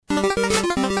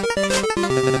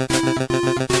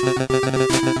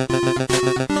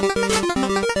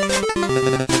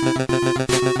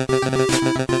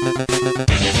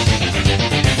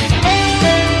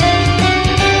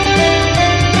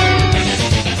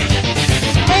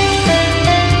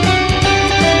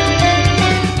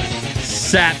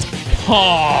Sat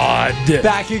Pod.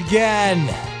 Back again.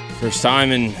 First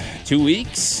time in 2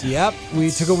 weeks. Yep,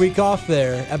 we took a week off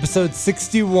there. Episode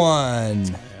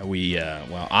 61.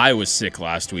 I was sick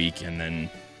last week, and then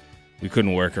we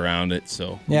couldn't work around it,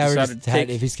 so we Yeah, we decided just to had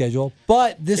take iffy schedule.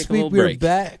 But this take a week little we were break.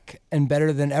 back and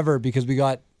better than ever because we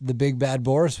got the big bad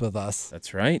Boris with us.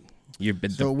 That's right.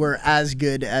 So we're as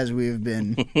good as we've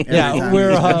been. every Yeah, time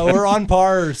we're he's been. we're on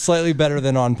par, or slightly better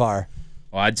than on par.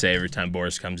 Well, I'd say every time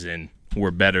Boris comes in,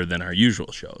 we're better than our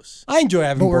usual shows. I enjoy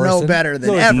having But we're Boris no in. better It's than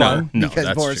always ever fun. No, because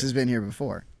that's Boris true. has been here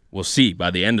before. We'll see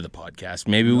by the end of the podcast.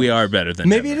 Maybe we are better than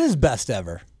Maybe ever. it is best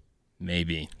ever.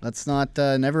 Maybe. Let's not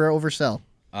never oversell.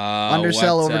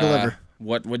 Undersell, overdeliver.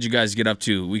 What'd you guys get up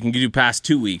to? We can do past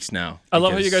 2 weeks now. I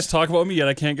love how you because- guys talk about me, yet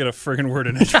I can't get a friggin' word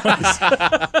in edgewise.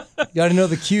 You got to know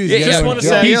the cues. Yeah, You yeah, gotta wanna go.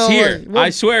 say- he's Yeah, here. well- I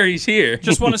swear he's here.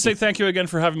 Just want to say thank you again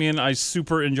for having me in. I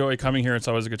super enjoy coming here. It's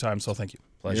always a good time, so thank you.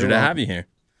 Pleasure to have you here.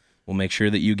 We'll make sure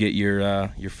that you get your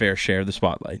fair share of the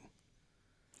spotlight.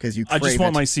 Because you I crave just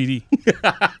want it. my CD.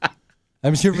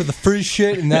 I'm just here for the free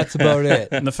shit, and that's about it.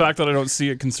 And the fact that I don't see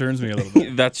it concerns me a little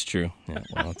bit. That's true. Yeah,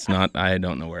 well, it's not. I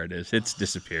don't know where it is. It's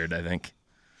disappeared, I think.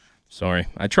 Sorry.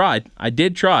 I tried. I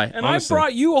did try. And honestly. I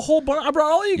brought you a whole bunch. I brought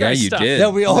all of you guys you stuff. did. Yeah,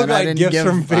 we all But I got didn't gifts give,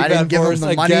 from Big I didn't Bad give him Boris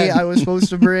the money again. I was supposed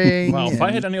to bring. Wow, if I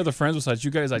and- had any other friends besides you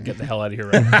guys, I'd get the hell out of here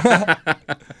right now.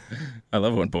 I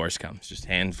love when Boris comes. Just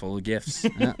handful of gifts.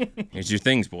 Here's your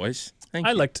things, boys. Thank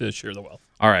I you. like to share the wealth.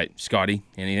 All right, Scotty.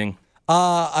 Anything?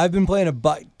 I've been playing a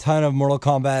butt ton of Mortal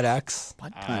Kombat X.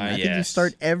 Butt ton. I think you yes.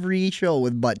 start every show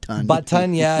with butt ton. Butt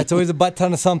ton, yeah. It's always a butt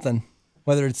ton of something.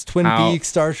 Whether it's Twin How- Peaks,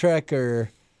 Star Trek, or...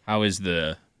 How is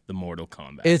the Mortal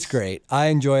Kombat? It's great. I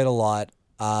enjoy it a lot.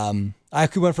 I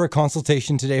actually went for a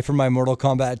consultation today for my Mortal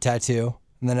Kombat tattoo,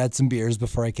 and then had some beers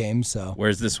before I came, so...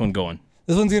 Where's this one going?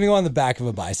 This one's going to go on the back of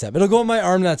a bicep. It'll go on my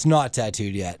arm that's not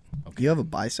tattooed yet. You have a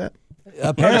bicep? I was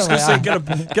Apparently, going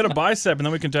to say, get a bicep, and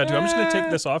then we can tattoo. I'm just going to take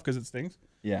this off because it stings.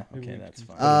 Yeah. Okay, that's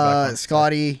fine.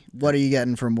 Scotty, what are you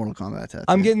getting from Mortal Kombat tattoo?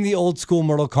 I'm getting the old school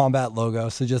Mortal Kombat logo,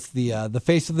 so just the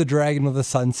face of the dragon with the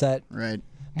sunset. Right.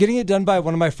 Getting it done by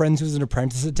one of my friends who's an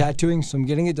apprentice at tattooing, so I'm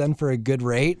getting it done for a good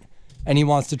rate, and he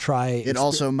wants to try. It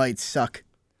also might suck.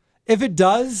 If it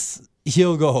does,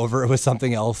 he'll go over it with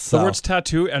something else. The So. words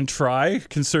tattoo and try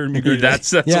concern me greatly.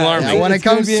 That's Yeah, alarming. Yeah, when it It's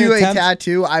gonna comes be an to a attempt-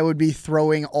 tattoo, I would be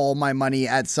throwing all my money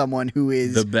at someone who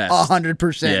is The best.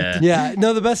 100%. Yeah. Yeah,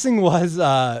 no, the best thing was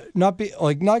not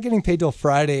getting paid till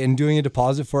Friday and doing a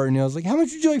deposit for it. And I was like, how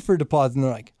much would you like for a deposit? And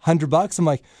they're like, $100. I'm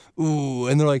like, ooh.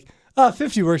 And they're like,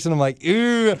 50 works. And I'm like,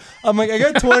 ooh. I'm like, I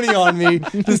got 20 on me.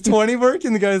 Does 20 work?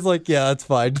 And the guy's like, yeah, that's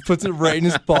fine. Just puts it right in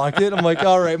his pocket. I'm like,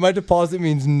 all right, my deposit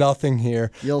means nothing here.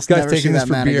 You'll This guy's never see taking this that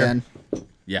for man beer. again.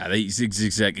 Yeah,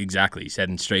 exactly. He's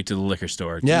heading straight to the liquor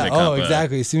store. To Yeah, pick up a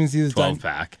exactly. As soon as he was done.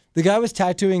 12-pack. The guy was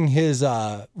tattooing his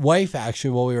wife,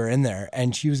 actually, while we were in there.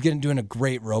 And she was doing a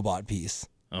great robot piece.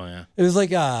 Oh, yeah. It was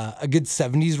like a good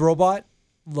 70s robot.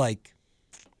 Like,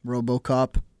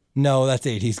 RoboCop. no, that's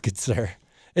 80s, good sir.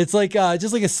 It's like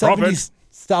just like a 70s Robert.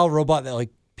 style robot that like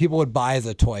people would buy as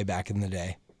a toy back in the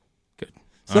day. Good.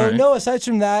 So All right. no, aside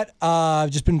from that,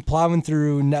 I've just been plowing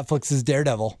through Netflix's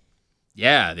Daredevil.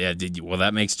 Yeah. Did you? Well,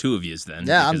 that makes two of yous then.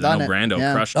 Yeah, I'm because I know done it. Brando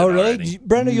Yeah. crushed it Oh really? already.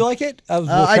 Brenda, you like it? We'll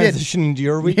I did. transition into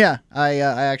your week. Yeah, I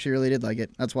actually really did like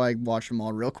it. That's why I watched them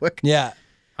all real quick. Yeah.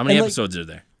 How many And, like, episodes are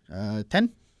there? 10?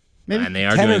 Maybe? And they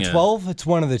are 10 or doing 12? It's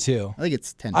one of the two. I think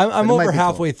it's 10. I'm but it might over be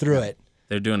halfway 12. through it.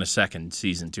 They're doing a second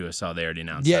season too. I saw they already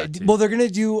announced Yeah, that too. well, they're gonna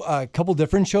do a couple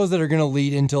different shows that are gonna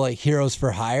lead into like Heroes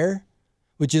for Hire,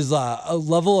 which is a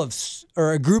level of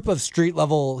or a group of street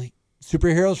level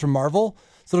superheroes from Marvel.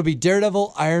 So it'll be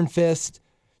Daredevil, Iron Fist,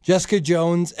 Jessica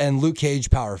Jones, and Luke Cage,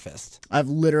 Power Fist I've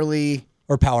literally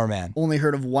or Power Man. only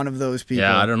heard of one of those people.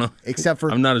 Yeah, I don't know. Except for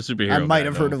I'm not a superhero I might guy,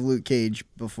 have though. heard of Luke Cage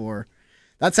before.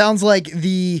 That sounds like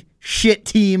the shit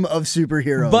team of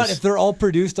superheroes. But if they're all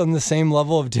produced on the same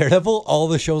level of Daredevil, all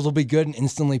the shows will be good and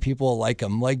instantly people will like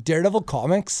them. Like Daredevil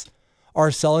comics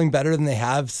are selling better than they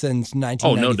have since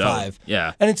 1995. doubt.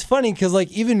 Yeah. And it's funny because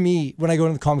like even me, when I go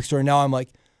into the comic store now, I'm like,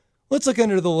 let's look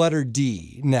under the letter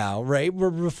D now, right? Where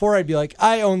before I'd be like,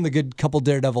 I own the good couple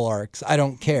Daredevil arcs. I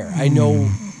don't care. I know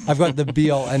I've got the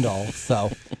be all end all.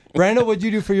 So, Brando, what'd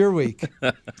you do for your week?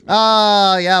 yeah,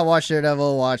 I watched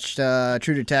Daredevil, watched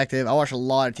True Detective. I watched a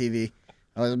lot of TV.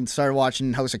 I started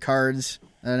watching House of Cards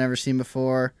that I've never seen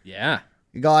before. Yeah,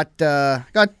 Got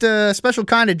special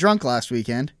kind of drunk last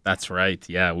weekend. that's right.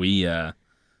 Yeah, we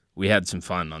had some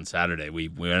fun on Saturday. We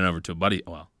went over to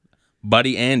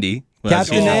Buddy Andy, who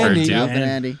Captain he's referred Andy. to. Captain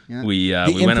Andy. Yeah. We The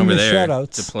went over infamous there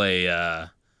shoutouts. to play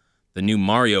the new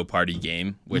Mario Party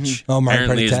game, which Oh, Mario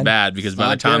apparently Party is 10? bad because by the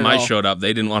not good time at I all. showed up,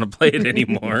 they didn't want to play it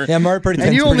anymore. Yeah, Mario Party 10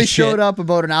 And you only pretty showed shit. up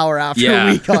about an hour after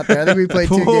Yeah. we got there. I think we played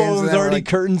 2 games. Oh, and there's then we're already like,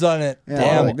 curtains on it. yeah,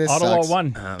 Damn. like, this Ottawa sucks.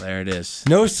 won. There it is.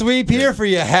 No sweep here for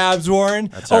you, Habs, Warren.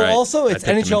 That's all right. Also, I it's picked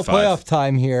them in NHL 5. playoff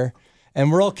time here,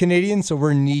 and we're all Canadian, so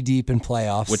we're knee deep in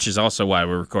playoffs. Which is also why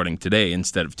we're recording today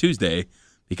instead of Tuesday,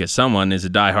 because someone is a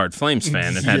dieward Flames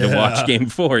fan and had to watch Game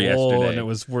 4 yesterday. Oh, and it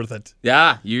was worth it.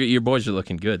 Yeah, your boys are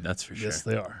looking good, that's for sure. Yes,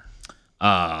 they are.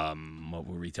 What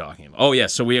were we talking about? Oh yeah,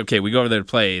 so we go over there to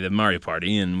play the Mario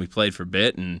Party, and we played for a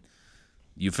bit, and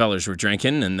you fellers were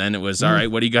drinking, and then it was all right.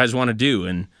 What do you guys want to do?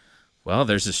 And well,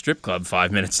 there's a strip club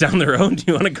 5 minutes down the road. Do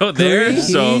you want to go there?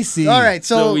 So Easy. All right,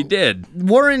 so we did.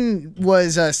 Warren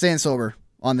was staying sober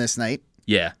on this night.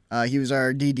 Yeah. He was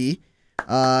our DD.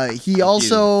 He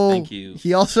also Thank you.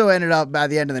 he also ended up by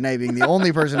the end of the night being the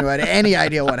only person who had any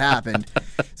idea what happened.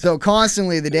 So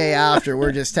constantly the day after,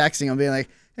 we're just texting him, being like,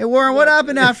 "Hey Warren, what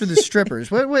happened after the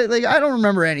strippers? What like I don't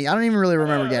remember any. I don't even really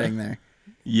remember getting there."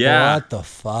 Yeah. What the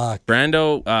fuck?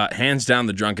 Brando, hands down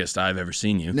the drunkest I've ever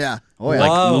seen you. Yeah. Oh yeah. Like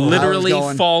Wow. literally I was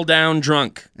going- fall down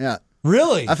drunk. Yeah.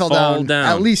 Really? I fell Fall down.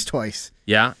 at least twice.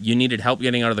 Yeah, you needed help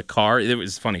getting out of the car. It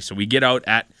was funny. So we get out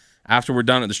after we're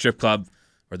done at the strip club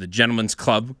or the gentleman's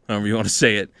club, however you want to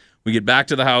say it. We get back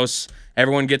to the house.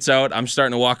 Everyone gets out. I'm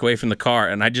starting to walk away from the car,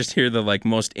 and I just hear the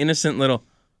most innocent little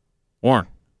Warren.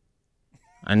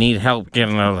 I need help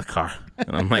getting out of the car.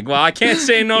 And I'm like, well, I can't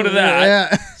say no to that.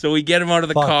 Yeah. So we get him out of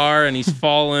the Fuck. car, and he's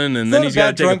fallen, and It's then not he's a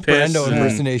got to bad take a drunk piss. Brando and-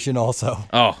 impersonation also.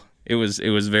 oh, it was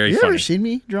very You funny. ever seen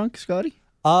me drunk, Scotty?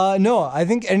 No, I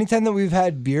think anytime that we've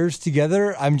had beers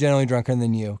together, I'm generally drunker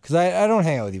than you because I don't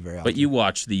hang out with you very often. But you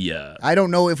watched the I don't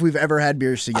know if we've ever had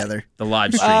beers together.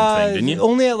 live stream thing, didn't you?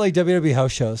 Only at like WWE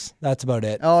house shows. That's about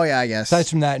it. Oh yeah, I guess. Aside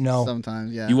from that, no.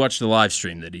 Sometimes, yeah. You watched the live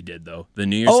stream that he did, though. The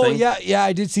New Year's Oh thing? yeah,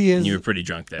 I did see his. And you were pretty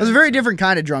drunk there. It was a very different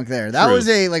kind of drunk there. That True. was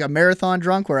a marathon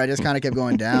drunk where I just kind of kept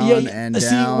going down and see,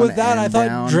 down. with that, I and thought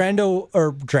down.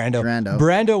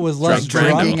 Brando was less drunk.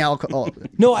 Drinking alcohol.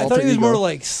 No, I thought he was ego. more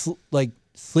like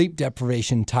sleep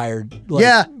deprivation, tired. Like,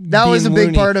 Yeah, that was being a big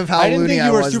loony. part of how I didn't loony think I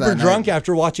you were was super that drunk night.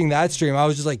 after watching that stream. I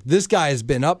was just like, this guy has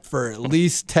been up for at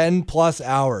least 10 plus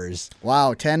hours.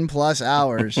 Wow, 10 plus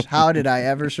hours. How did I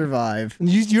ever survive?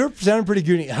 You're sounding pretty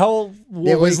good. How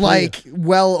It was like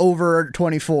well over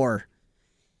 24.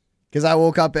 Because I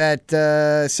woke up at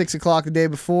 6 o'clock the day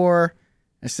before.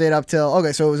 I stayed up till,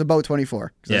 okay, so it was about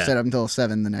 24. Because Yeah. I stayed up until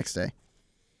 7 the next day.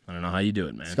 I don't know how you do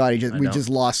it, man. Scotty, I we don't. just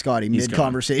lost Scotty He's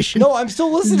mid-conversation. No, I'm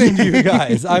still listening to you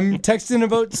guys. I'm texting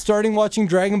about starting watching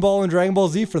Dragon Ball and Dragon Ball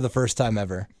Z for the first time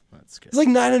ever. That's good. It's like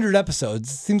 900 episodes.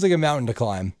 Seems like a mountain to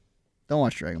climb. Don't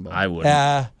watch Dragon Ball. I wouldn't.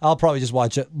 Yeah, I'll probably just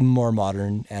watch more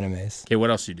modern animes. Okay, what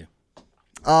else you do?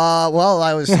 Well,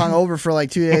 I was hungover for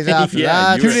like 2 days after Yeah,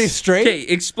 that. you 2 were- days straight? Okay,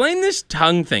 explain this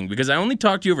tongue thing because I only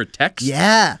talked to you over text.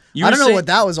 Yeah. You I were don't know saying- what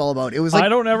that was all about. It was I like,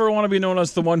 don't ever want to be known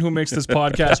as the one who makes this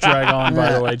podcast drag on,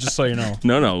 by the way, just so you know.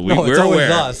 No, No, it's we're always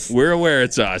aware. us. We're aware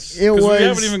it's us. it Because was. we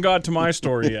haven't even got to my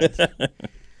story yet.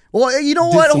 Well, you know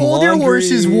Did what? some Hold your laundry.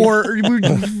 horses,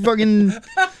 fucking.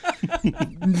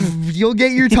 You'll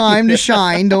get your time to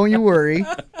shine. Don't you worry.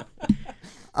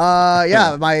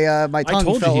 Yeah, my tongue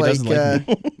told you felt he like,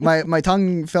 doesn't like my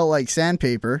tongue felt like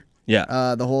sandpaper.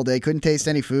 Yeah, The whole day, couldn't taste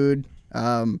any food.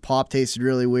 Pop tasted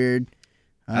really weird.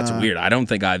 that's weird. I don't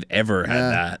think I've ever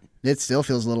had that. It still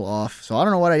feels a little off. So I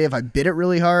don't know what I did, if I bit it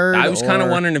really hard. I was kind of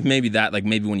or- wondering if maybe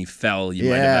when you fell, you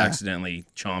might have Yeah. accidentally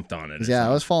chomped on it. or Yeah, I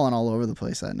something. was falling all over the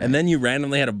place that night. And then you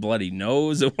randomly had a bloody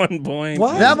nose at one point.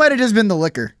 What? That might have just been the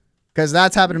liquor, because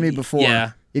that's happened to me before.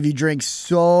 Yeah. If you drink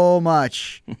so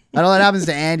much, I know that happens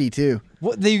to Andy too.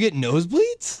 What? You get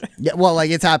nosebleeds? Yeah, well, like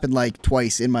it's happened like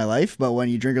twice in my life, but when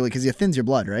you drink early, because it thins your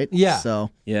blood, right? Yeah. So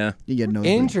Yeah. you get nosebleeds.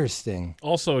 Interesting.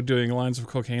 Also doing lines of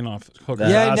cocaine off.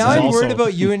 Yeah, now I'm worried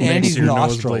about you and Andy's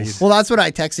nostrils. Well, that's what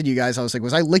I texted you guys. I was like,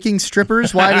 was I licking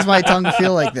strippers? Why does my tongue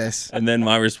feel like this? And then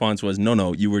my response was,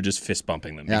 no, you were just fist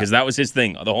bumping them Yeah. because that was his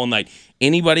thing the whole night.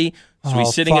 Anybody, so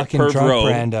he's sitting at fucking Perv drunk Row,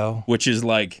 Brando. which is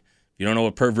like, you don't know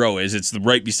what Perv Row is. It's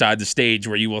right beside the stage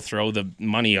where you will throw the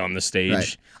money on the stage.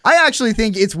 Right. I actually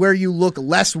think it's where you look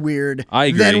less weird I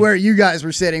agree. than where you guys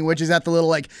were sitting, which is at the little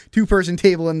like 2-person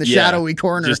table in the Yeah, shadowy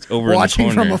corner, just over in the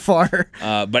watching from corner.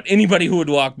 afar. But anybody who would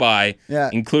walk by, Yeah.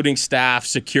 including staff,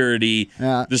 security,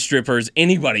 Yeah. the strippers,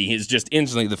 anybody is just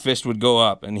instantly the fist would go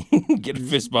up and he'd get a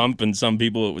fist bump, and some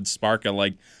people it would spark a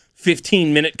like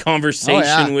 15-minute conversation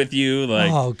Oh, yeah. with you.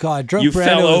 Like, Oh God, drunk you Brando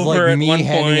fell was over like at me one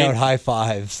handing point. out high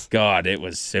fives. God, it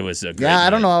was a great Yeah, I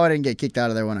don't night. know how I didn't get kicked out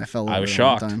of there when I fell over. I was that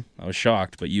shocked. one time. I was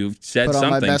shocked, but you said Put on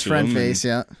something my best to friend him face.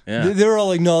 Yeah. Yeah. They were all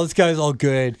like, "No, this guy's all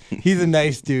good. He's a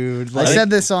nice dude." I Like, said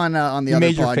this on the you other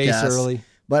made your face podcast. early.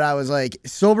 But I was like,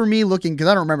 sober me looking, because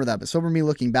I don't remember that, but sober me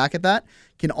looking back at that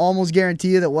can almost guarantee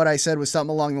you that what I said was something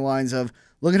along the lines of,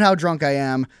 look at how drunk I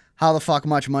am. How the fuck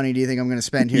much money do you think I'm going to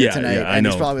spend here tonight? Yeah, I and know.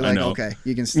 he's probably I like, know. okay,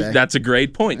 you can stay. That's a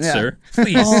great point, Yeah. sir.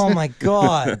 Please. Oh my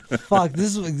God, fuck!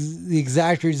 This is the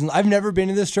exact reason I've never been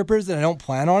to the strippers, and I don't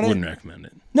plan on it. Wouldn't recommend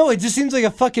it. No, it just seems like a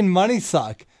fucking money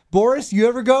suck. Boris, you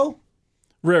ever go?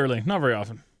 Rarely, not very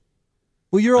often.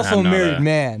 Well, you're also a I'm not married a-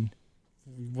 man.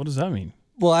 What does that mean?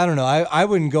 Well, I don't know. I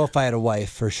wouldn't go if I had a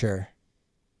wife for sure.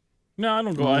 No, I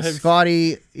don't go. I have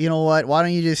Scotty, you know what? Why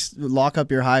don't you just lock up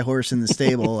your high horse in the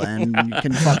stable and you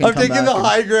can fucking I'm come taking back the and-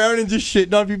 high ground and just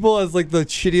shitting on people as like the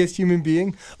shittiest human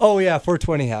being. Oh yeah,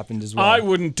 420 happened as well. I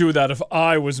wouldn't do that if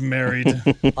I was married.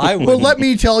 I would. Well, let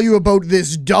me tell you about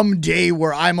this dumb day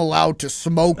where I'm allowed to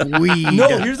smoke weed.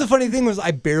 No, here's the funny thing was I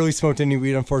barely smoked any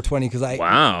weed on 420 because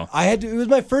Wow. I had to. It was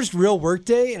my first real work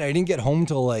day and I didn't get home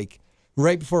till like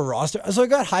right before roster. So I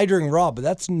got high during Raw, but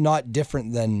that's not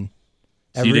different than.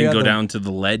 So you every didn't go other- down to the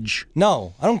ledge?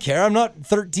 No, I don't care. I'm not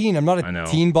 13. I'm not I know. a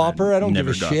teen bopper. I don't give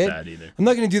never a got shit. that either. I'm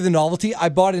not going to do the novelty. I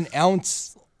bought an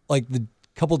ounce like the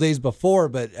couple days before,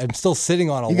 but I'm still sitting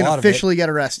on a You can lot officially get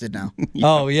arrested now. of it.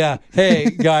 Oh yeah. Hey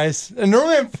guys. And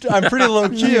normally I'm pretty low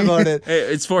key about it. Hey,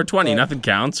 it's 420. Nothing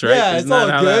counts, right? Yeah, it's Isn't that all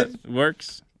how good. that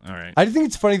works? All right. I think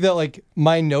it's funny that like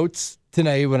my notes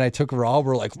tonight when I took Raw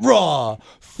were like Raw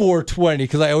 420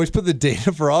 because I always put the date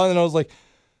of Raw and I was like,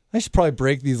 I should probably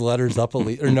break these letters up or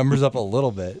numbers up a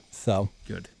little bit. So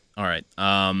Good. All right.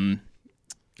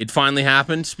 It finally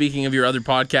happened. Speaking of your other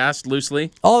podcast,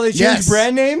 Loosely, oh, they changed Yes.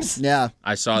 brand names. Yeah.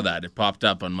 I saw that. It popped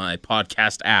up on my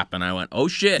podcast app, and I went, oh,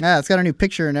 shit. Yeah, it's got a new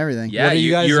picture and everything. Yeah, What are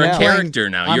you guys you're now? a character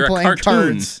now. I'm You're a playing cartoon.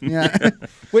 cards. Yeah.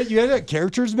 Wait, you guys got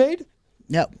characters made?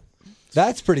 Yep.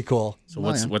 That's pretty cool. So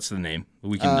yeah. what's the name?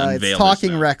 We can unveil It's this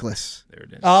Talking now. Reckless. There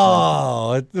it is.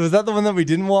 Oh, was that the one that we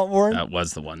didn't want, Warren? That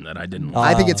was the one that I didn't Oh. want.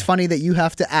 I think it's funny that you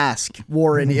have to ask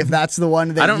Warren if that's the one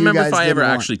that I don't you remember guys if I ever didn't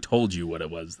want. actually told you what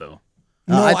it was, though.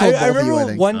 No, I told both I of you, remember I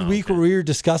think. one week where we were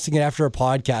discussing it after a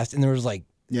podcast, and there was like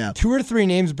Yeah. 2 or 3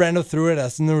 names Brando threw at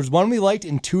us, and there was one we liked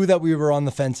and 2 that we were on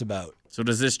the fence about. So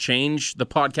does this change the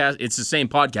podcast? It's the same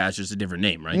podcast, just a different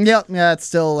name, right? Yep. Yeah, it's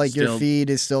still like your Still- feed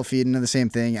is still feeding to the same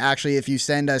thing. Actually, if you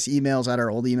send us emails at our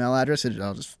old email address, it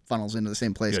all just funnels into the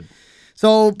same place. Good.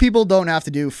 So people don't have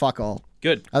to do fuck all.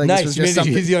 Good. I think this Nice, was you just made it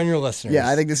something. easy on your listeners. Yeah,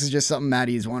 I think this is just something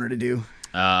Maddie's wanted to do.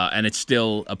 And it's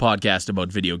still a podcast about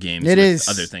video games. It with is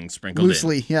other things sprinkled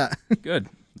Loosely, yeah. in. Good.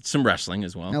 Some wrestling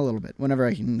as well. A little bit. Whenever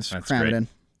I can just That's cram great. it in.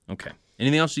 Okay.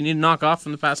 Anything else you need to knock off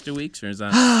from the past 2 weeks, or is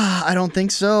that I don't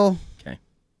think so. okay?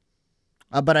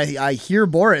 But I hear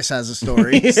Boris has a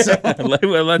story. So.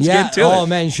 Well, let's yeah. get to Oh it.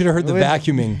 man, you should have heard the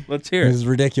vacuuming. Let's It hear it. was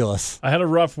ridiculous. I had a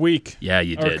rough week. Yeah,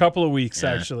 you Or did. a couple of weeks,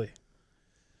 Yeah. actually.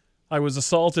 I was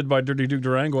assaulted by Dirty Duke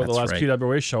Durango at the That's last right.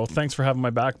 PWA show. Thanks for having my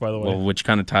back, by the way. Well, which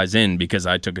kind of ties in because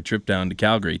I took a trip down to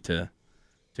Calgary to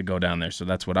go down there, so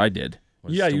that's what I did.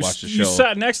 Was yeah, to you, watch the you show.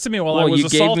 sat next to me while I Well, was you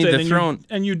gave me assaulted, the and, throne.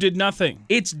 and you did nothing.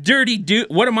 It's Dirty Duke.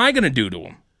 What am I going to do to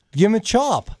him? Give him a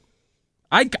chop.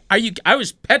 I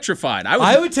was petrified.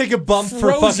 I would take a bump for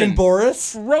Frozen. fucking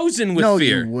Boris. frozen with No,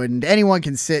 fear. you wouldn't. Anyone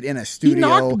can sit in a studio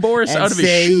knocked Boris and out of his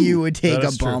say shoe. you would take That a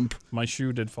is true. bump. My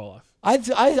shoe did fall off.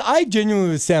 I genuinely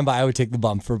would stand by. I would take the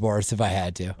bump for Boris if I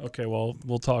had to. Okay, well,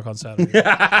 we'll talk on Saturday.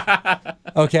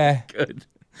 Okay. Good.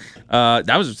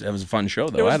 That was a fun show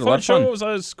though. It was I a had a fun lot of show. fun.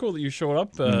 It was cool that you showed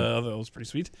up. That was pretty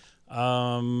sweet.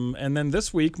 And then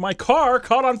this week, my car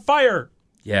caught on fire.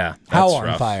 Yeah. How that's on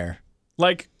rough. fire?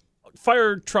 Like,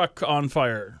 fire truck on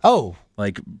fire. Oh.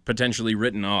 Like potentially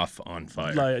written off on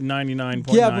fire. Like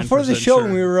 99.9%. Yeah, before the show, sure.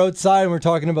 when we were outside and we were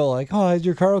talking about like, oh, is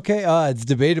your car okay? It's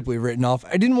debatably written off.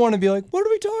 I didn't want to be like, what are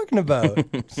we talking about?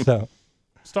 So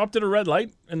Stopped at a red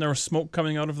light, and there was smoke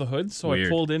coming out of the hood. So Weird. I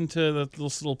pulled into the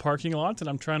little parking lot, and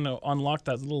I'm trying to unlock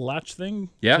that little latch thing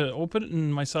Yeah. to open it.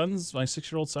 And my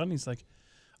 6-year-old son, he's like,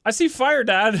 I see fire,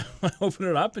 Dad. I open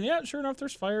it up, and yeah, sure enough,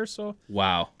 there's fire. So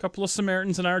Wow. a couple of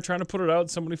Samaritans and I are trying to put it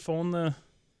out. Somebody phoned the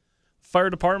fire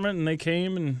department, and they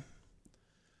came, and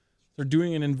they're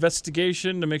doing an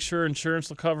investigation to make sure insurance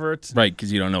will cover it. Right,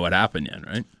 because you don't know what happened yet,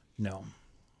 right? No.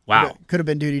 Wow. Could have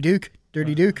been Dirty Duke.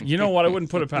 Dirty Duke. You know what? I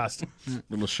wouldn't put it past him.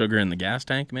 Little sugar in the gas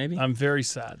tank, maybe? I'm very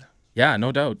sad. Yeah,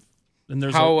 no doubt. And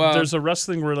there's How, there's a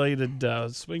wrestling related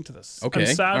swing to this. Okay.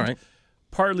 I'm sad All right.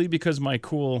 partly because my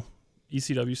cool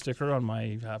ECW sticker on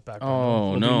my back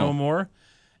Oh, will be no. no more.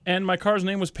 And my car's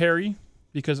name was Perry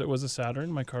because it was a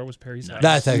Saturn. My car was Perry Saturn.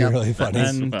 That's actually really funny.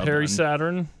 And Well Perry done.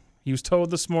 Saturn, he was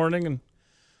towed this morning, and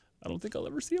I don't think I'll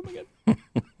ever see him again.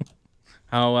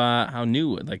 How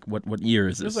new? Like what year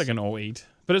is It this? was like an 08.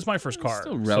 But it's my first car.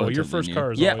 Still So relatively your first new.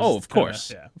 car is yeah. always Oh, of kinda-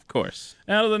 course. yeah. Of course.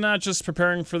 And other than that, just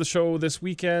preparing for the show this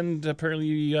weekend.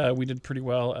 Apparently, we did pretty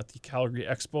well at the Calgary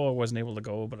Expo. I wasn't able to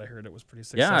go, but I heard it was pretty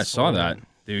successful. Yeah, I saw that.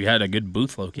 You had a good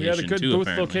booth location We had a good too. booth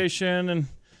apparently. location,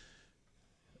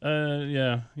 and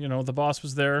yeah, you know, the boss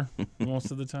was there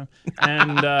most of the time,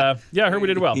 and yeah, I heard we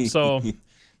did well. So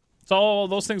all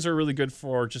those things are really good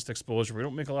for just exposure. We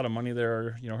don't make a lot of money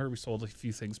there. You know, I heard we sold a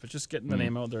few things, but just getting the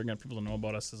name out there and getting people to know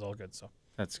about us is all good. So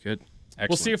That's good. Excellent.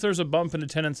 we'll see if there's a bump in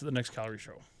attendance at the next Calgary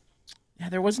show. Yeah,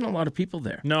 there wasn't a lot of people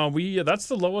there. No, that's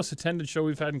the lowest attended show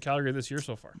we've had in Calgary this year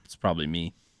so far. It's probably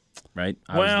me, right?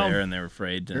 I Well- was there and they were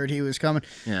afraid. Heard he was coming.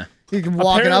 Yeah. You can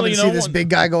walking up Apparently and no see this one- big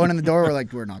guy going in the door. We're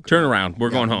like, we're not going. Turn around. We're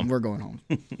going home. We're going home.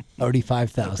 Already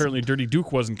 5,000. Apparently, Dirty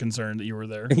Duke wasn't concerned that you were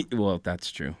there. Well,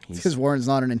 that's true. Because Warren's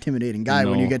not an intimidating guy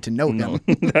when No, you get to know no,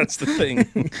 him. that's the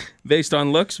thing. Based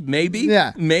on looks, maybe.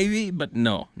 Yeah. Maybe, but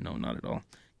no, not at all.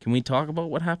 Can we talk about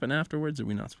what happened afterwards? Or are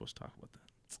we not supposed to talk about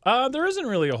that? There isn't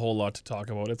really a whole lot to talk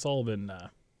about. It's all been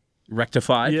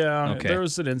Rectified? yeah. Okay. There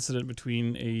was an incident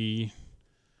between a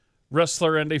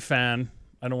wrestler and a fan.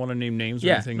 I don't want to name names or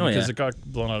Yeah, anything no, because yeah. it got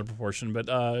blown out of proportion. But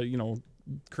you know,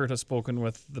 Kurt has spoken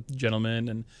with the gentleman,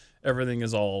 and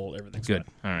everything's Good. fine.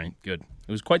 All right, good.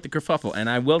 It was quite the kerfuffle, and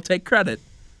I will take credit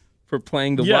for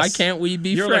playing the Yes. Why Can't We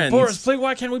Be You're Friends? like, Boris, play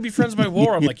Why Can't We Be Friends by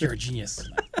War? I'm like, you're a genius.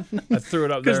 I threw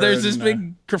it up there. Because there's this and,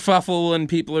 big kerfuffle, and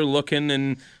people are looking,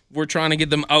 and we're trying to get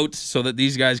them out so that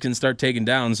these guys can start taking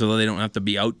down so that they don't have to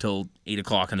be out till 8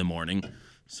 o'clock in the morning.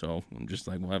 So I'm just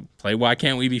like, well, play Why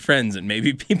Can't We Be Friends, and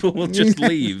maybe people will just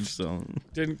leave. So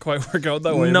didn't quite work out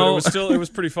that way. No. But it was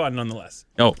pretty fun nonetheless.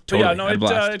 oh, But totally. yeah, no, Had a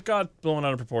blast. it got blown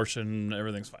out of proportion.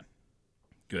 Everything's fine.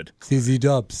 Good.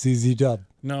 CZ Dub.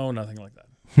 No, nothing like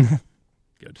that.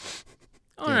 Good.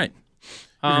 All right.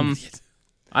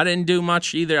 I didn't do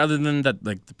much either, other than that,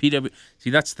 like the PW. See,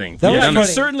 that's the thing. That We was had Yeah, done you it-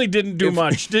 funny. certainly didn't do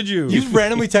much, did you? You just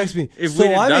randomly text me. If So we'd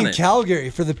have I'm done in it. Calgary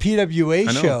for the PWA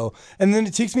I know. show, and then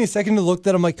it takes me a second to look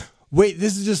that. I'm like, wait,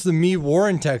 this is just the me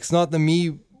Warren text, not the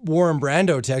me Warren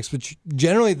Brando text. Which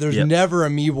generally there's Yep. never a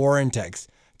me Warren text.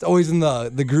 It's always in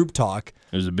the group talk.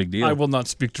 It was a big deal. I will not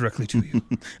speak directly to you.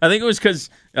 I think it was because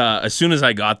as soon as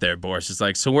I got there, Boris is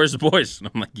like, "So where's the boys?" And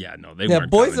I'm like, "Yeah, no, they Yeah,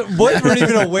 weren't." boys coming." weren't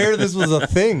even aware this was a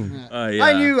thing. Yeah.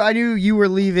 I knew you were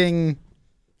leaving.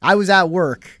 I was at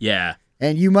work, Yeah.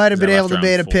 and you might have been I able left to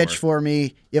bait a around pitch 4. for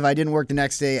me if I didn't work the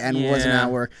next day and wasn't Yeah.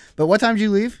 at work. But what time did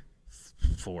you leave?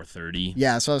 4:30.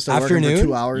 Yeah, so I was still working Afternoon? for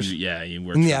 2 hours. You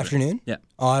worked In the for it. afternoon? Yeah.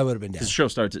 Oh, I would have been down. The show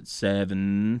starts at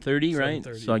 7:30, right?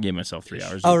 7:30. So I gave myself 3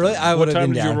 hours. Oh, really? I would have time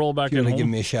been did you down. roll back if you in would have given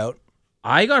home? me a shout.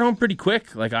 I got home pretty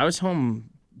quick. Like I was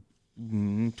home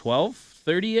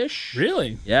 12:30ish.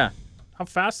 Really? Yeah. How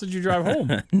fast did you drive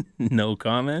home? No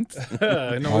comment.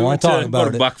 No, we wanna went talk to-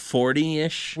 about About it.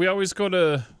 $1.40ish. We always go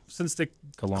to, since they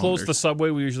closed Kilometers. the subway,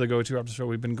 we usually go to after the show.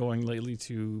 We've been going lately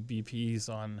to BP's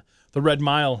on the Red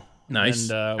Mile. Nice.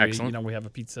 And Excellent. we have a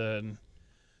pizza and,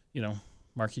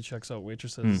 Marky checks out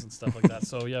waitresses Hmm. and stuff like that.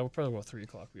 So yeah, we're probably about 3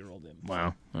 o'clock we rolled in.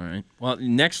 Wow. All right. Well,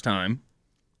 next time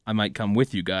I might come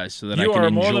with you guys so that I You can are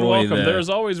enjoy more than welcome. the There's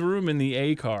always room in the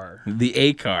A car.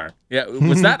 A car. Yeah.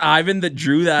 Was that Ivan that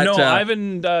drew that? No,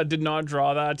 Ivan did not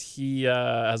draw that. He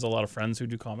has a lot of friends who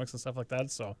do comics and stuff like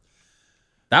that. So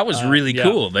That was really yeah.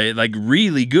 cool. They like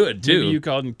really good too. maybe you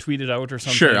can tweet it out or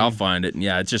something. Sure, I'll find it.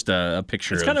 Yeah, it's just a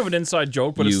picture. It's kind of an inside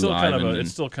joke, but it's you, still kind of Ivan,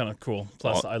 it's still kind of cool.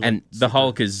 Plus, I and look the super-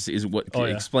 Hulk is what? Oh,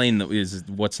 yeah. Explain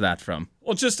what's that from?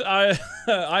 Well, just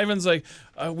Ivan's like,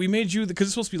 we made you because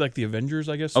it's supposed to be like the Avengers,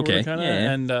 I guess. Okay, Kind of.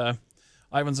 yeah. And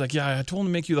Ivan's like, yeah, I told him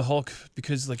to make you the Hulk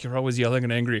because like you're always yelling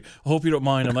and angry. I hope you don't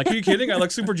mind. I'm like, are you kidding? I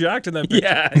look super jacked in that picture.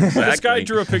 Yeah, exactly. This guy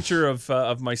drew a picture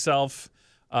of myself,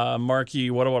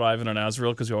 Marky, what about Ivan and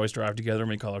Azrael? Because we always drive together and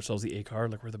we call ourselves the A car,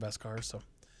 like we're the best cars. So,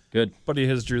 Good. but he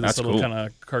has drew this That's little cool. kind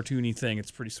of cartoony thing.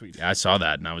 It's pretty sweet. Yeah, I saw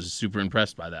that and I was super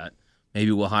impressed by that.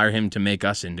 Maybe we'll hire him to make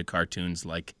us into cartoons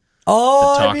like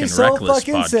Oh, the I'd Talkin' be so Reckless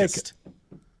fucking podcast. sick.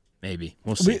 Maybe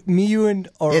we'll see. Me, you, and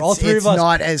all three It's of us.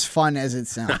 not as fun as it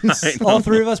sounds. All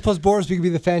three of us plus Boris, we could be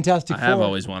the Fantastic I Four. have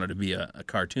always wanted to be a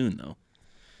cartoon though.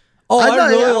 Oh, I don't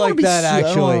really wanna like be that I don't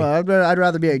actually. know. I'd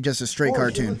rather be just a straight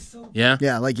cartoon. Yeah.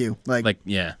 Yeah, like you. Like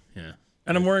Yeah.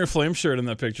 And I'm wearing a flame shirt in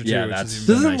that picture too. Yeah, which that's- is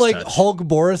even Doesn't Nice like touch. Hulk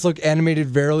Boris look animated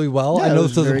very well? Yeah, I it know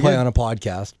was this doesn't very play good. on a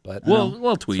podcast, but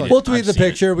We'll tweet it. we'll tweet I've the seen it.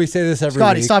 picture. We say this every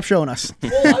Scotty, week. stop showing us.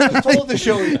 Well, I was told to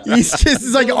show you. He's just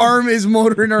his like arm is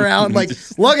motoring around like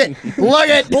look at it. Look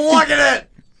at it.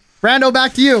 Brando,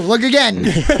 back to you. Look again.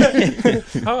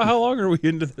 How long are we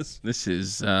into this? This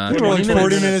is We're 20 like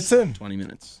 40 minutes in. 20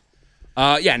 minutes.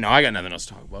 Yeah, no, I got nothing else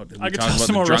to talk about. I could tell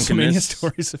some more WrestleMania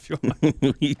stories if you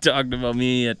want. We talked about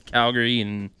me at Calgary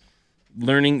and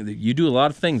learning. You do a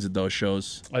lot of things at those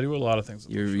shows. I do a lot of things.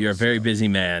 You're a very busy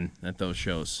man at those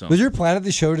shows. So Was your plan at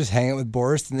the show just hang out with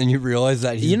Boris, and then you realize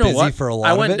that he's busy what? for a lot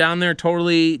I of went it? down there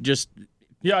totally just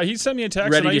Yeah, he sent me a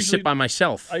text. ready and to sit by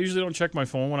myself. I usually don't check my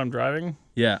phone when I'm driving.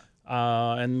 Yeah.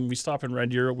 And we stop in Red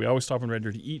Deer. We always stop in Red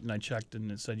Deer to eat, and I checked, and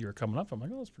it said you were coming up. I'm like,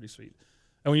 oh, that's pretty sweet.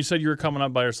 And when you said you were coming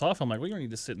up by yourself, I'm like, well, you don't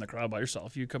need to sit in the crowd by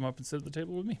yourself. You come up and sit at the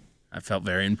table with me. I felt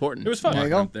very important. It was fun. There you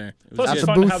go. Up there. It was Plus, That's it's a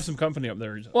fun to booth. have some company up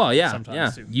there. Well, yeah,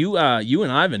 sometimes too. You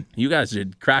and Ivan, you guys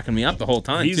did cracking me up the whole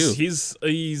time too. He's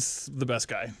the best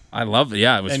guy, I love it.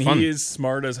 Yeah, it was and fun. he is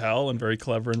smart as hell and very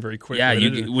clever and very quick. Yeah,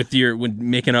 you with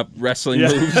making up wrestling Yeah.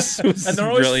 moves. It was and they're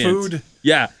always brilliant. food.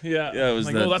 Yeah, Yeah, it was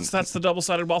like, the- oh, that's the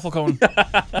double-sided waffle cone.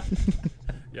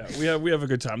 Yeah, we have a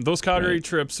good time. Those Calgary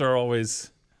trips are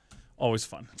always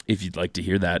fun. If you'd like to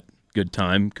hear that good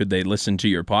time, could they listen to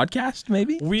your podcast?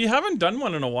 Maybe. We haven't done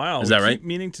one in a while. Is we that right? keep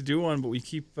meaning to do one, but we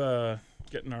keep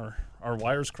getting our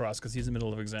wires crossed because he's in the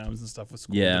middle of exams and stuff with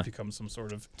school. Yeah. It becomes some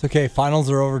sort of It's okay. Finals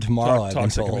are over tomorrow. I've been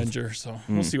toxic told. Avenger. So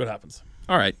we'll see what happens.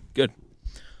 All right, good.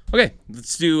 Okay,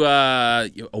 let's do.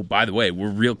 Oh, by the way, we're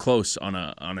real close on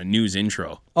a news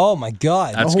intro. Oh my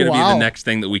God! That's Oh, going to be wow. the next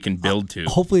thing that we can build to.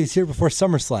 Hopefully, it's here before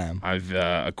SummerSlam. I've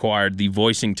acquired the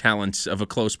voicing talents of a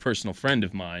close personal friend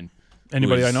of mine.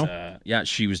 Anybody who I is, know? Yeah,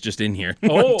 she was just in here.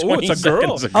 Oh, 20 it's a girl.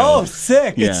 seconds ago. Oh,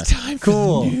 sick! Yeah. Time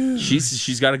Cool.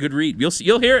 She's got a good read.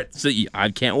 You'll hear it. So I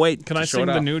can't wait. Can to I show sing it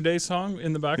the off. New Day song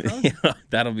in the background? Yeah,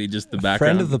 that'll be just the background.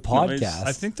 Friend of the noise. podcast.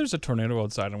 I think there's a tornado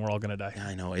outside and we're all gonna die.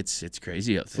 I know it's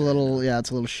crazy out It's a there. little, it's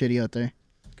a little shitty out there.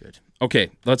 Good. Okay,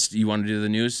 you want to do the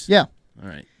news? Yeah. All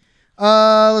right.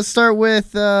 Let's start with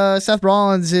Seth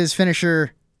Rollins. His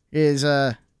finisher is there's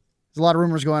a lot of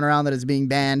rumors going around that it's being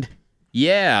banned.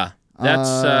 Yeah,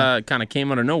 that's kind of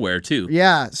came out of nowhere too.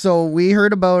 Yeah, so we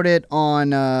heard about it on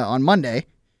Monday,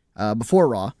 before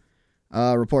Raw.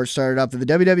 Reports started up that the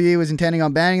WWE was intending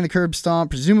on banning the curb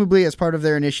stomp, presumably as part of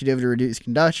their initiative to reduce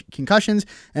concussions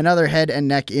and other head and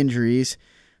neck injuries.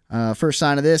 First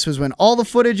sign of this was when all the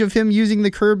footage of him using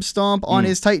the curb stomp on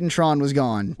his Titantron was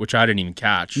gone. Which I didn't even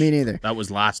catch. Me neither. That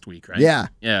was last week, right? Yeah.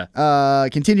 Yeah.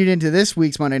 Continued into this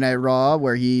week's Monday Night Raw,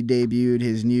 where he debuted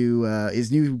his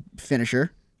new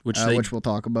finisher, Which they which we'll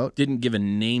talk about. didn't give a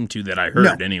name to that I heard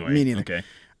No, anyway. me neither. Okay.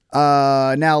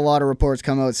 Now a lot of reports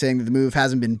come out saying that the move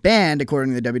hasn't been banned.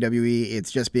 According to the WWE,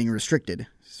 it's just being restricted.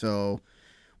 So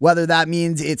whether that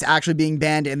means it's actually being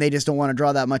banned and they just don't want to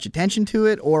draw that much attention to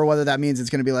it, or whether that means it's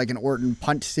going to be like an Orton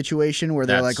punt situation where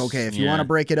they're That's- like, okay, if you yeah. want to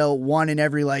break it out one in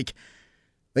every like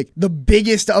the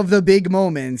biggest of the big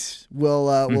moments, we'll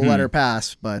let her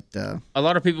pass. But A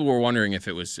lot of people were wondering if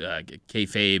it was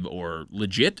kayfabe or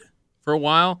legit for a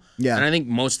while. Yeah. And I think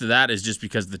most of that is just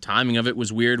because the timing of it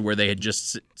was weird, where they had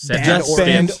just said Banned that Just Orton.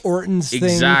 banned stint. Orton's thing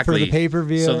Exactly. for the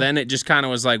pay-per-view. So then it just kind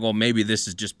of was like, well, maybe this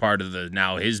is just part of the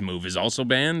now his move is also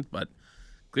banned, but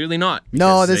clearly not.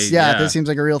 no, because this seems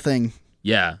like a real thing.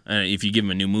 Yeah, if you give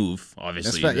him a new move,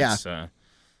 obviously. That's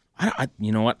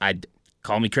you know what?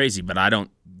 Call me crazy, but I don't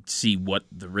see what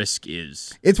the risk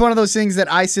is. It's one of those things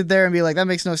that I sit there and be like, that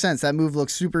makes no sense. That move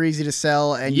looks super easy to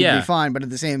sell and you'd Yeah. be fine. But at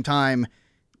the same time,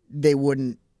 they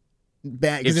wouldn't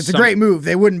ban because If it's a great move.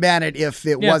 They wouldn't ban it if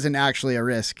it Yeah. wasn't actually a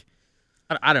risk.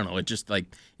 I don't know. It just like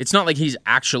it's not like he's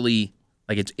actually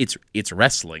like it's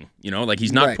wrestling. You know, like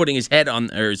he's not Right. putting his head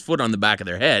on or his foot on the back of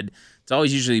their head. It's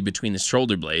always usually between the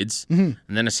shoulder blades, and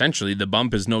then essentially the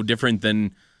bump is no different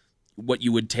than what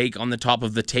you would take on the top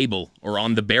of the table or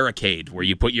on the barricade where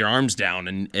you put your arms down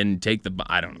and take the.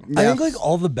 I don't know. I Yeah. think like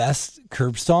all the best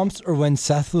curb stomps are when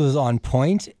Seth was on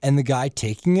point and the guy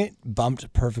taking it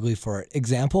bumped perfectly for it.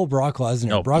 Example, Brock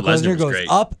Lesnar. Oh, Brock Lesnar Lesnar was goes great.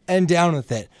 up and down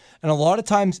with it. And a lot of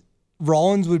times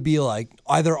Rollins would be like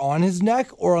either on his neck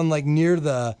or on like near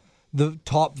the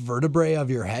top vertebrae of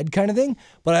your head kind of thing.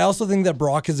 But I also think that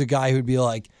Brock is a guy who'd be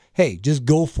like, hey, just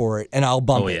go for it and I'll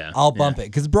bump Oh, it. yeah. I'll bump it.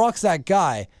 Because Brock's that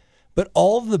guy. But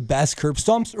all of the best curb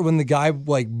stomps are when the guy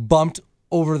like bumped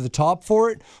over the top for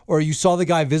it, or you saw the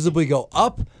guy visibly go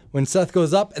up when Seth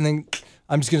goes up, and then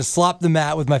I'm just gonna slap the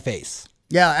mat with my face.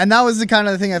 Yeah, and that was the kind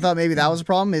of thing I thought maybe that was a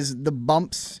problem is the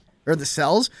bumps or the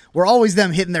sells were always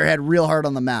them hitting their head real hard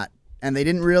on the mat. And they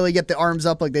didn't really get the arms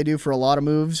up like they do for a lot of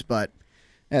moves, but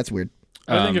that's weird.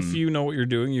 I think if you know what you're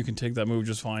doing, you can take that move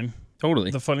just fine.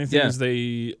 Totally. The funny thing Yeah. is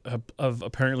they have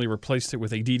apparently replaced it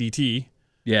with a DDT,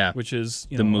 Yeah. which is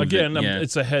The move again that- yeah.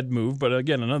 it's a head move, but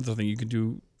again another thing you can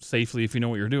do safely if you know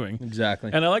what you're doing. Exactly.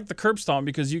 And I like the curb stomp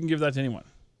because you can give that to anyone.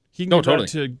 He can No, give totally.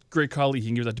 that to Great Khali. He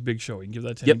can give that to Big Show. He can give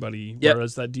that to Yep. anybody. Yep.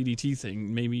 Whereas that DDT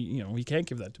thing, maybe he can't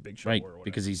give that to Big Show. Right, or whatever.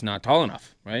 because he's not tall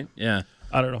enough, right? Yeah.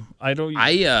 I don't know. I don't.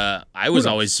 I was knows?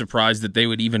 always surprised that they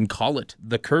would even call it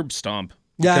the curb stomp.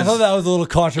 Yeah, I because thought that was a little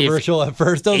controversial at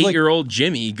first. I was like, 8-year-old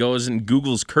Jimmy goes and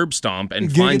Googles curb stomp and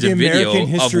Give me finds the a video American of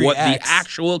History what X. the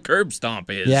actual curb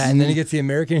stomp is. yeah, and then he gets the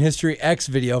American History X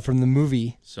video from the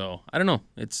movie. So I don't know.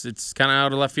 It's kind of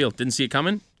out of left field. Didn't see it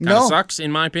coming. Kind No. of sucks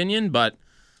in my opinion, but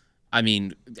I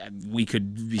mean, we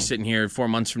could be sitting here 4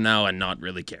 months from now and not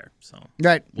really care. So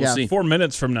Right. we'll yeah. see. 4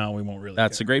 minutes from now, we won't really.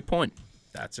 That's care. a great point.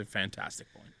 That's a fantastic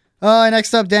point.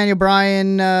 Next up, Daniel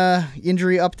Bryan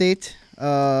injury update.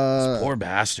 Poor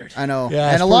bastard. I know. Yeah,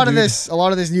 and it's a poor lot of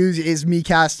dude. this news is me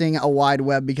casting a wide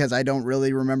web because I don't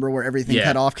really remember where everything Yeah.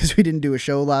 cut off because we didn't do a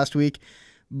show last week.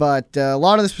 But a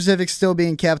lot of the specifics still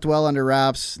being kept well under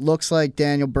wraps. Looks like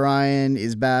Daniel Bryan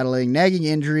is battling nagging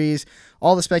injuries.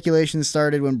 All the speculation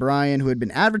started when Bryan, who had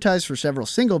been advertised for several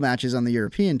single matches on the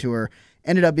European tour,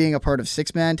 ended up being a part of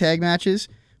 6-man tag matches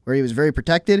where he was very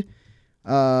protected.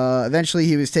 Eventually,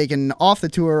 he was taken off the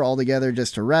tour altogether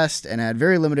just to rest and had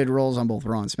very limited roles on both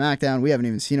Raw and SmackDown. We haven't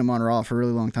even seen him on Raw for a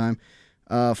really long time.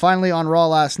 Finally, on Raw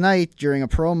last night, during a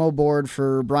promo board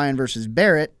for Bryan versus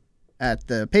Barrett at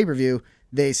the pay-per-view,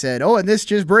 they said, "Oh, and this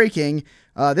just breaking.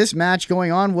 This match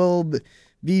going on will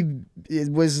be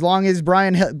as long as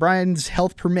Bryan's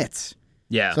health permits."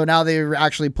 Yeah. So now they're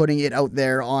actually putting it out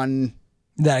there on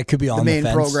That it could be on the main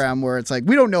fence. program where it's like,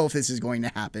 we don't know if this is going to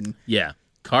happen. Yeah.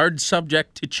 Card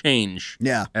subject to change.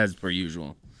 Yeah. As per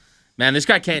usual. Man, this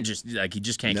guy can't just he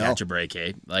just can't No. catch a break,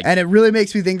 eh? Like And it really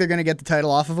makes me think they're going to get the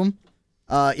title off of him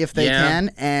if they Yeah.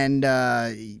 can. And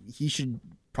he should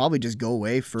probably just go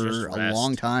away for Just a rest.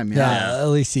 long time. Yeah, at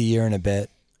least a year and a bit.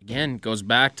 again, goes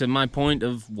back to my point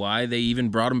of why they even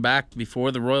brought him back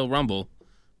before the Royal Rumble.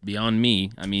 Beyond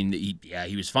me. I mean,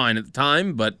 he was fine at the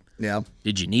time, but Yeah.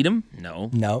 did you need him?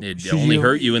 No. No. It Should only you-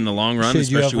 hurt you in the long run, should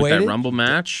you have especially with that waited? Rumble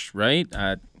match, right?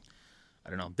 I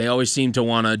don't know. They always seem to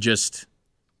want to just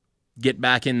get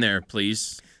back in there,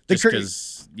 please. The Just cra-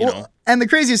 because, And the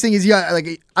craziest thing is,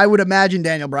 like I would imagine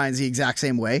Daniel Bryan's the exact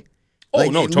same way. Oh,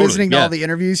 Like, no, totally. Listening to Yeah. all the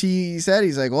interviews he said,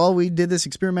 he's like, well, we did this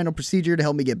experimental procedure to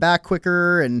help me get back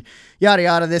quicker and yada,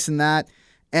 yada, this and that.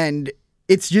 And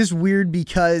it's just weird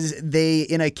because they,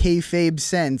 in a kayfabe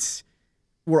sense,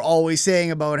 were always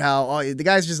saying about how the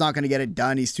guy's just not going to get it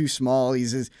done. He's too small.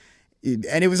 And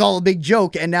it was all a big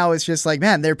joke. And now it's just like,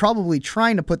 man, they're probably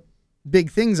trying to put big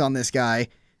things on this guy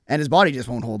and his body just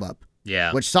won't hold up,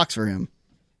 Yeah. which sucks for him.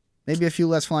 Maybe a few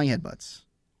less flying headbutts.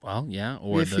 Well, yeah.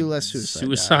 Or a few less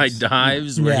suicide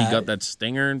dives where Yeah. he got that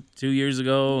stinger 2 years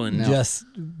ago. And Just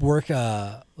work,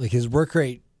 like his work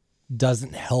rate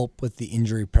doesn't help with the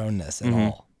injury proneness at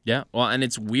all. yeah. Well, and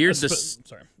it's weird.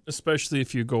 Especially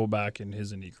if you go back in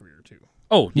his indie career too.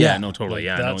 Oh, yeah. Yeah. No, totally. Like,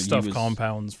 Yeah. that no, he stuff was-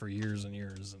 compounds for years and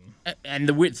years. And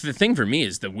the thing for me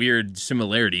is the weird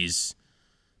similarities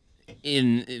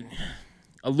in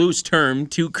a loose term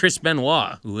to Chris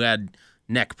Benoit, who had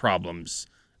neck problems.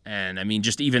 And I mean,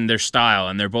 just even their style,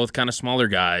 and they're both kind of smaller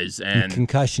guys. And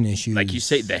Concussion issues. like you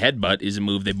say, the headbutt is a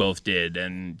move they both did.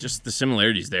 And just the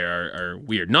similarities there are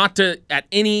weird. Not to, at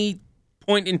any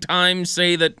point in time,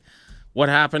 say that what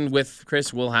happened with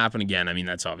Chris will happen again. I mean,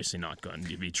 that's obviously not going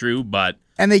to be true, but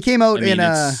And they came out I mean,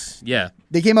 in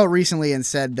they came out recently and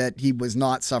said that he was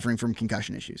not suffering from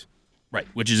concussion issues. right,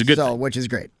 which is a good thing. Which is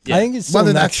great. Yeah. I think it's still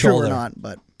Whether neck that's true shoulder. or not,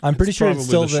 but I'm pretty sure probably it's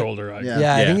still the shoulder. Yeah.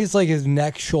 Yeah, I Yeah. think it's like his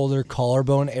neck, shoulder,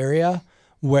 collarbone area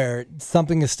where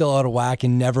something is still out of whack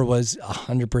and never was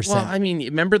 100%. Well, I mean,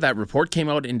 remember that report came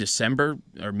out in December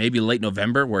or maybe late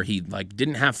November where he like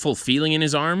didn't have full feeling in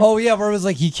his arm. oh yeah, where it was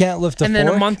like he can't lift a and fork.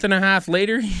 then a month and a half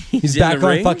later, he's in back the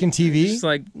on ring. fucking TV. It's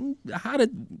like,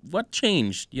 what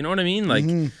changed? You know what I mean? Like,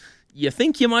 you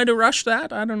think you might have rushed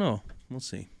that? I don't know. We'll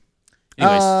see.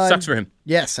 Anyways, sucks for him.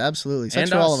 yes, absolutely. Sucks And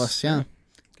for all of us. us. Yeah.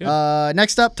 Good.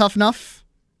 Next up, Tough Enough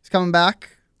is coming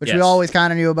back, which we Yes. always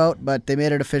kind of knew about, but they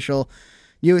made it official.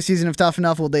 Newest season of Tough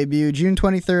Enough will debut June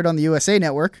 23rd on the USA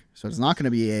Network, so it's not going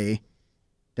to be a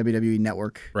WWE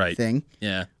Network Right. thing.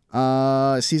 Yeah.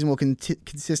 Season will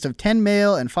consist of 10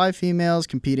 male and 5 females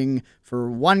competing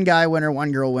for one guy winner,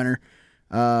 one girl winner.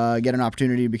 Get an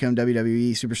opportunity to become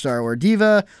WWE superstar or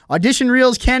diva. Audition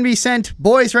reels can be sent.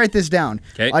 Boys, write this down.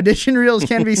 'Kay. Audition reels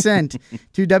can be sent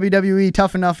to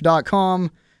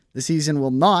WWEToughEnough.com. The season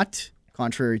will not,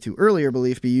 contrary to earlier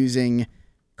belief, be using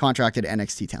contracted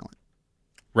NXT talent.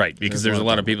 Right, because There's there's a a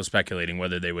lot lot of people speculating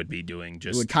whether they would be doing It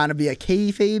just would kind of be a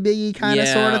kayfabe kind of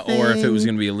yeah, sort of thing. or if it was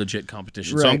going to be a legit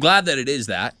competition. So I'm Right. glad that it is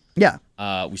that. Yeah.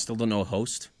 We still don't know a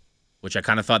host. which I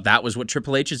kind of thought that was what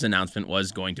Triple H's announcement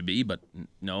was going to be, but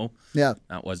no, Yeah.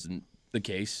 that wasn't the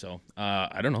case. So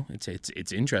I don't know.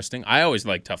 It's interesting. I always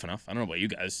like Tough Enough. I don't know about you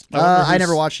guys. I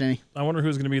never watched any. I wonder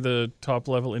who's going to be the top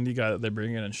level indie guy that they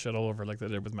bring in and shit all over like they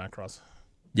did with Matt Cross.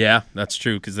 Yeah, that's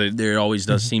true because there always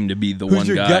does seem to be the Who's one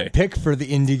your guy. gut pick for the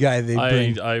indie guy they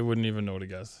bring? I wouldn't even know to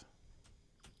guess.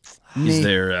 Is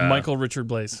there Michael Richard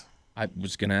Blaze. I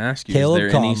was going to ask you, Caleb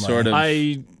is there any Conley. sort of...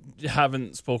 I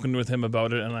haven't spoken with him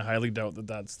about it, and I highly doubt that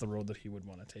that's the road that he would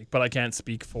want to take. But I can't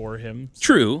speak for him.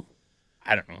 True.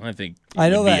 I don't know. I think it I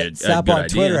know would be that a Sap good on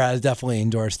idea. Twitter has definitely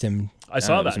endorsed him. I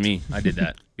saw That was that. me. I did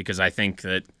that because I think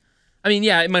that, I mean,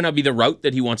 yeah, it might not be the route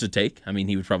that he wants to take. I mean,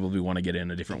 he would probably want to get in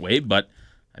a different way, but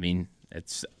I mean,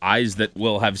 it's eyes that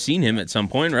will have seen him at some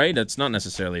point, right? That's not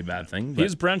necessarily a bad thing. But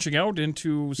He's branching out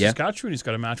into Saskatchewan. He's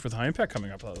got a match with High Impact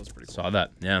coming up. That was pretty cool. saw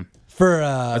that. Yeah. For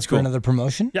cool. another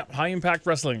promotion? Yeah, High Impact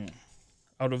Wrestling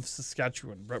out of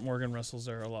Saskatchewan. Brett Morgan wrestles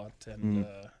there a lot. And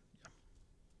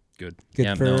Good. Good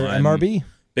yeah, for no, I'm MRB.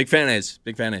 Big fan is.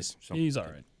 Big fan is. So. he's all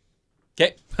right.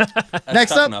 Okay.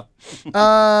 Next up,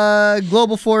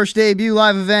 Global Force debut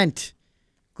live event.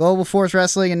 Global Force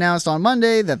Wrestling announced on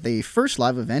Monday that the first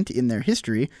live event in their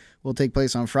history will take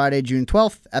place on Friday, June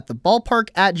 12th at the Ballpark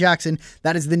at Jackson.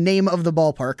 That is the name of the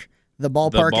ballpark. The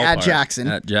Ballpark at Jackson.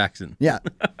 At Jackson. Yeah.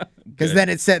 Because then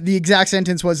it said the exact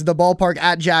sentence was the Ballpark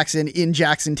at Jackson in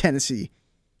Jackson, Tennessee.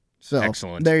 So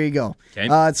Excellent. there you go. Okay.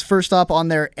 It's first up on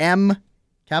their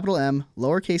capital M,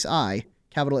 lowercase I,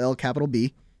 capital L, capital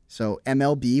B. So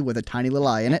MLB with a tiny little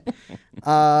I in it.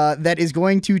 That is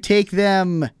going to take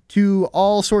them to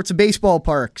all sorts of baseball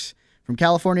parks from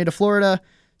California to Florida,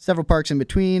 several parks in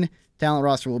between. Talent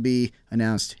roster will be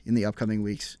announced in the upcoming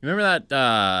weeks. Remember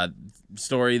that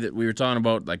story that we were talking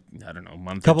about, like, I don't know, a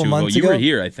month Couple or two months ago? You ago? were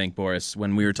here, I think, Boris,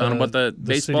 when we were talking about the City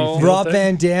baseball. Field. Rob thing?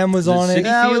 Van Dam was The on it. City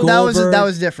Yeah, Field? that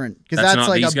was different because That's that's not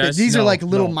like these guys? these are No, like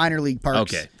little no. minor league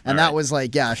parks. Okay, and all that right. was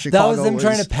like That Chicago. was them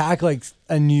trying to pack like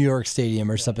a New York stadium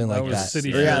or something That like was that.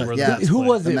 City Yeah, Field. where the yeah. Mets Who played.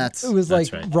 was The it? Mets. It was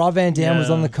That's like right. Rob Van Dam was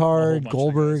Yeah, on the a whole card, bunch of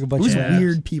Goldberg, guys. a bunch Just of Yeah.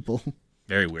 weird people.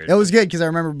 Very weird. It was good because I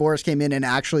remember Boris came in and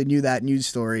actually knew that news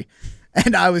story.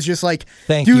 And I was just like,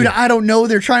 Thank dude, you. I don't know.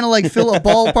 They're trying to like fill a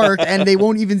ballpark and they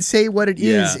won't even say what it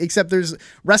is, Yeah. except there's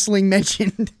wrestling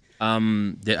mentioned.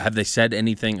 Have they said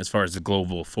anything as far as the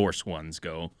Global Force ones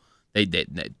go? They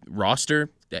roster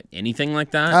anything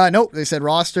like that? Nope. They said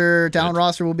talent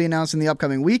roster will be announced in the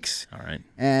upcoming weeks. All right.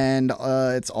 And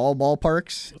it's all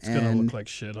ballparks. It's gonna and look like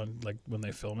shit on like when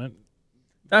they film it.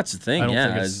 That's the thing.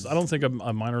 I don't think a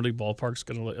minor league ballpark's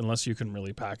gonna look, unless you can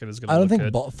really pack it. Is gonna. I don't look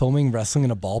think good. filming wrestling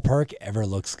in a ballpark ever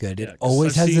looks good. Yeah, It 'cause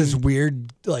always I've has this seen-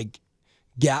 weird like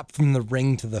gap from the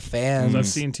ring to the fans. I've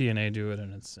seen TNA do it,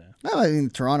 and it's. no, I mean,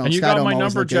 Toronto. And you Skydome got my always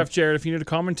number, looked good. Jeff Jarrett. If you need a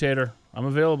commentator, I'm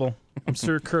available. I'm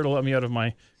sure Kurt will let me out of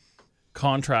my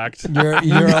contract.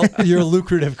 your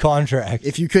lucrative contract.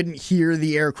 If you couldn't hear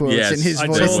the air quotes Yes, in his I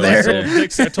voice told- there. I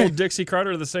I told Dixie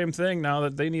Carter the same thing. Now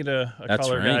that they need a That's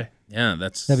color right. guy, Yeah,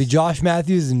 that's That'd be Josh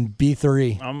Matthews and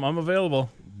B3. I'm available.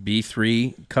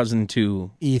 B3 cousin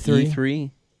to E3.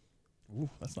 E3. Ooh,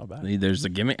 that's not bad. There's the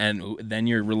gimmick, and then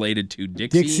you're related to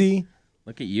Dixie. Dixie,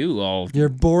 Look at you, all you're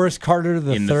Boris Carter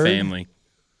the in third. the family.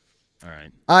 All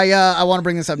right. I want to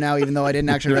bring this up now, even though I didn't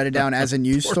actually write it down as a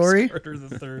news story. Carter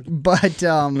the third. But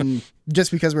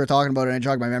just because we were talking about it and it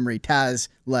jogged my memory, Taz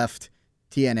left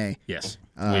TNA. Yes.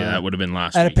 Yeah, that would have been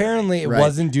last And week. apparently it Right.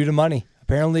 wasn't due to money.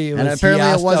 Apparently it And was apparently he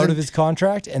it asked out wasn't- of his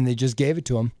contract and they just gave it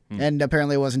to him. And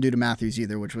apparently it wasn't due to Matthews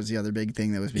either, which was the other big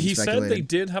thing that was being He said speculated. they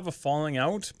did have a falling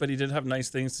out, but he did have nice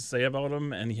things to say about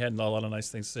him, and he had a lot of nice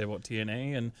things to say about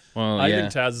TNA. And Well, I yeah.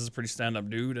 think Taz is a pretty stand-up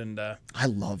dude. And I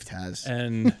love Taz.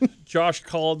 and Josh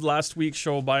called last week's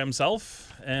show by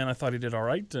himself, and I thought he did all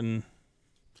right. And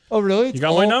Oh, really? you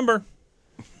got my number.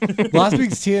 Last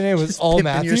week's TNA was all Pimping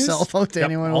Matthews. yourself out to Yep,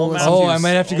 anyone all who Matthews. Oh, I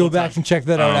might have to all go the back time. and check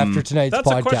that out after tonight's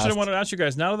That's a question I podcast. wanted to ask you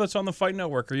guys. Now that it's on the Fight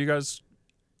Network, are you guys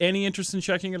any interest in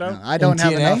checking it out? I don't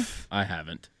have TNA? enough. I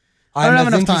haven't. I don't I'm have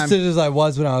as enough time. interested as I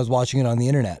was when I was watching it on the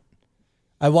internet.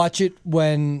 I watch it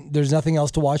when there's nothing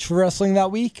else to watch for wrestling that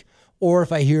week, or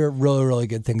if I hear really, really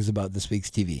good things about this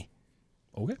week's TV.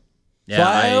 Okay. Yeah,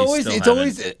 So still it's haven't.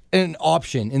 always an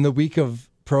option in the week of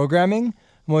programming.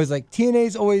 I'm always like, TNA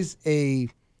is always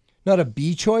not a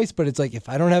B choice, but it's like if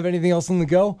I don't have anything else on the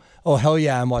go, oh hell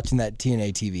yeah, I'm watching that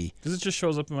TNA TV. Because it just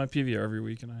shows up in my PVR every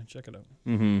week, and I check it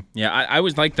out. Yeah, I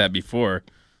was like that before,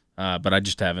 but I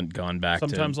just haven't gone back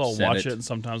Sometimes to I'll set watch it, and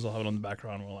sometimes I'll have it on the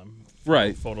background while I'm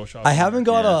Right. photoshopping. I haven't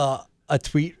got a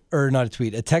tweet, or not a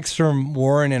tweet, a text from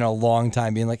Warren in a long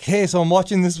time being like, hey, so I'm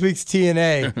watching this week's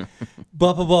TNA.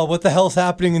 blah, blah, blah. What the hell's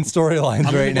happening in storylines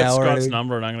I'm right gonna now? get Or- Scott's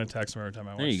number, and I'm going to text him every time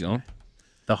I watch. There you go.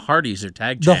 The Hardys are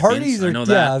tag The champions. Hardys I are, know yeah,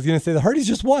 that. I was going to say the Hardys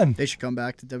just won. They should come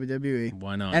back to WWE.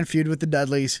 Why not? And feud with the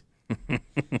Dudleys.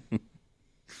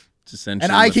 It's essentially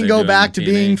And I what can they're go doing back in to TNA.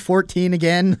 being 14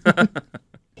 again.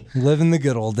 Living the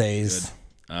good old days.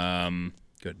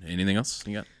 Good. Anything else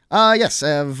you got? Yes, I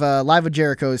have Live with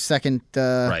Jericho's second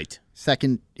Right.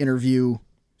 second interview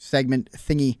segment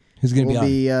thingy. Who's going to Will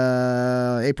be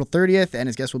on? be April 30th, and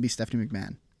his guest will be Stephanie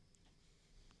McMahon.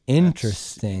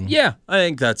 Interesting. Yeah, I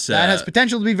think that's That has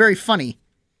potential to be very funny.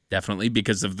 definitely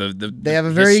because of the They have a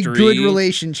very history. good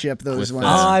relationship, those with ones.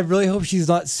 I really hope she's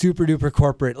not super duper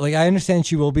corporate. Like, I understand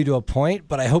she will be to a point,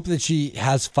 but I hope that she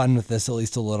has fun with this at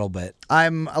least a little bit.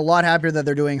 I'm a lot happier that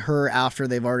they're doing her after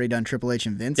they've already done Triple H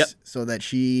and Vince, Yep. so that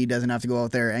she doesn't have to go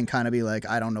out there and kind of be like,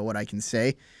 I don't know what I can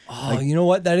say. Oh, you know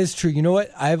what? That is true. You know what?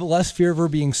 I have less fear of her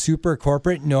being super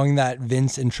corporate, knowing that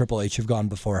Vince and Triple H have gone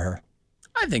before her.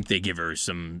 I think they give her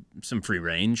some free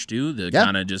range too. To Yeah.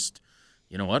 kind of just,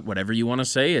 you know what, whatever you want to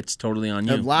say, it's totally on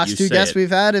you. The last You two say guests it. we've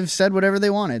had have said whatever they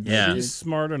wanted. Yeah. She's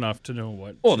smart enough to know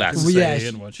what. Well, she that's- can Well, yeah, say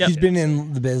and what she's she been can't say.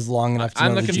 in the biz long enough to I'm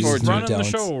know the looking G's forward and to the running the don'ts.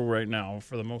 show right now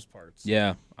for the most part. So.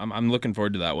 Yeah, I'm looking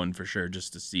forward to that one for sure,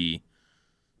 just to see,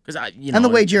 because you know, And the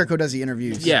way Jericho does the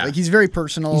interviews. Yeah. Like, he's very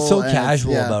personal. He's so and it's-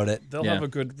 casual yeah. about it. They'll Yeah. have a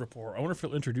good rapport. I wonder if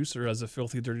he'll introduce her as a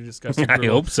filthy, dirty, disgusting I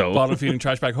girl. hope so. Bottom feeding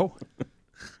trash bag. Oh,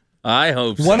 I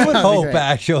hope so. One would That'd be hope, great.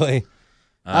 actually.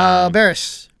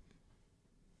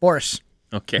 Boris.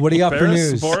 Okay. What do you got for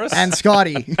Barris, news? Boris. And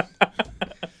Scotty.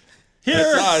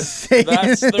 Here. That's the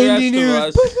rest Indie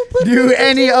of us. Do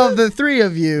any of the three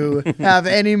of you have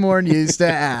any more news to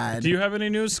add? Do you have any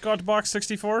news, Scott Box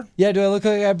 64? Yeah, do I look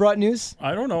like I brought news?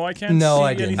 I don't know. I can't No, see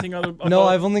I didn't. anything other. No, about-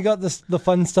 I've only got the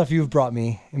fun stuff you've brought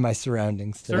me in my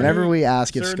surroundings today. Whenever we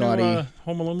ask if Is there a Scotty. new,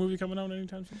 Home Alone movie coming out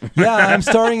anytime soon? Yeah, I'm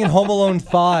starring in Home Alone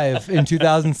 5 in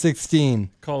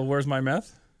 2016. Called Where's My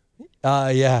Meth?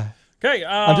 Yeah. Okay.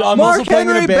 I'm Mark also playing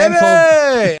in Henry, a band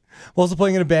baby! I'm also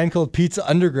playing in a band called Pizza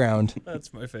Underground.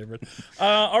 That's my favorite.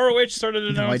 ROH started to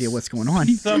No announce idea what's going on.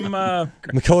 some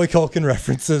Macaulay Culkin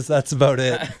references. That's about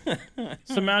it.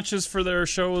 some matches for their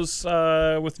shows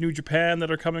with New Japan that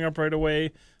are coming up right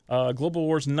away. Global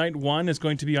Wars Night 1 is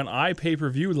going to be on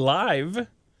iPay-per-view live,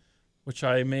 which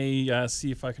I may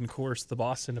see if I can coerce the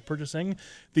boss into purchasing.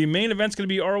 The main event's going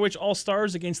to be ROH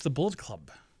All-Stars against the Bullet Club.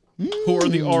 Who are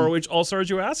the ROH All-Stars,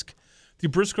 you ask? The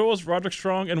Briscoes, Roderick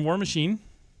Strong, and War Machine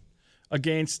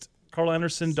against Carl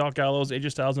Anderson, Doc Gallows,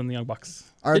 AJ Styles, and the Young Bucks.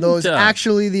 Are Didn't, those uh,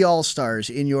 actually the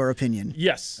All-Stars, in your opinion?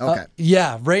 Yes. Okay.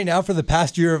 Yeah, right now for the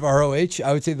past year of ROH,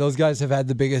 I would say those guys have had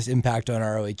the biggest impact on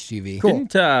ROH TV. Cool.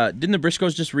 Didn't the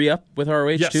Briscoes just re-up with ROH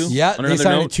Yes. too? Yeah, On they another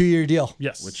signed note, a 2-year deal.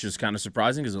 Yes. which is kind of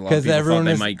surprising because a lot of 'Cause people thought everyone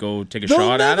they is- might go take a They'll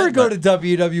shot at never it. go but to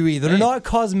WWE. They're Hey. not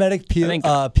cosmetic think-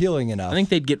 appealing enough. I think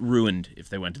they'd get ruined if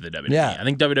they went to the WWE. Yeah. I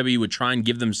think WWE would try and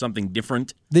give them something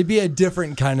different. They'd be a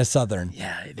different kind of Southern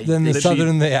Yeah, than the they'd be-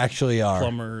 Southern they actually are.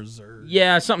 Plumbers or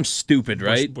Yeah, something stupid,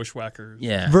 right? bushwhackers.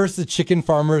 Yeah. Versus the chicken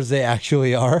farmers they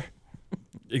actually are.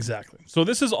 Exactly. So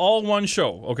this is all one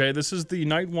show, okay? This is the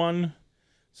night one.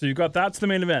 So you got that's the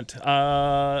main event.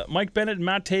 Mike Bennett and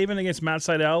Matt Taven against Matt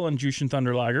Sydal and Jushin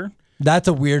Thunder Liger. That's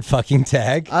a weird fucking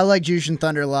tag. I like Jushin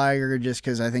Thunder Liger just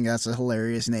because I think that's a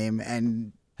hilarious name.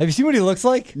 And Have you seen what he looks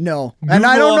like? no. Google And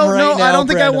I don't know. him right No, I now, don't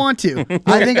think I Brandon. want to.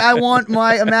 I think I want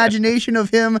my imagination of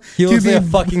him He to looks be like a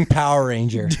fucking Power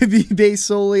Ranger. to be based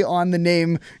solely on the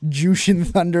name Jushin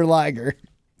Thunder Liger.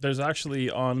 There's actually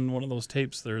on one of those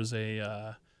tapes. There's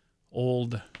a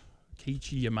old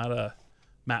Keiichi Yamada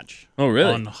match. Oh,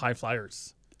 really? On High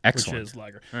Flyers. Excellent. Which is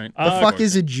Liger. All right. The fuck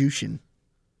is a Jushin?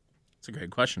 That's a great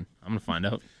question. I'm gonna find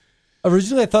out.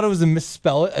 Originally, I thought it was a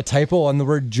misspell, a typo on the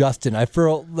word Justin.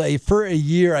 For a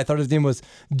year, I thought his name was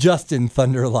Justin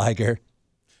Thunder Liger.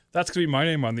 That's gonna be my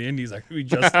name on the Indies. I could be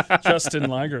Justin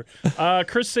Liger.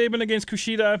 Chris Sabin against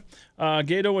Kushida.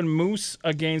 Gato and Moose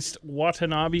against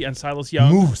Watanabe and Silas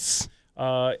Young. Moose.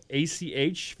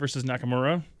 ACH versus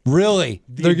Nakamura. Really?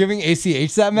 They're giving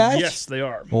ACH that match? Yes, they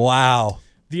are. Wow.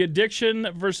 The Addiction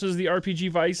versus the RPG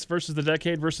Vice versus the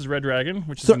Decade versus Red Dragon,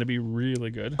 which is So- going to be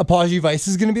really good. Apology Vice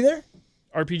is going to be there?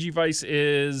 RPG Vice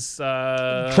is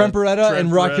Trent Beretta and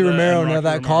Rocky Beretta Romero and now Rocky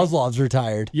that Romero. Kozlov's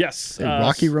retired. Yes,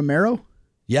 Rocky Romero?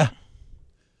 Yeah.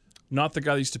 not the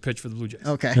guy that used to pitch for the Blue Jays.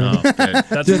 Okay. Oh, okay.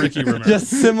 That's Ricky Romero. Just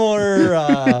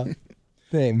similar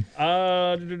name.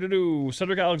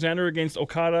 Cedric Alexander against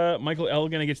Okada, Michael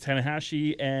Elgin against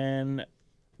Tanahashi, and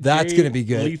That's Jay going to be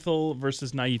good. Lethal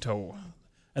versus Naito,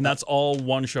 and that's all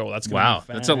one show. That's gonna Wow,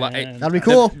 be that's a lot. fantastic. That'd be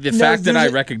cool. The No, fact that I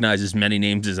there's a- recognize as many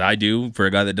names as I do for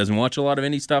a guy that doesn't watch a lot of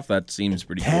indie stuff, that seems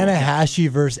pretty cool. Tanahashi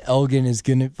versus Elgin is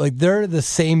going to, they're the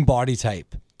same body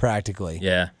type, practically.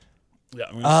 Yeah. Yeah,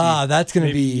 I'm gonna see. That's gonna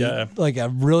Maybe, be like a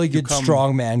really good come-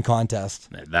 strongman contest.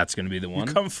 That's going to be the one.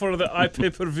 Come for the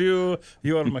iPay-per-view.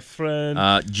 You are my friend.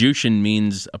 Jushin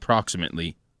means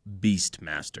approximately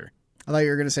Beastmaster. I thought you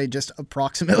were going to say just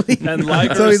approximately. And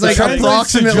Liger. So he's like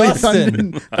Translates to approximately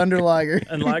Justin. Thunder Liger.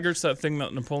 And Liger's that thing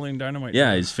that Napoleon Dynamite.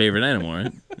 Yeah, his favorite animal,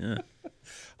 right? Yeah.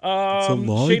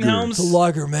 Shane Helms. It's a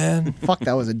lager, man. Fuck,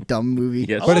 that was a dumb movie.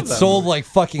 Yes. But it sold like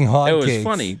fucking hotcakes. It was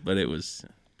funny, but it was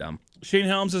dumb. Shane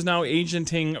Helms is now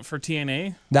agenting for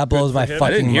TNA. That blows for my him. I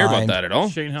fucking didn't hear mind. about that at all.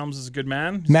 Shane Helms is a good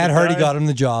man. He's a Matt good Hardy guy. got him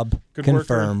the job. Good worker.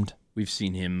 Confirmed. We've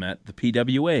seen him at the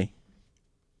PWA.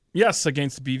 Yes,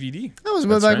 against BVD. That was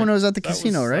That's back right. when I was at the That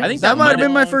casino, was- right? I think that that might have might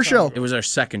been my have- first show. It was our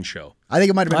second show. I think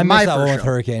it might have I been my missed that one first with show.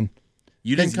 Hurricane.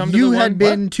 You didn't come to You the had one,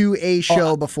 been to a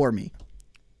show before me.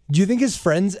 Do you think his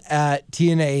friends at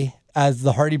TNA, as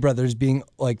the Hardy Brothers, being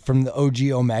like from the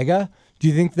OG Omega, do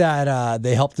you think that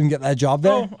they helped him get that job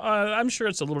there? Oh, I'm sure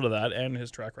it's a little of that and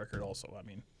his track record also. I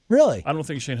mean, Really? I don't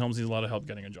think Shane Helms needs a lot of help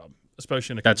getting a job,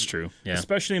 especially in a That's company, true. Yeah.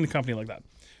 especially in a company like that.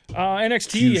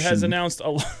 NXT has announced a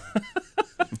lot.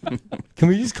 Can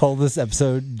we just call this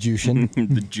episode Jushin?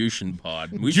 The Jushin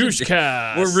Pod. We Juice should-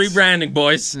 Cast. We're rebranding,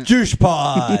 boys. Juice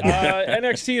Pod.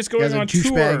 NXT is You going guys are on tour,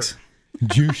 douchebags.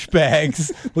 Juice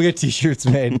bags. We'll get t-shirts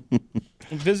made.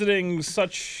 visiting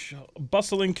such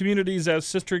bustling communities as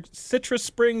Citrus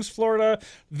Springs, Florida,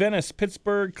 Venice,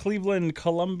 Pittsburgh, Cleveland,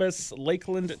 Columbus,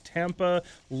 Lakeland, Tampa,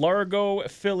 Largo,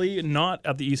 Philly, not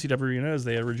at the ECW Arena as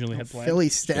they originally had planned. Philly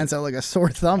stands out like a sore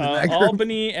thumb in that group.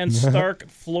 Albany and Stark,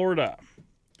 Florida.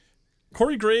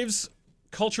 Corey Graves'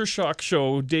 Culture Shock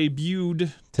show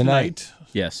debuted tonight.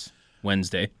 Yes.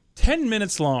 Wednesday. 10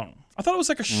 minutes long. I thought it was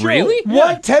like a show. Really? Yeah.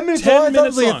 What? 10 minutes 10 long? I thought it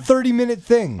minutes was like long. a 30-minute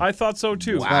thing. I thought so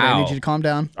too. Wow. Scott, I need you to calm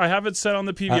down. I have it set on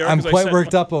the PVR. I'm 'cause I quite set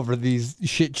worked my- up over these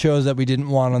shit shows that we didn't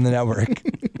want on the network.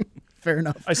 Fair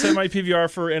enough. I set my PVR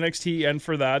for NXT and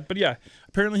for that. But yeah,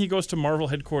 apparently he goes to Marvel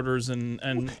headquarters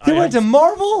and He went to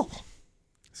Marvel?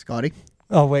 Scotty.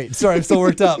 Oh, wait. Sorry, I'm still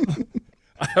worked up.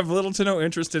 I have little to no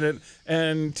interest in it.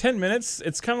 And 10 minutes,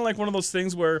 it's kind of like one of those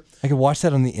things where I could watch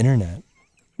that on the internet.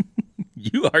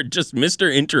 You are just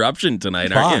Mr. Interruption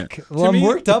tonight, aren't you? Fuck. Well, I'm me-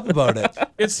 worked up about it.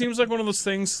 it seems like one of those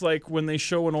things like when they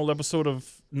show an old episode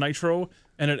of Nitro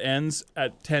and it ends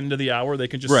at 10 to the hour, they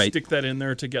can just Right. stick that in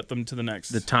there to get them to the next.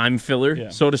 The time filler, Yeah,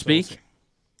 so to so we'll speak. see.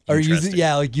 Or use it, Interesting.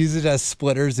 yeah, like use it as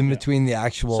splitters in between the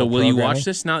actual. So will you programming. watch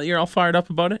this now that you're all fired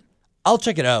up about it? I'll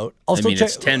check it out. I'll I still mean, check.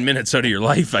 it's 10 minutes out of your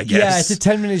life, I guess. Yeah, it's a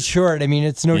 10-minute short. I mean,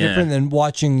 it's no Yeah. different than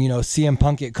watching, CM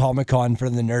Punk at Comic-Con for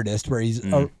the Nerdist, where he's,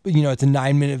 Mm. it's a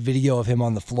 9-minute video of him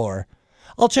on the floor.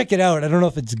 I'll check it out. I don't know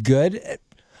if it's good.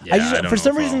 Yeah, I don't for know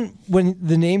some if I'll- reason, when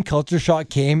the name Culture Shock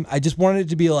came, I just wanted it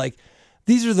to be like,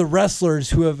 these are the wrestlers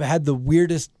who have had the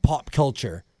weirdest pop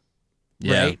culture,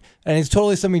 Yeah. right? And it's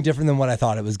totally something different than what I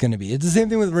thought it was going to be. It's the same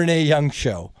thing with Renee Young's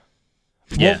show.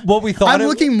 Yeah. What we thought I'm it-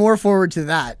 looking more forward to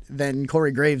that than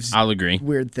Corey Graves' I'll agree.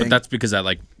 weird thing. But that's because I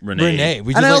like Renee. Renee.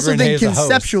 We just and I like also Renee think as a host.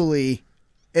 conceptually,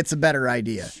 it's a better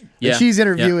idea. That Yeah, she's yeah.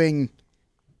 interviewing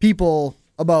people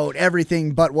about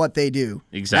everything but what they do.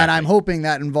 Exactly. And I'm hoping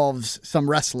that involves some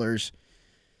wrestlers.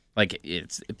 Like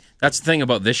that's the thing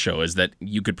about this show is that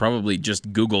you could probably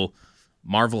just Google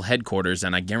Marvel headquarters,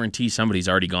 and I guarantee somebody's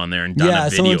already gone there and done a Yeah,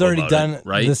 video someone's already about done it,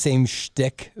 right? the same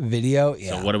shtick video.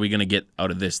 Yeah. So what are we gonna get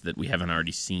out of this that we haven't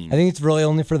already seen? I think it's really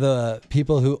only for the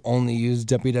people who only use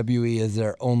WWE as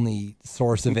their only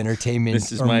source of entertainment.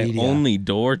 This is or my media. only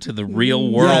door to the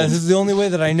real world. Yeah, this is the only way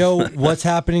that I know what's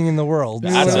happening in the world.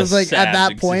 When That's it a was like at sad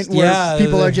that point existence. where Yeah,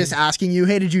 people are just asking you,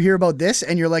 hey, did you hear about this?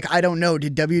 And you're like, I don't know.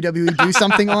 Did WWE do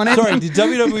something on it? Sorry, did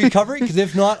WWE cover it? Because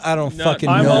if not, I don't fucking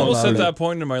I'm know. almost about at it. that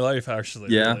point in my life, actually.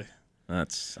 Yeah. Really.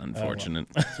 That's unfortunate.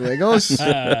 That's the way it goes.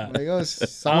 That's the way it goes.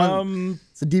 Someone,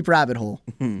 it's a deep rabbit hole,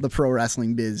 the pro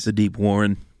wrestling biz. The deep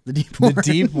Warren. The deep The Warren.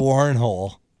 deep Warren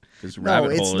hole. Because No,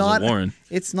 rabbit it's hole not. is a Warren.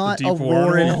 It's not deep a Warren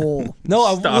Warren hole? hole.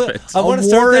 No, Stop it. I want to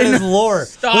start Warren- that as lore.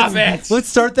 Stop let's, it. Let's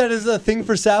start that as a thing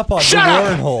for Sapod. The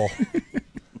Warren hole.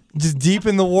 Just deep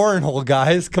in the Warren hole,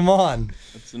 guys. Come on.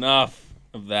 That's enough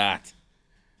of that.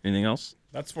 Anything else?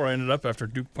 That's where I ended up after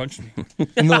Duke punched me.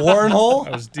 In the Warren hole?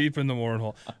 I was deep in the Warren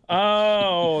hole.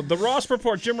 Oh, the Ross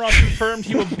report. Jim Ross confirmed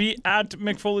he will be at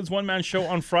Mick Foley's one-man show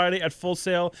on Friday at Full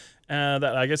Sail. That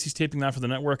I guess he's taping that for the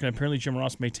network, and apparently Jim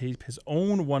Ross may tape his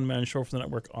own one-man show for the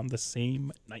network on the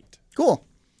same night. Cool.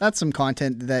 That's some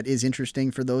content that is interesting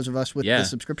for those of us with Yeah. the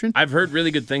subscription. I've heard really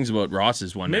good things about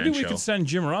Ross's one-man Maybe we show. could send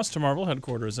Jim Ross to Marvel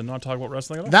headquarters and not talk about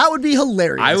wrestling at all. That would be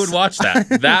hilarious. I would watch that.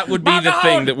 That would be the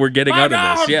thing that we're getting out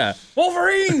of this. Yeah.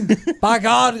 Wolverine! By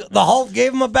God, the Hulk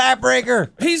gave him a backbreaker.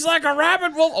 He's like a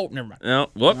rabbit. Oh, never mind. No.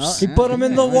 Whoops. He put him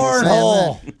in the Warren saying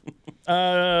hole.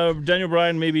 Daniel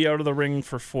Bryan may be out of the ring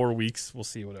for 4 weeks. We'll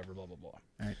see, whatever, blah, blah, blah.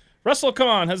 Right.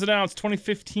 WrestleCon has announced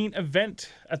 2015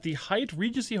 event at the Hyatt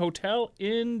Regency Hotel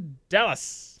in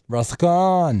Dallas.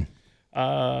 WrestleCon.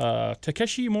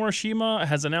 Takeshi Morishima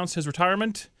has announced his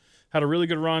retirement. Had a really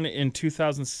good run in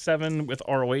 2007 with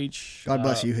ROH. God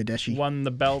bless you, Hideshi. Won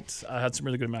the belt. Had some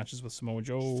really good matches with Samoa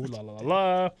Joe. La la la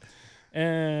la.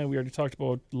 And we already talked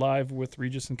about live with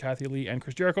Regis and Kathy Lee and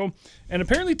Chris Jericho. And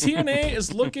apparently TNA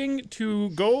is looking to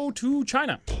go to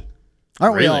China.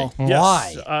 Aren't we Really? all?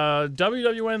 Why? Yes.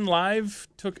 WWN Live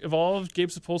took Evolve. Gabe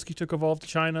Sapolsky took Evolve to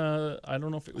China. I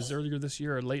don't know if it was earlier this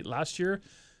year or late last year.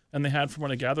 And they had, from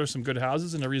what I gather, some good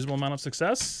houses and a reasonable amount of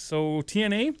success. So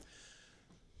TNA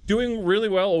doing really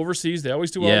well overseas. They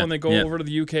always do well when they go over to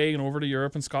the UK and over to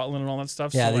Europe and Scotland and all that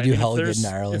stuff. Yeah, so, they I do mean, hella if good in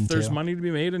there's- Ireland, If there's too. money to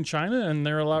be made in China and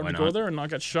they're allowed Why to go not? there and not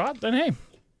get shot, then hey,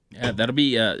 Yeah, that'll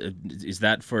be. Is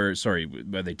that for? Sorry,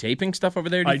 are they taping stuff over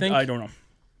there? Do you think? I don't know.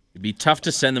 It'd be tough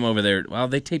to send them over there. Well,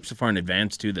 they tape so far in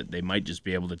advance too that they might just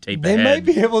be able to tape. They ahead might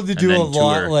be able to and do a then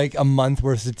lot, tour. like a month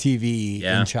worth of TV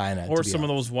Yeah. in China. Or to be some of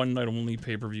honest. those one night only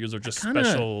pay per views or just kinda-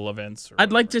 special events. Or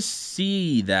I'd like whatever. to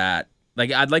see that.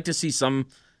 Like, I'd like to see some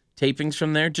tapings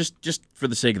from there, just for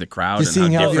the sake of the crowd Just and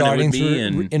seeing how the different it would audience be.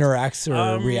 And interacts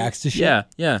or reacts to shit.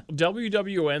 yeah,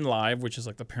 WWN Live, which is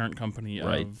like the parent company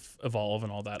Right. of Evolve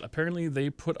and all that, apparently they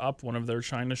put up one of their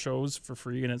China shows for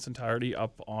free in its entirety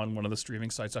up on one of the streaming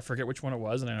sites. I forget which one it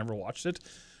was, and I never watched it.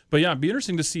 But yeah, it'd be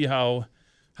interesting to see how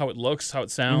it looks, how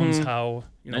it sounds, how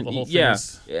the And whole thing yeah,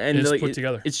 is and like, put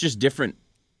together. It's just different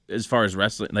as far as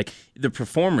wrestling. Like the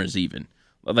performers, even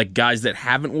like guys that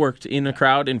haven't worked in a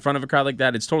crowd, in front of a crowd like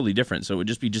that, it's totally different. So it would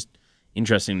just be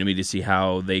interesting to me to see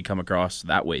how they come across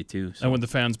that way too. So. And would the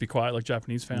fans be quiet like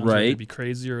Japanese fans? Or Right. would they be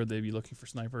crazy, or would they be looking for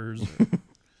snipers?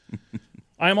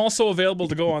 I am also available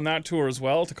to go on that tour as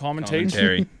well to commentate.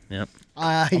 Commentary. Yep.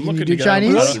 Can looking you to do get out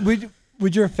of Chinese? that.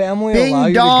 Would your family Ding allow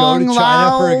you to go dong to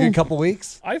China for a lao. good couple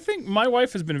weeks? I think my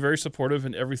wife has been very supportive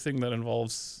in everything that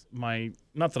involves my.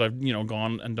 Not that I've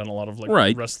gone and done a lot of like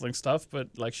Right. wrestling stuff, but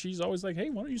like she's always like,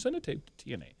 "Hey, why don't you send a tape to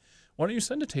TNA? Why don't you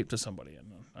send a tape to somebody?" And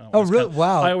I Oh, always really? kinda-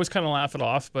 Wow. I always kind of laugh it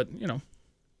off, but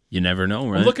You never know,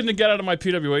 right? I'm looking to get out of my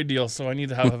PWA deal, so I need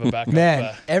to have a backup.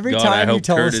 Man, every God, I time you hope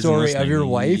tell Kurt a isn't story of listening. your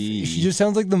wife, she just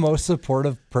sounds like the most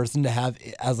supportive person to have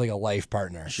as like a life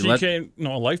partner. she let- can't.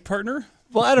 No, a life partner.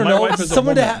 Well, I don't My know. wife is a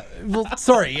Someone to woman. have. Well,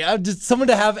 sorry, just someone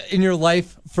to have in your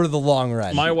life for the long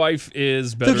run. My wife is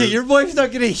It's better. okay, your wife's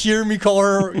not gonna hear me call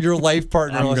her your life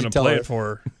partner I'm unless gonna you tell play her. it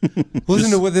for her.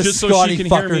 Listen to what this just so Scotty she can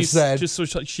hear fucker me. said. Just so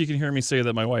she can hear me say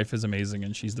that my wife is amazing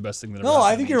and she's the best thing that ever. No, I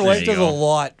happened think to your me. wife you does a go.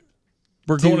 lot.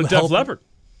 We're going to Def help- Leppard.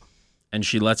 And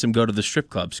she lets him go to the strip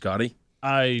club, Scotty.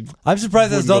 I I'm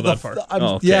surprised that's Wouldn't not go the. that far. I'm,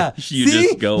 Oh, okay. Yeah, You see,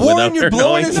 just go Warren, without you're her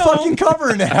blowing knowing. his No. fucking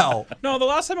cover now. no. The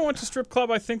last time I went to strip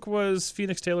club, I think was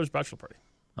Phoenix Taylor's bachelor party.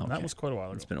 And that Okay. was quite a while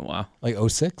ago. It's been a while. Like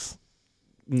 06?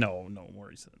 No more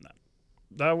recent than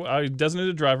that. I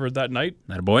designated driver that night,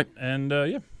 That a boy? and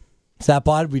yeah,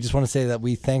 Satpod, we just want to say that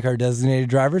we thank our designated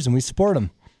drivers and we support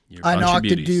them. You're I a bunch of knocked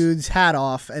a beauties. dude's hat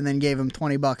off and then gave him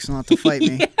 $20 not to fight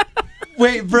me.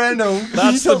 Wait, Brando,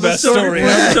 That's the best story.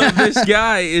 So this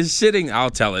guy is sitting. I'll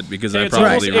tell it because Hey, I it's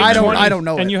probably almost I don't- 8:20, I don't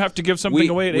know And it. you have to give something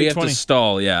away at we have 8:20. to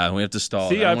stall. Yeah, we have to stall.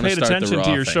 See, I wanna paid start the attention to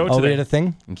raw your thing. show Oh, we today. had a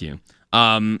thing? Thank you.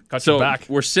 Got So your back.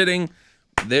 we're sitting.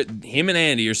 Him and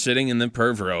Andy are sitting in the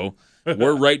perv row.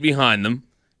 We're right behind them,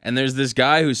 and there's this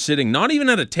guy who's sitting not even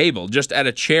at a table, just at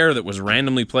a chair that was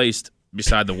randomly placed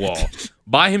beside the wall,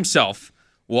 by himself,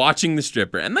 watching the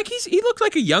stripper. And like he looked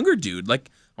like a younger dude, like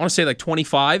I want to say like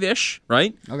 25-ish,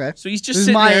 right? Okay. So he's just This is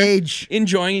sitting my there age.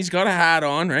 enjoying. He's got a hat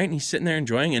on, right? And he's sitting there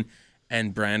enjoying,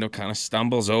 and Brando kind of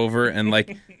stumbles over and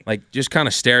like just kind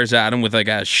of stares at him with like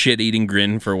a shit-eating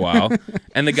grin for a while.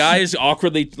 And the guy is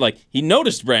awkwardly like he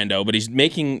noticed Brando, but he's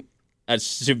making a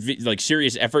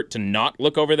serious effort to not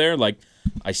look over there. Like,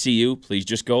 I see you. Please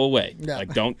just go away. Yeah.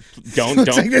 Like, don't.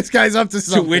 Looks like this guy's up to To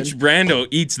something. which Brando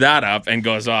eats that up and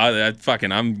goes, "Oh, that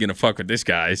fucking, I'm gonna fuck with this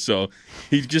guy." So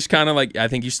he just kind of like, I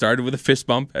think he started with a fist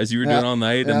bump as you were doing all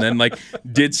night, and then like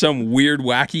did some weird,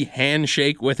 wacky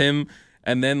handshake with him,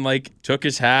 and then like took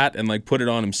his hat and like put it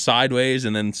on him sideways,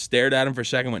 and then stared at him for a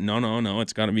second. Went, no,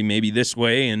 it's gotta be maybe this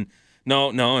way, and no,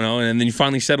 and then you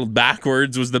finally settled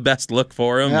backwards was the best look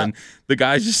for him, Yeah. and the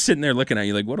guy's just sitting there looking at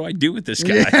you like, what do I do with this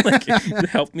guy? Like,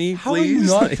 help me, How are you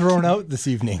please. not Like, thrown out this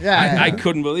evening? Yeah, I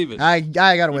couldn't believe it. I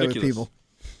got away with Ridiculous. people.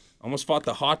 Almost fought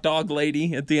the hot dog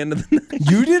lady at the end of the night.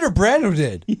 You did or Brando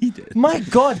did? He did. My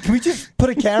God, can we just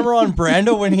put a camera on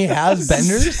Brando when he has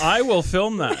benders? I will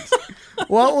film that.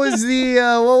 What was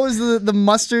the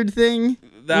mustard thing?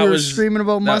 we were screaming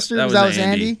about mustard? That was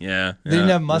Andy? Yeah. They didn't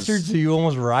have mustard, so you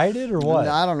almost rioted, or what?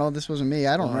 I don't know. This wasn't me.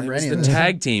 I don't remember any It of was this. the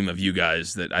tag team of you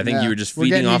guys that I think Yeah. you were just We're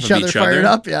feeding getting off each of other each fired other.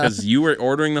 up, yeah. Because you were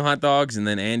ordering the hot dogs, and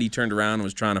then Andy turned around and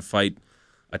was trying to fight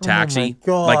a taxi,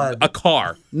 God. like a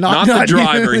car, Not not the you.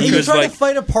 driver. Are He you was trying like to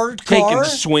fight a parked taking car?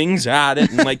 swings at it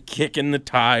and like kicking the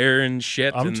tire and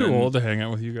shit. I'm and too then- old to hang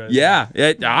out with you guys. Yeah,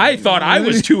 I thought I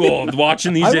was too old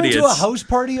watching these I went idiots. to a house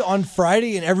party on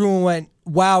Friday, and everyone went,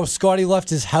 "Wow, Scotty left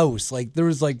his house." Like there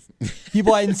was like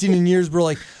people I hadn't seen in years were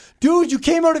like, "Dude, you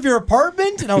came out of your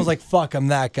apartment," and I was like, "Fuck, I'm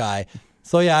that guy."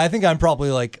 So yeah, I think I'm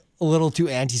probably like a little too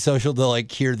antisocial to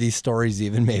like hear these stories,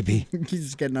 even maybe. He's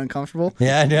just getting uncomfortable.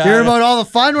 Yeah, no, Hear about all the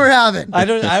fun we're having.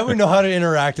 I wouldn't know how to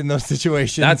interact in those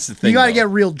situations. That's the thing. You got to though. get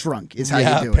real drunk is how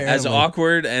Yeah, you do it. apparently. As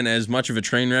awkward and as much of a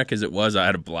train wreck as it was, I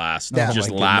had a blast. Yeah. Just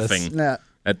Oh my goodness. laughing Yeah.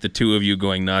 at the two of you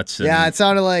going nuts. And Yeah, it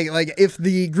sounded like if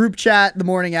the group chat the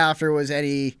morning after was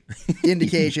any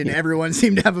indication, everyone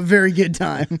seemed to have a very good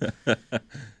time.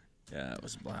 Yeah, it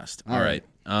was a blast. All right.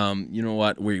 You know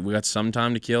what? We got some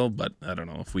time to kill, but I don't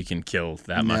know if we can kill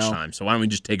that much No. time. So why don't we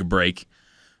just take a break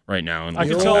right now and I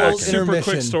we'll can come tell a back. super quick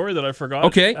Intermission. story that I forgot.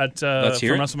 Okay, At let's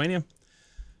hear from it. WrestleMania.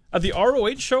 At the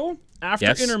ROH show, after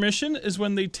Yes. intermission is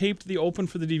when they taped the open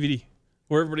for the DVD,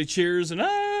 where everybody cheers and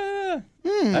ah.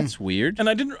 That's weird. And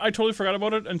I totally forgot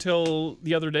about it until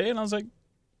the other day, and I was like,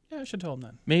 yeah, I should tell them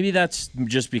that. Maybe that's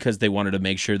just because they wanted to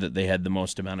make sure that they had the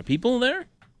most amount of people there.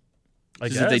 I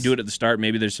Because if they guess. do it at the start,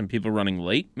 maybe there's some people running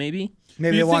late. Maybe.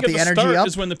 Maybe they You want think the at energy start up.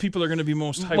 is when the people are going to be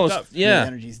most hyped Most- up. The yeah.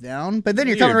 energy's down. But then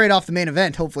you're Weird. coming right off the main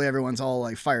event. Hopefully everyone's all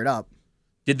like fired up.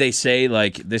 Did they say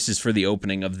like this is for the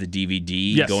opening of the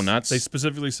DVD? Yes, Go nuts. They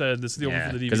specifically said this is the open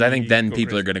for the DVD. Because I think then Go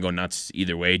people are crazy. going to go nuts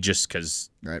either way, just because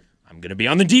Right. I'm going to be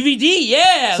on the DVD.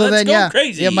 Yeah, So let's then, go yeah,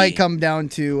 crazy. it might come down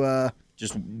to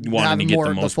just wanting having to get more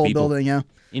the of the most full people. building. Yeah.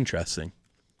 Interesting.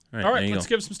 All there right, you let's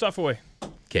go. give some stuff away.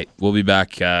 Okay, we'll be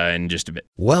back in just a bit.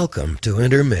 Welcome to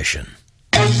Intermission.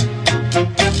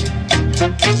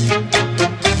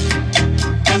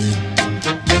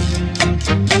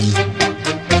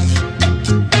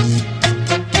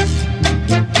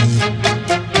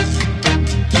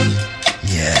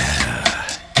 Yeah,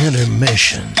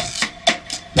 intermission.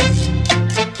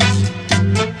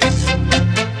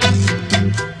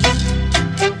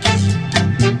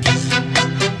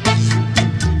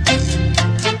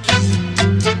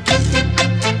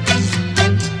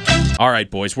 All right,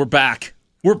 boys, we're back.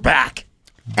 We're back.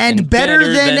 And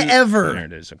better than ever. There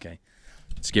it is. Okay,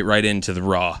 let's get right into the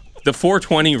Raw. The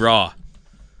 420 Raw.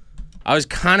 I was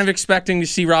kind of expecting to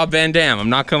see Rob Van Dam. I'm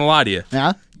not gonna lie to you.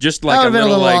 Yeah. Just That like would a have been a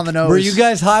little little like on the nose. Were you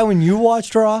guys high when you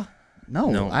watched Raw?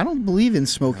 No, I don't believe in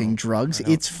smoking drugs.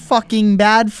 It's fucking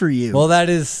bad for you. Well, that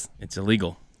is it's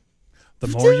illegal. The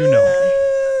more you know.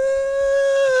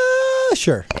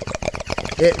 sure.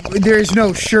 There's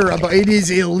no sure about it.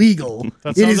 Is illegal.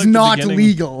 That It sounds is like the not beginning-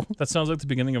 legal. That sounds like the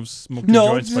beginning of Smoking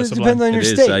No, it Joints by depends Sublime. on your It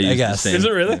is. state, I I use the guess. same. Is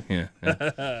it really?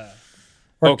 Yeah.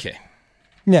 Okay.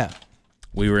 Yeah,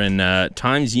 We were in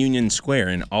Times Union Square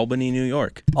in Albany, New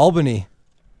York. Albany.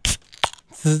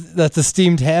 That's a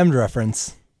steamed ham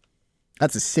reference.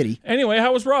 That's a city. Anyway,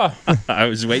 how was Raw? I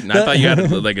was waiting. I thought you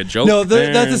had like a joke. No,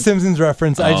 there. that's a Simpsons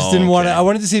reference. I just didn't want to. okay. I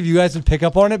wanted to see if you guys would pick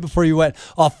up on it before you went,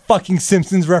 "Oh, fucking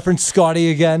Simpsons reference, Scotty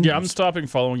again." Yeah, I'm stopping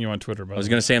following you on Twitter. I was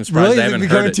gonna say I'm surprised really. I Is it haven't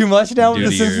becoming heard it. too much now with due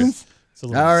the to your- Simpsons?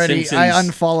 Already, I Simpsons,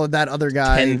 unfollowed that other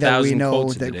guy that we 10,000 know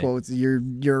quotes of the that day. quotes.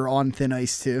 You're on thin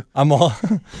ice too. I'm all.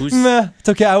 Who's- Meh, it's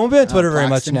okay. I won't be on Twitter very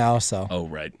much Paxton. now, so Oh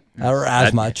right. or as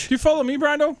That- much. Do you follow me,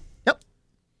 Brando? Yep.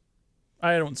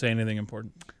 I don't say anything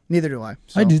important. Neither do I.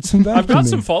 So. I did some bad. I've got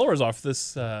some followers off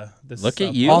this. This Look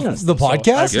at you. Off podcast, the so I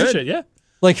podcast? appreciate Good. it, yeah.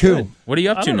 Like who? What are you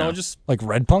up I to don't now? know. Just Like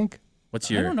Red Punk? What's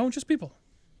I your don't know. Just people.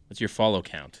 What's your follow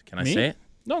count? Can I Me? say it?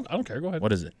 No, I don't care. Go ahead.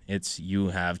 What is it? It's you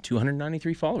have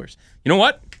 293 followers. You know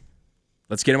what?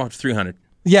 Let's get him up to 300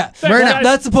 Yeah, Right now.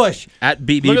 That's the push. at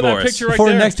BB Look at that Boris. picture right For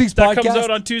there. next week's that comes podcast?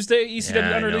 out on Tuesday. ECW Yeah,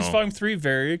 I Unreleased know. Volume 3.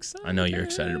 Very excited. I know you're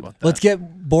excited about that. Let's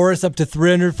get Boris up to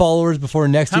 300 followers before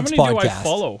next How week's many podcast. do I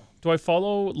follow? Do I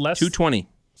follow less? 220.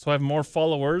 So I have more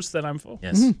followers than I'm.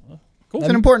 Yes. It's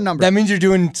an important number. That means you're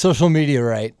doing social media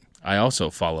right. I also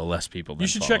follow less people than You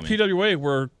should follow check me. PWA.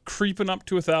 We're creeping up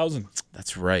to 1,000.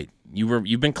 That's right.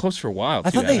 You've been close for a while. I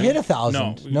too, thought they haven't hit you?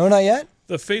 1,000. No. No, not yet.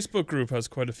 The Facebook group has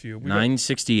quite a few. We got-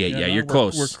 968. Yeah, no, you're we're-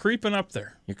 close. We're creeping up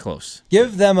there. You're close.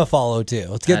 Give them a follow too.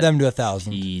 Let's get At them to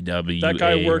 1,000. PWA. That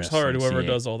guy works hard. Whoever Wrestling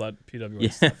does all that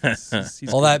PWA stuff.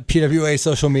 He's All that PWA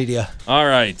social media. All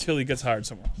right. until he gets hired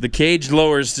somewhere. The cage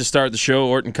lowers to start the show.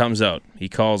 Orton comes out. He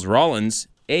calls Rollins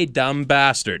a dumb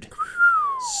bastard.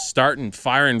 starting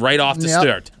firing right off the Yep.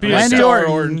 start. Randy Star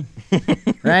Orton.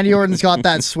 Randy Orton's got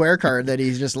that swear card that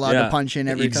he's just allowed Yeah, to punch in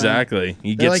every time. exactly.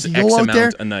 He They're gets like, you X go out amount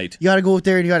there, a night. You got to go out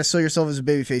there and you got to sell yourself as a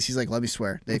babyface. He's like, let me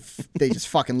swear. They just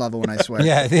fucking love it when I swear.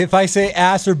 Yeah, if I say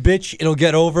ass or bitch, it'll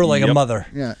get over like a Yep. mother.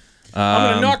 Yeah. I'm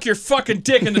gonna knock your fucking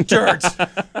dick in the dirt.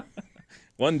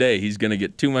 One day he's gonna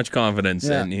get too much confidence,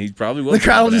 Yeah. and he probably will. The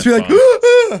crowd will drop just be that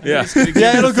like, bomb. yeah.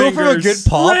 Yeah, it'll go from a good fingers.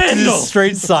 pop to Randall! just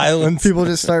straight silence. people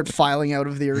just start filing out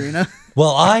of the arena.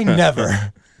 Well, I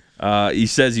never. He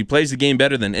says he plays the game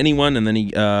better than anyone, and then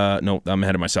no, I'm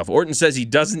ahead of myself. Orton says he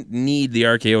doesn't need the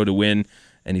RKO to win,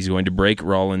 and he's going to break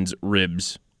Rollins'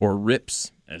 ribs, or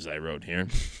rips, as I wrote here.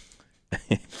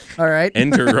 All right.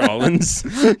 Enter Rollins.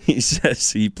 He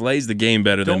says he plays the game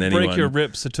better Don't than anyone. break your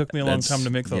rips. It took me a long That's- time to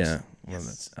make those. Yeah. Well,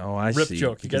 that's, I Rip see.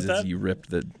 joke. You get Because that? You ripped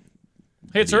the.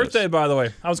 Hey, it's videos. Earth Day, by the way.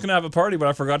 I was gonna have a party, but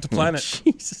I forgot to plan it.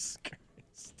 Jesus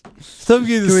Christ. Still give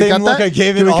you the Can we same cut look that? I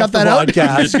gave Can it we off cut the that out? I'm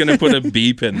podcast. just gonna put a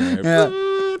beep in there,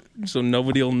 Yeah. so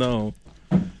nobody will know.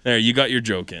 There, you got your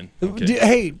joke in. Okay.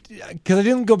 Hey, because I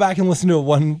didn't go back and listen to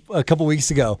it a couple weeks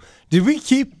ago. Did we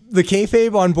keep the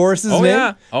kayfabe on Boris's Oh name?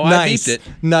 yeah. Oh, nice. I beeped it.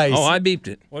 Nice. Oh, I beeped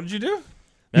it. What did you do?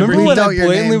 Remember Remember when he I doubt your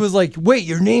blatantly name? was like, "Wait,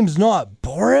 your name's not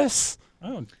Boris?"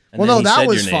 Oh, And Well, then no, he that said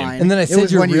was your name. fine. And then I it said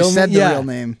was your when you real said name- the yeah. real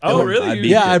name. oh I really? beat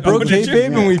Yeah, I it. broke Oh, did you?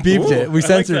 kayfabe and we beeped Ooh, it. We I like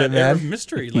censored that it, air man. of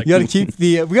mystery. Like, You gotta keep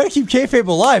we gotta keep kayfabe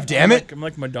alive. Damn it! I'm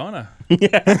like Madonna.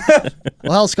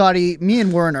 Well, hell, Scotty, me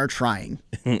and Warren are trying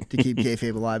to keep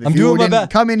kayfabe alive. If I'm you doing my didn't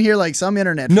best. Come in here like some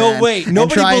internet No, fan wait. and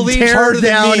Nobody try and believes tear harder than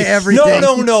down me.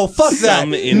 everything. No. Fuck that.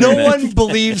 Some No internet. one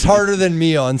believes harder than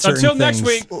me on certain Until things. next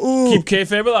week, keep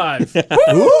kayfabe alive.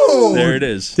 Ooh. There it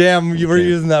is. Damn, you were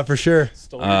using that for sure.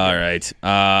 All right.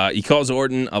 He calls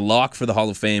Orton a lock for the Hall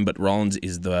of Fame, but Rollins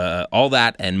is the all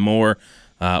that and more.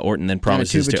 Orton then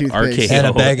promises tube to of toothpaste. RKO And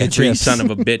a bag of every chips. son of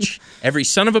a bitch. Every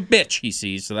son of a bitch he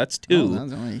sees. So that's two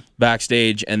That's only-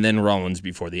 backstage, and then Rollins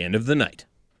before the end of the night.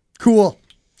 Cool.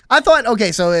 I thought,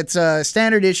 okay, so it's a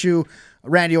standard issue.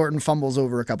 Randy Orton fumbles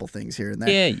over a couple things here and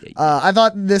there. Yeah. I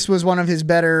thought this was one of his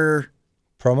better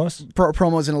Promos?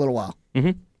 promos in a little while.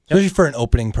 Especially for an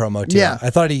opening promo, too. Yeah.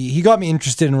 I thought he got me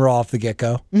interested in Raw off the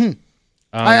get-go.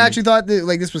 I actually thought that,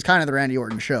 like, this was kind of the Randy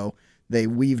Orton show. They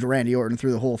weaved Randy Orton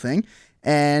through the whole thing.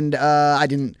 And I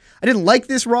didn't like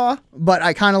this Raw, but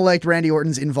I kind of liked Randy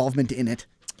Orton's involvement in it.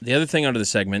 The other thing out of the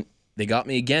segment, they got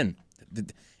me again.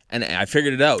 And I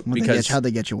figured it out because How'd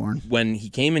they get you, Warren? when he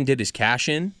came and did his cash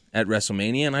in at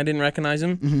WrestleMania and I didn't recognize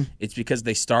him, it's because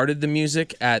they started the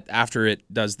music after it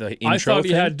does the intro I thought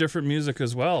he thing. had different music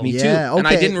as well. Me Yeah, too. And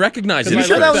I okay. didn't recognize it. You I at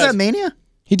sure that first. was that- at Mania?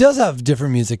 He does have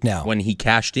different music now. when he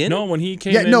cashed in. No, when he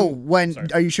came Yeah, in. no.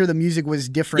 Are you sure the music was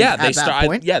different Yeah, at they that started.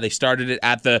 point? Yeah, they started it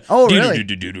at the Oh, really?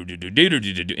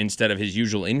 instead of his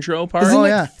usual intro part. Isn't Oh, it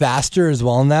yeah. faster as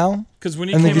well now? Because when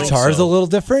he And the came out guitar's a little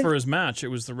different? for his match, it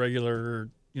was the regular,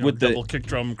 With the- double kick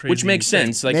drum, crazy which makes thing.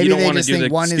 sense. Like Maybe you don't they want to just do think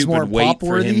the one is more stupid wait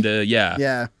for him pop-worthy. to. Yeah.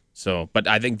 Yeah. So, but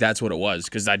I think that's what it was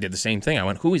because I did the same thing. I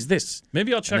went, "Who is this?"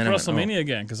 Maybe I'll check then I went, WrestleMania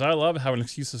again because I love having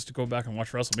excuses to go back and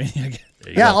watch WrestleMania again.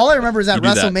 There you Yeah, go. all I remember is at You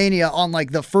do that. WrestleMania on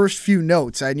like the first few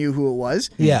notes, I knew who it was.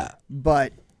 Yeah.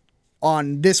 But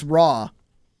on this Raw,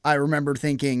 I remember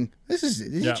thinking, did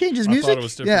he change his I music? thought it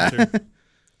was different too.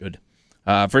 Good.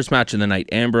 First match of the night: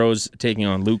 Ambrose taking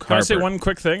on Luke Can I Harper. say one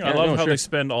quick thing? I Yeah, love no, how sure. they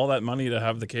spend all that money to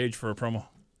have the cage for a promo.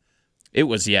 It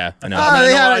was I know. Ah, I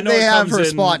they know- had- I know they it have comes her in-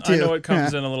 spot, I know too. it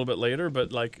comes Yeah. in a little bit later,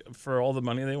 but like for all the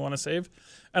money they want to save.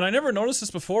 And I never noticed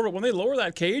this before, but when they lower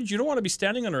that cage, you don't want to be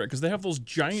standing under it because they have those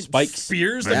giant Spikes.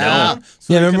 spears that Yeah. go down.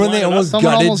 So Yeah, they remember can when they line it up. almost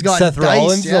Someone gutted almost got Seth diced,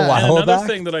 Rollins yeah. a while And another back?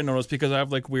 thing that I noticed because I have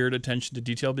like weird attention to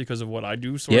detail because of what I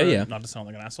do, sort of, Yeah. not to sound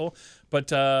like an asshole. But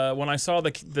when I saw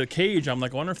the cage, I'm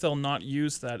like, I wonder if they'll not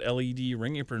use that LED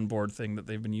ring apron board thing that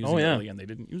they've been using yeah. early, and they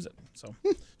didn't use it. So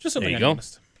just something There you I go.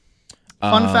 noticed.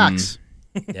 Fun facts.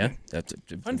 Yeah, that's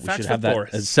Fun we facts should have with that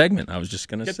Boris. as a segment. I was just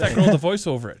gonna Get say. that girl to voice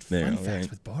over it. There, Fun all facts right.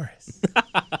 with Boris.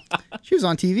 She was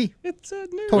on TV. It's a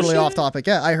new Totally shit. off topic.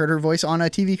 Yeah, I heard her voice on a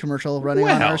TV commercial running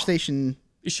on Well. our station.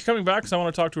 Is she coming back? Because I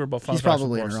want to talk to her about Fun He's Facts with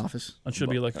probably in Boris. her office. And she'll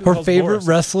be like, Her "How's favorite Boris?"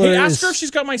 wrestler Hey, ask is- her if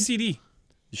she's got my CD.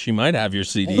 She might have your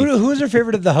CD. Who was her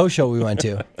favorite at the house show we went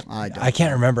to? I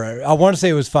can't remember. I want to say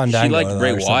it was Fandango. She liked though, Bray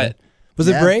or something. Wyatt. Was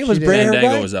Yeah, it Bray? she Was did. Bray her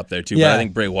Fandango guy? was up there too, Yeah. but I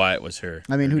think Bray Wyatt was her.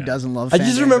 I mean, who doesn't love I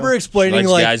just Fandango? remember explaining She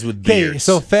likes like, guys with okay, beards.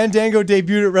 so Fandango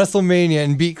debuted at WrestleMania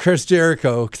and beat Chris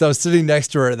Jericho because I was sitting next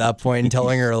to her at that point and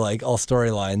telling her like all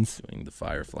storylines. Doing the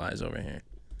fireflies over here.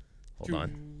 Hold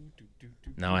on.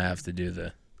 Now I have to do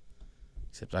the.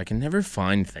 Except I can never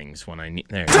find things when I need.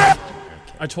 There.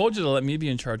 I told you to let me be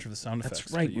in charge of the sound effects.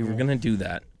 That's right. but You were gonna do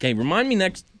that. Okay, remind me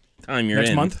next time you're Next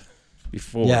in. month?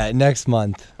 before. Yeah, next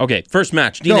month. Okay, first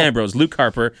match. Dean Go. Ambrose, Luke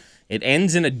Harper. It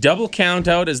ends in a double count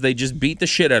out as they just beat the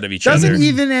shit out of each other. Doesn't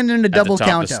even end in a double at the top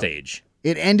count of the out. stage.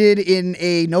 It ended in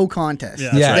a no contest. Yeah,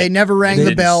 that's right. They never rang They the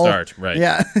didn't bell. start, right.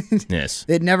 Yeah. Yes.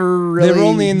 It never really. They were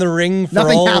only in the ring for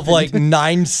Nothing all of happened. like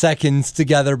 9 seconds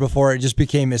together before it just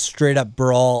became a straight up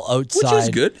brawl outside. Which is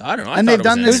good. I don't know. I And thought they've it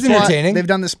done was this It was spot. entertaining. They've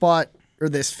done this spot or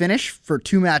this finish for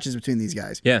 2 matches between these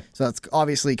guys. Yeah. So that's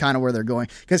obviously kind of where they're going.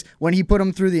 Because when he put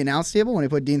him through the announce table, when he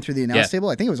put Dean through the announce Yeah. table,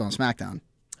 I think it was on SmackDown.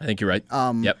 I think you're right.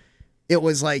 Yep. It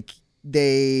was like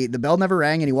the bell never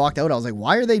rang and he walked out. I was like,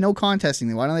 why are they no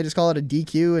contesting? Why don't they just call it a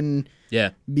DQ and Yeah.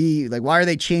 be like, why are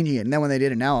they changing it? And then when they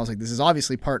did it now, I was like, this is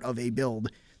obviously part of a build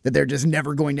that they're just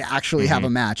never going to actually have a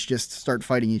match, just start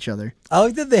fighting each other. I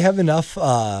like that they have enough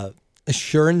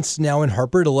assurance now in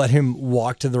Harper to let him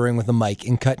walk to the ring with a mic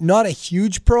and cut not a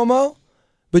huge promo,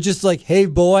 but just like, hey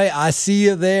boy, I see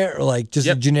you there, or like just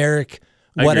a Yep. generic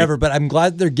I whatever. agree. But I'm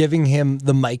glad they're giving him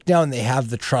the mic now and they have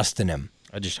the trust in him.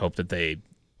 I just hope that they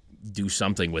do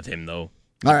something with him, though.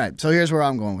 All right, so here's where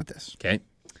I'm going with this. Okay.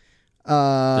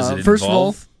 Does it First of all,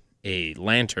 involve a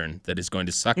lantern that is going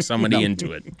to suck somebody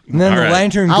into it? And then All the right.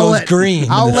 lantern goes green.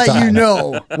 I'll this let you time.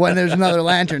 know when there's another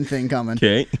lantern thing coming.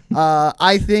 Okay.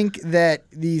 I think that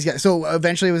these guys. So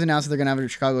eventually, it was announced that they're going to have a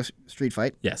Chicago street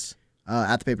fight Yes.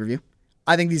 at the pay-per-view.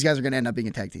 I think these guys are going to end up being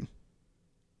a tag team.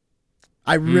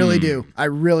 I really do. I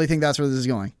really think that's where this is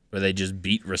going. Where they just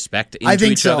beat respect into I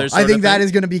think each so. other. I sort think of that thing?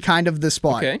 is going to be kind of the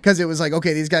spot Okay. because it was like,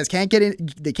 okay, these guys can't get in.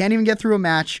 They can't even get through a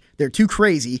match. They're too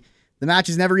crazy. The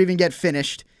matches never even get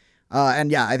finished.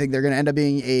 And yeah, I think they're going to end up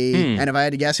being a. And if I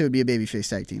had to guess, it would be a babyface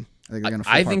tag team. I think they're going to.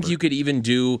 I think you could even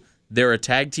do. They're a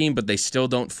tag team, but they still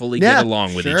don't fully Yeah, get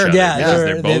along with sure. each other. Yeah, because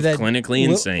they're they're both that clinically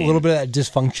insane. A little bit of that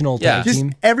dysfunctional Yeah. tag Just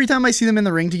team. every time I see them in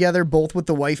the ring together, both with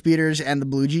the wife beaters and the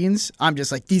blue jeans, I'm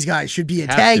just like, these guys should be a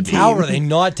Have tag to be. team. How are they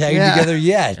not tagging Yeah. together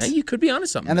yet? Yeah, you could be onto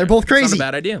something. And they're there. both crazy. It's not a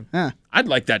bad idea. Yeah. I'd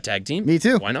like that tag team. Me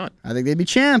too. Why not? I think they'd be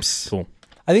champs. Cool.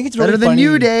 I think it's Better really than funny.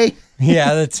 New Day.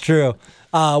 Yeah, that's true.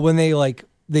 When they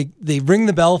they ring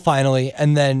the bell finally,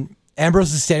 and then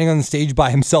Ambrose is standing on the stage by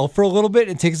himself for a little bit.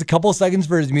 It takes a couple of seconds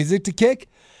for his music to kick,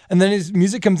 and then his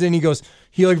music comes in. He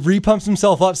repumps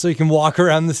himself up so he can walk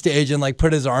around the stage and like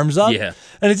put his arms up. Yeah.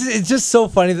 And it's just so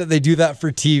funny that they do that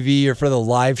for TV or for the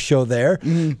live show there.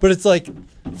 But it's like,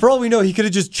 for all we know, he could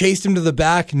have just chased him to the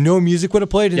back. No music would have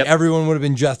played, and Yep. everyone would have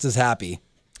been just as happy.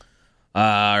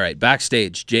 All right.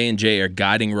 Backstage, J&J are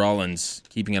guiding Rollins,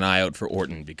 keeping an eye out for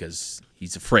Orton because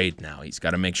he's afraid now. He's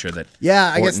got to make sure that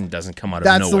Yeah, I guess Orton doesn't come out of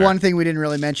That's nowhere. the one thing we didn't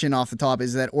really mention off the top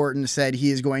is that Orton said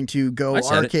he is going to go I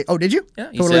said arcade. Oh, did you?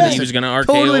 Yeah, he Totally said missed he was it. going to RKO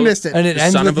Totally missed it. And it the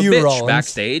ends son with of a you, bitch Rollins.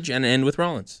 backstage and end with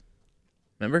Rollins.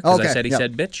 Remember? Because I Okay, said he yep.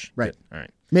 said bitch? Right. Good. All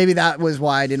right. Maybe that was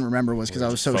why I didn't remember was because I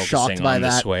was so focusing shocked by on the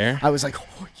that. swear. I was like,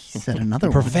 oh, he said another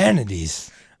one. Profanities.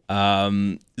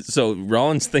 So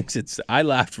Rollins thinks I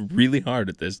laughed really hard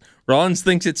at this. Rollins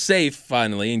thinks it's safe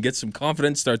finally and gets some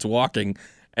confidence, starts walking,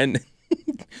 and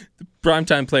the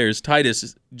primetime players,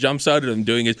 Titus, jumps out at him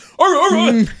doing his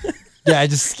Yeah, I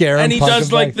just scare him. and he punk does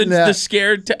him like the Yeah.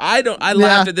 scared. I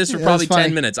laughed at this for Yeah, probably it's funny.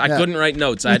 10 minutes. I Yeah. couldn't write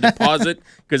notes. I had to pause it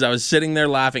because I was sitting there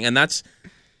laughing, and that's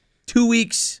 2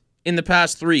 weeks in the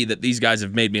past 3 that these guys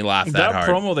have made me laugh that, That hard.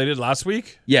 promo they did last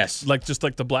week, Yes, like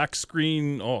the black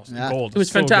screen, gold. it was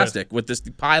So good. fantastic with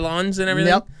the pylons and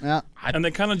everything. Yep. Yeah. And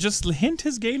they kind of just hint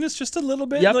his gayness just a little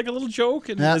bit, Yep. like a little joke,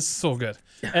 and Yeah. it's so good.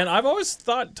 And I've always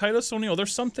thought Titus O'Neil,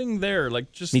 there's something there,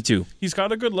 like just Me too. He's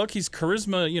got a good look. He's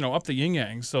charisma, up the yin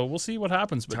yang. So we'll see what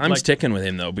happens. But Time's like, ticking with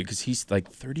him though because he's like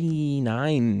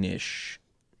 39-ish.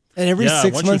 And every yeah,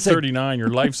 6 once months, you're 39, your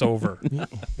life's over.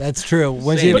 That's true.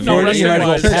 Once Same. you But hit no, 40, you might as well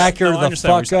wrestling-wise, pack her no, I the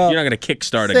understand what fuck you're up. You're not going to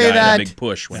kickstart a Say guy that- in a big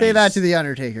push. When Say he's- that to the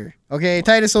Undertaker. Okay,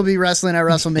 Titus will be wrestling at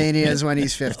WrestleManias when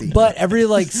he's 50. But every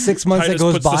 6 months that Titus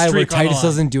goes puts the by where streak on the Titus line.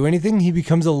 doesn't do anything, he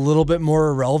becomes a little bit more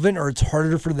irrelevant, or it's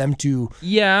harder for them to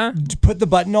Yeah, put the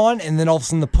button on, and then all of a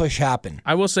sudden the push happen.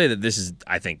 I will say that this is,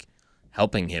 I think,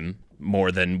 helping him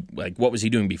more than what was he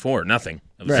doing before? Nothing.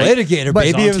 It was Right. Litigator, But-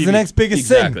 baby, He's it on was the TV. next biggest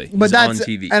Exactly. thing. But He's that's on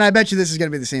TV. and I bet you this is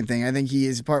going to be the same thing. I think he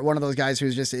is one of those guys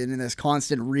who's just in this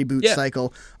constant reboot Yeah.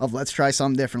 cycle of let's try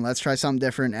something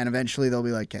different, and eventually they'll be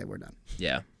like, okay, we're done.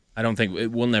 Yeah, I don't think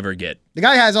we'll never get The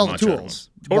guy has all the much out of him. tools,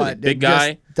 Totally. but Big it just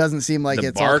guy. doesn't seem like the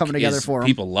it's all bark. coming together is- for him.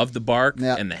 People love the bark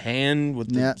Yeah. and the hand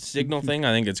with the Yeah. signal thing.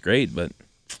 I think it's great, but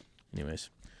anyways.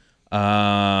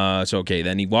 So okay,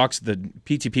 then he walks the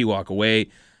PTP walk away.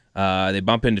 They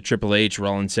bump into Triple H.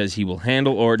 Rollins says he will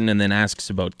handle Orton and then asks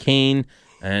about Kane.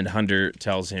 And Hunter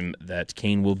tells him that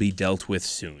Kane will be dealt with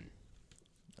soon.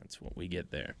 That's what we get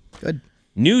there. Good.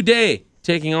 New Day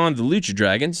taking on the Lucha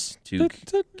Dragons to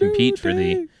compete for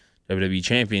the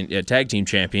WWE Tag Team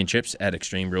Championships at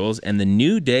Extreme Rules, and the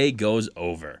New Day goes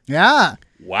over. Yeah.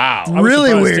 Wow. Really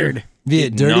surprised, weird. too. Be a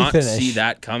Did dirty not finish. see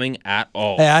that coming at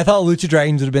all. Hey, I thought Lucha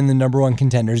Dragons would have been the number one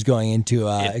contenders going into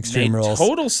Extreme Made Rules.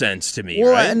 total sense to me,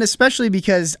 Well, right? and especially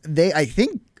because I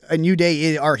think a New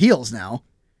Day are heels now,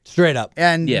 Straight up.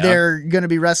 and Yeah. they're going to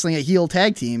be wrestling a heel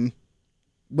tag team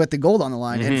with the gold on the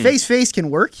line. Mm-hmm. And face can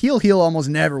work. Heel almost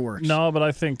never works. No, but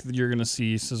I think that you're going to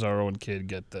see Cesaro and Kid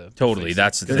get the Totally. face.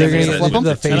 That's the They're They're thing. gonna going to flip get them?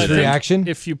 the And I face think reaction.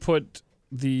 If you put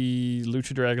the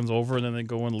Lucha Dragons over and then they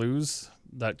go and lose,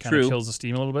 that kind True. of kills the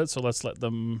steam a little bit. So let's let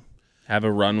them Have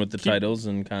a run with the titles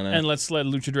and kind of. and let's let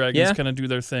Lucha Dragons Yeah. kind of do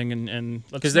their thing and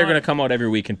Because they're going to come out every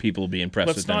week and people will be impressed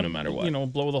let's with them not no matter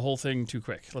what. blow the whole thing too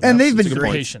quick. Let's And have they've been some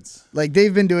great. patience. Like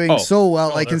they've been doing Oh. so well.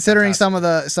 Oh, Like they're considering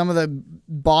fantastic. some of the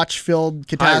botch-filled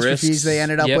catastrophes risks. they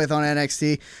ended up Yep. with on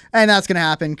NXT, and that's going to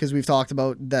happen because we've talked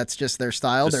about that's just their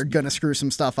style. They're going to screw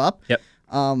some stuff up. Yep.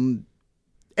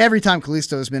 Every time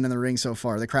Kalisto's been in the ring so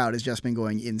far, the crowd has just been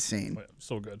going insane.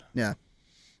 So good. Yeah.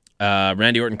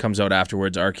 Randy Orton comes out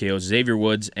afterwards, RKO's Xavier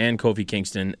Woods and Kofi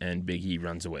Kingston, and Big E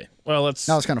runs away. Well, let's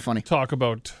That was kind of funny. talk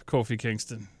about Kofi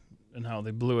Kingston and how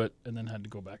they blew it and then had to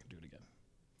go back and do it again.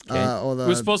 Okay. The It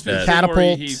was supposed to be the catapult.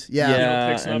 thing where he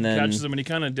Yeah. picks him up, and then- catches him, and he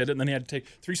kind of did it, and then he had to take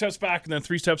 3 steps back and then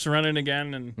 3 steps around it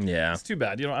again, and Yeah. it's too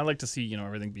bad. I like to see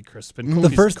everything be crisp. And The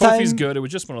Kofi's, first Kofi's time- good. It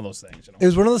was just one of those things. It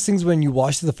was one of those things when you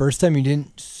watched it the first time, you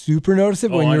didn't super notice it.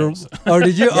 But Oh, when I you were, noticed it. oh,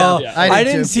 did you? Oh, yeah. I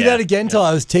did didn't too. see Yeah. that again until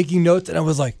I was taking notes, and I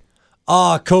was like,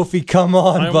 Kofi, come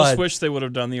on, I almost bud. wish they would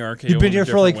have done the RKO. You've been in a here for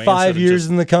different like way 5 instead of years just-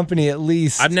 in the company at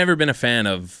least. I've never been a fan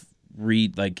of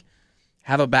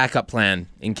have a backup plan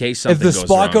in case something the goes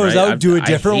spot wrong, goes right? out, do a I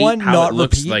different hate one, how not it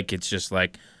looks repeat. like it's just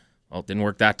like, well, it didn't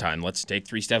work that time. Let's take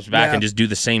 3 steps back Yeah. and just do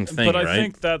the same thing, But I right?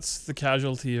 think that's the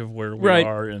casualty of where we Right.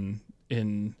 are in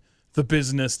the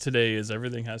business today. Is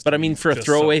everything has. But to I mean, be for a just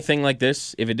throwaway so- thing like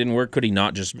this, if it didn't work, could he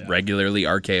not just regularly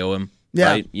RKO him?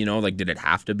 Yeah. Right? Did it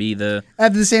have to be the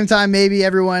At the same time, maybe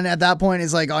everyone at that point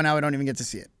is like, oh, now I don't even get to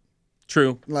see it.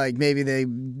 true? Like maybe they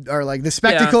are like the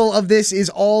spectacle of this is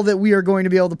all that we are going to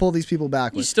be able to pull these people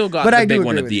back You with. still got But the I do big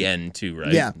one agree at with the you. end too,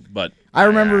 right? Yeah. But I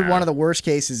remember one of the worst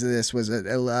cases of this was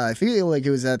I feel like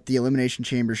it was at the Elimination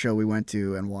Chamber show we went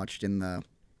to and watched in the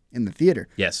theater,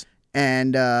 yes.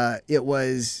 and it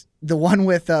was the one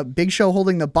with Big Show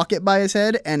holding the bucket by his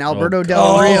head, and Alberto Del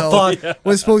God. Rio Oh, fuck.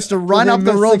 was supposed to run Did up they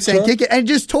the miss the ropes and kick? kick it, and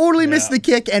just totally missed the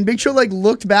kick. And Big Show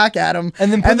looked back at him,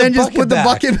 And then put the just bucket put the back.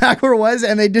 bucket back where it was,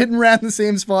 and they didn't ran the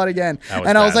same spot again. That was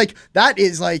And I was bad. like, that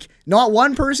is not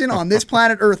one person on this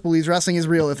planet Earth believes wrestling is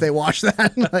real if they watch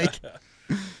that.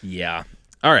 Yeah.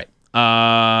 All right.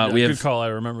 We Good have call. I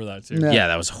remember that too. Yeah. yeah,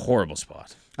 that was a horrible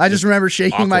spot. I just remember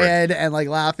shaking my awkward. head and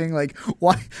laughing,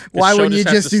 why Show wouldn't you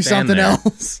has just to do stand something there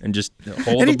else? and just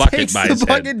hold And the he bucket takes by the his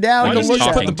bucket head? down Why and while don't he's you just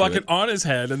put talking the to bucket it. on his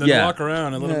head and then Yeah. walk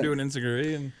around and let Yeah. him do an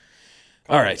enziguri? And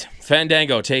All right.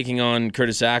 Fandango taking on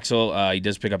Curtis Axel. He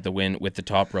does pick up the win with the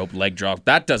top rope leg drop.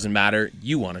 That doesn't matter.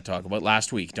 You want to talk about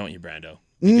last week, don't you, Brando?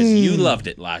 Because you loved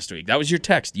it last week. That was your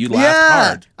text. You laughed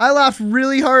hard. I laughed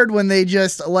really hard when they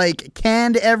just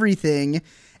canned everything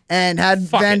and had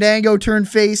Fuck it. Fandango turn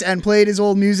face and played his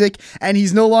old music, and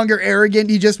he's no longer arrogant.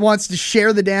 He just wants to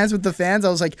share the dance with the fans. I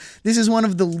was like, this is one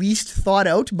of the least thought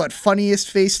out but funniest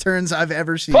face turns I've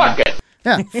ever seen. Fuck it.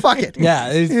 Yeah, fuck it. Yeah,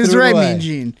 they It's threw it right, away. Mean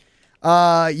Gene.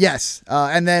 Yes.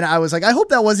 And then I was like, I hope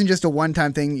that wasn't just a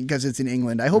one-time thing because it's in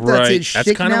England. I hope that's his shtick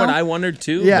That's kind of now. what I wondered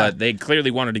too. Yeah. But they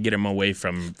clearly wanted to get him away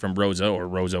from Rosa or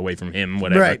Rosa away from him,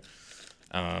 whatever. Right.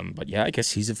 But yeah, I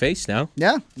guess he's a face now.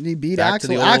 Yeah, he beat Back to Axel.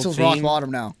 the old Axel's rock theme.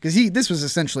 bottom now because this was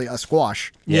essentially a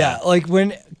squash. Yeah, like when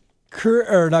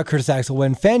not Curtis Axel,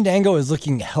 when Fandango is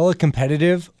looking hella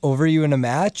competitive over you in a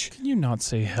match, can you not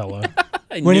say hella?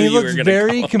 when he looks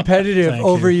very competitive Thank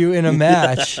over you. you in a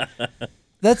match,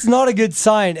 that's not a good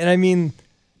sign. And I mean,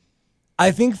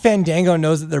 I think Fandango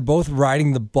knows that they're both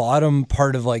riding the bottom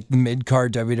part of the mid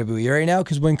card WWE right now.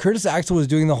 Because when Curtis Axel was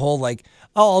doing the whole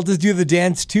I'll just do the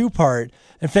dance too part,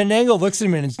 and Fandango looks at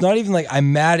him and it's not even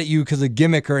I'm mad at you because of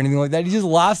gimmick or anything like that. He just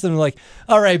laughs at him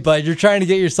all right, bud, you're trying to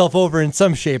get yourself over in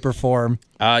some shape or form.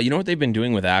 You know what they've been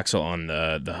doing with Axel on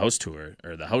the house tour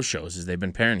or the house shows is they've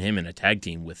been pairing him in a tag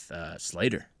team with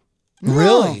Slater,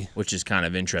 Really? which is kind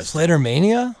of interesting. Slater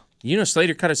Mania? You know,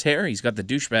 Slater cut his hair. He's got the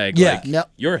douchebag, Yeah.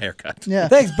 Yep. your haircut. Yeah.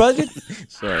 Thanks, bud.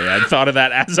 Sorry, I thought of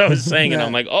that as I was saying it. Yeah.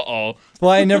 I'm like, uh-oh.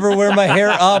 Why I never wear my hair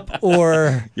up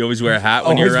or You always wear a hat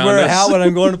when always you're around wear a us. hat when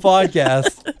I'm going to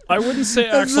podcast. I wouldn't say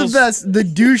That's the Axel's. best. The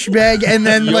douchebag, and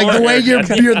then the way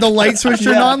the light switch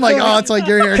turned on, it's like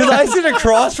your hair. Because I sit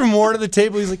across from Ward at the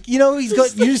table. He's like,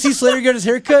 you see Slater got his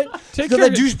haircut? He's got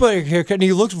that douchebag haircut. And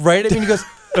he looks right at me and he goes,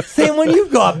 Same one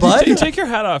you've got, bud. Take your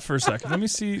hat off for a second. Let me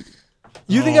see.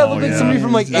 You think I look like yeah. somebody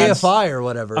from like That's- AFI or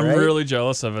whatever, I'm right? really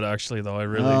jealous of it, actually, though. I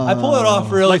really I pull it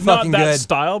off really like not fucking that good.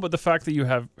 style, but the fact that you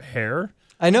have hair.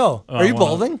 I know. Are you I wanna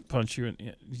balding? Punch you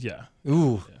in. Yeah.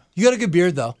 Ooh. You got a good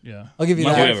beard though. Yeah. I'll give you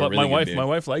my that. have a really good beard. My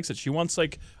wife likes it. She wants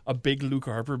like a big Luke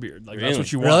Harper beard. Like that's Really? what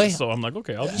she Really? wants. So I'm like,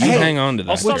 okay, I'll just You Hey, hang on to that.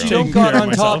 I'll stop What you girl. don't taking got care of on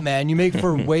myself. top, man, you make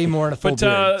for way more in a full But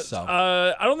beard. So.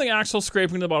 I don't think Axel's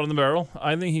scraping the bottom of the barrel.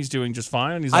 I think he's doing just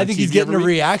fine. He's I on think TV he's getting a every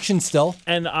week. reaction still.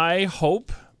 And I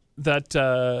hope that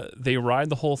they ride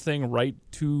the whole thing right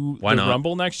to Why the not?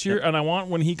 Rumble next year. And I want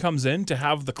when he comes in to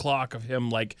have the clock of him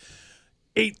like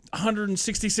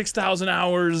 866,000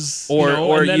 hours,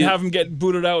 Or and then you- have him get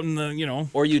booted out in the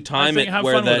Or you time think it have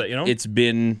where fun with that it, you know? it's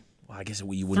been. Well, I guess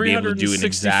you wouldn't be able to do an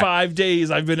exact. 365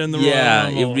 days I've been in the Yeah,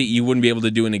 Rumble. you wouldn't be able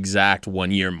to do an exact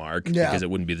 1 year mark Yeah. because it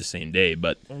wouldn't be the same day.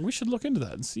 But We should look into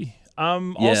that and see.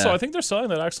 Yeah. Also, I think they're selling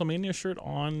that Axelmania shirt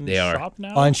on They are. shop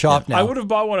now. On shop now. I would have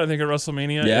bought one. I think at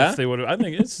WrestleMania. Yeah? If they would have. I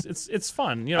think it's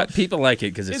fun. You know, people like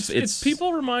it because it's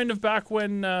people remind of back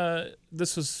when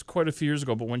this was quite a few years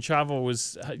ago, but when Chavo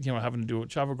was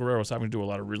Chavo Guerrero was having to do a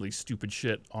lot of really stupid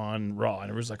shit on Raw, and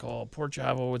it was like, oh, poor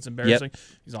Chavo, it's embarrassing.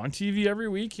 He's on TV every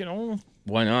week. You know,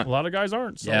 Why a not? lot of guys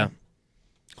aren't. So. Yeah.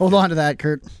 Hold on to that,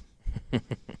 Kurt.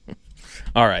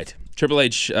 All right. Triple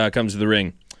H comes to the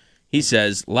ring. He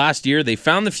says, last year they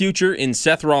found the future in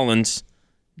Seth Rollins.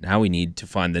 Now we need to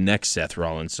find the next Seth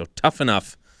Rollins. So Tough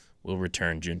Enough will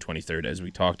return June 23rd, as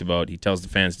we talked about. He tells the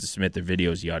fans to submit their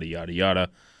videos, yada, yada, yada.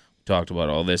 We talked about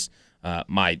all this.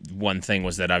 My one thing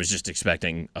was that I was just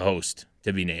expecting a host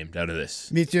to be named out of this.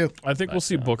 Me too. I think we'll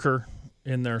see Booker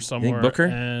in there somewhere. Booker?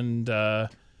 And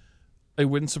it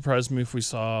wouldn't surprise me if we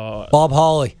saw. Bob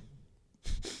Holly.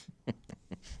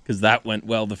 Because that went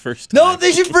well the first time. No,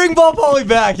 they should bring Bob Holly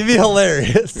back. It'd be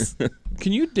hilarious.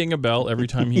 Can you ding a bell every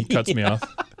time he cuts me off?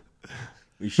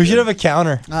 We should have a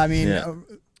counter. I mean, Yeah.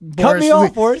 Cut Boris, me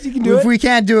off, Boris. You can do if it. we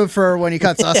can't do it for when he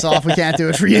cuts us off, we can't do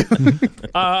it for you.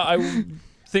 I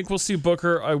think we'll see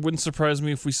Booker. I wouldn't surprise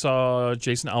me if we saw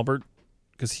Jason Albert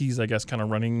because he's, I guess, kind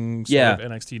of running Yeah. of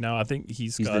NXT now. I think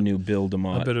he's He's got the new Bill a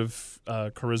DeMott. bit of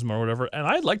charisma or whatever. And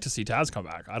I'd like to see Taz come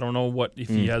back. I don't know if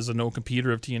he has a no-compete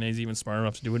or if TNA's even smart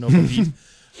enough to do a no-compete.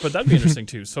 But that'd be interesting,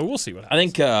 too. So we'll see what I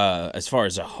happens. think as far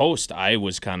as a host, I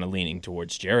was kind of leaning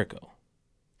towards Jericho.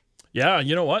 Yeah,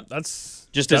 you know what? That's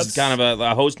As kind of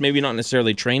a host, maybe not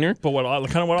necessarily trainer. But what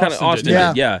Kind of Austin Austin did.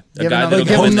 did, Yeah. yeah. A guy Like that'll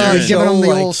go giving in there. the, giving them the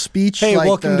Like, old speech. Hey, like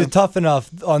welcome the, to Tough Enough.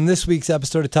 On this week's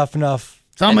episode of Tough Enough.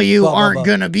 Some of you blah, blah, aren't blah.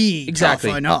 gonna be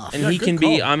Exactly. tough enough. And Yeah, he good can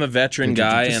be, call. I'm a veteran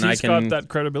guy, and I He's can got that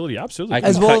credibility. Absolutely. I can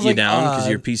As well cut as, you like, down because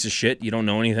you're a uh, piece of shit. You don't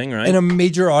know anything, right? And a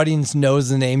major audience knows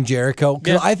the name Jericho. 'Cause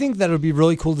Yeah. I think that it would be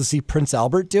really cool to see Prince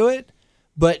Albert do it.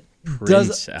 But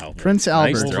Prince Albert. Prince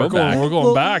Albert. Nice We're throwback. we're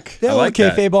going back. They I have like a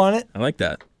that. kayfabe on it. I like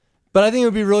that. But I think it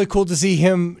would be really cool to see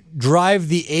him drive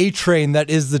the A train that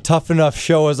is the Tough Enough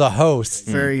show as a host.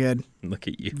 Very good. Look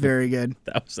at you. Very good.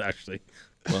 That was actually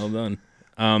well done.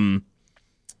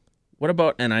 What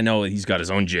about? And I know he's got his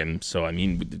own gym, so I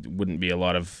mean, it wouldn't be a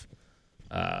lot of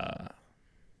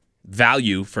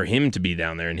value for him to be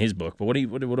down there in his book. But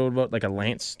what about like a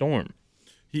Lance Storm?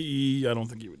 I don't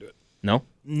think he would do it. No.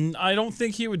 I don't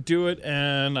think he would do it,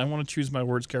 and I want to choose my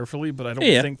words carefully, but I don't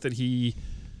Yeah. think that I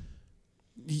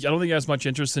don't think he has much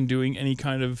interest in doing any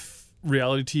kind of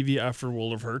reality TV after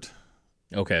World of Hurt,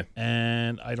 Okay.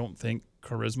 and I don't think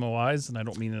charisma-wise, and I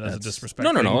don't mean it as a disrespect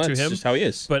No. thing to That's him, just how he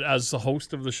is. but as the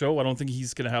host of the show, I don't think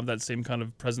he's going to have that same kind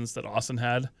of presence that Austin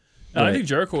had. And I Right. think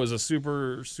Jericho is a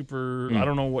super. I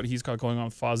don't know what he's got going on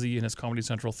with Fozzy and his Comedy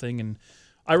Central thing, and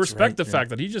I respect the fact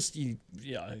that he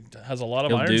has a lot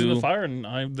of He'll irons in do- the fire,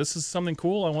 and this is something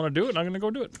cool. I want to do it, and I'm going to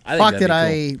go do it. I think Fuck, that'd did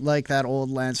be I like that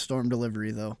old Lance Storm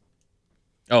delivery though?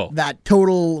 cool. Oh. That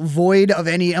total void of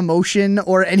any emotion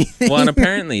or anything. Well, and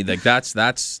apparently, like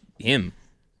that's him,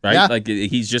 right? Yeah. Like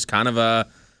he's just kind of a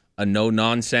no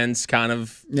nonsense kind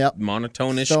of Yep.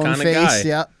 monotonish Stone kind of face, guy.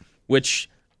 yeah. Which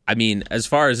I mean, as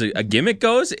far as a gimmick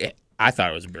goes, I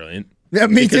thought it was brilliant. Yeah,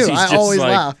 me Because too. he's I just always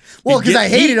like- laugh. Well, he'd because get- I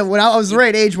hated he- him when I was the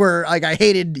right age where like I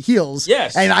hated heels.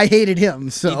 Yes. And I hated him.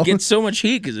 So He'd get so much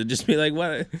heat because it'd just be like,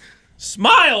 "What?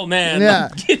 Smile, man! Yeah.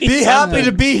 I'm getting Be happy something."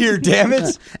 to be here, damn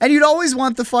it. and you'd always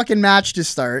want the fucking match to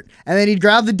start, and then he'd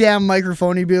grab the damn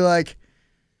microphone. He'd be like,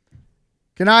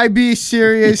 "Can I be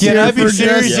serious Can here I be for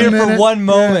serious just a here for minute?" one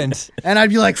moment? And I'd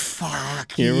be like,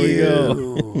 "Fuck Here you." we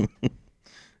go.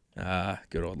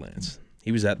 Good old Lance.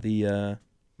 He was at the. Am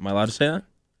I allowed to say that?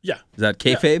 Yeah. Is that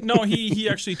kayfabe? No, he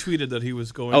actually tweeted that he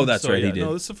was going. Oh, that's so, right, he yeah, did.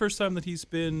 No, this is the first time that he's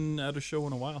been at a show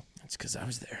in a while. That's because I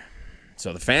was there.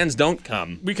 So the fans don't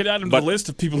come. We could add him to But- the list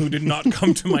of people who did not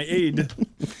come to my aid.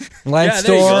 Lance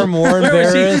there you go. Storm, Warren Where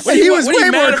was he? Barris. What are you- He was what are you way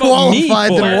mad more about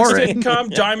qualified me than for? Lance Warren. didn't come.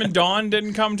 Diamond Dawn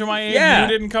didn't come to my aid. Yeah. You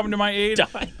didn't come to my aid.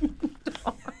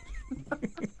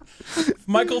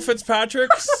 Michael Fitzpatrick,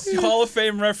 Hall of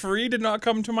Fame referee, did not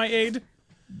come to my aid.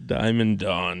 Diamond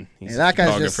Dawn. He's Yeah, that a guy's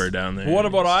photographer just- down there. What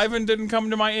about Ivan? Didn't come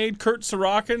to my aid. Kurt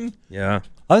Sorokin. Yeah.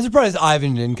 I'm surprised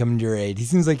Ivan didn't come to your aid. He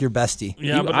seems like your bestie.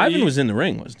 Yeah, but Ivan he, was in the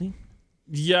ring, wasn't he?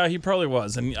 Yeah, he probably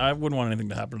was, and I wouldn't want anything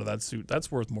to happen to that suit. That's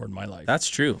worth more than my life. That's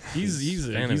true. he's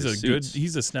fan of a his good suits.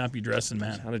 he's a snappy dressing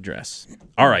man. How to dress.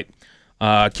 All right.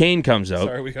 Kane comes out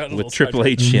Sorry, we got a with little Triple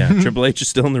H. Yeah, Triple H is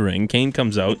still in the ring. Kane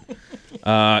comes out.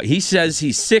 He says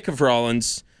he's sick of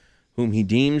Rollins, whom he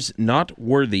deems not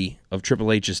worthy of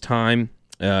Triple H's time.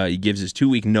 He gives his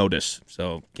 2-week notice.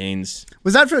 So Kane's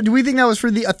Was that for? Do we think that was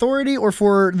for the Authority or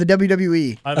for the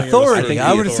WWE? I think it was- Authority. think I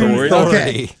the would assume authority. authority.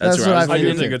 Okay, that's where what I I was I do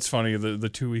figured. think it's funny the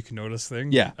 2-week notice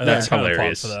thing. Yeah, and that's I kinda popped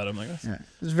hilarious. For that, I'm like, Yeah,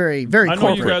 it's very, very I know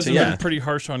corporate. you guys have yeah. been pretty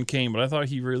harsh on Kane, but I thought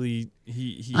he really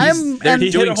he I'm- They're and-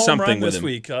 he doing hit a home something run with this him.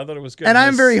 week. I thought it was good. And I'm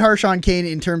His- very harsh on Kane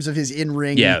in terms of his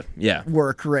in-ring yeah.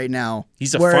 work right now.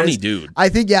 He's a Whereas funny dude. I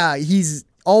think he's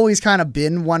always kind of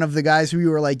been one of the guys who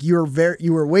you were like you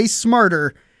were way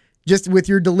smarter just with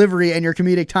your delivery and your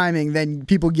comedic timing than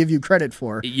people give you credit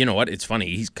for. You know what? It's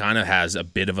funny. He kind of has a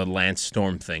bit of a Lance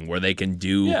Storm thing where they can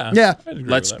do. Yeah, Yeah. I'd agree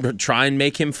Let's with that. try and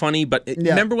make him funny. But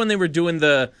remember when they were doing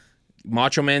the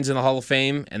Macho Man's in the Hall of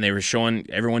Fame and they were showing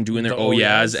everyone doing their The oh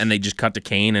yeahs yeahs. and they just cut to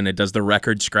Kane and it does the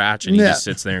record scratch and he Yeah. just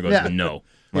sits there and goes, Yeah. no.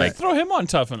 Like, Throw him on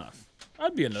Tough Enough.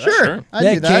 I'd be into that. Sure, I'd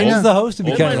Yeah, do that. Kane yeah. is the host. Would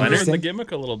be It kind might of ruin the interesting.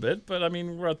 gimmick a little bit, but I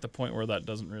mean, we're at the point where that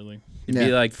doesn't really. it'd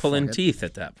be like pulling teeth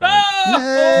at that point.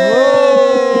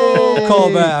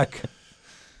 Call back.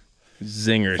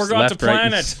 Zingers. Forgot left, to right, plan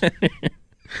and it. center.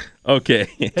 Okay.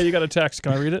 Hey, you got a text?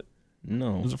 Can I read it?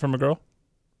 No. Was it from a girl?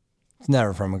 It's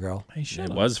never from a girl. Hey, shut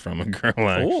It up. was from a girl, Cool.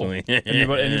 actually.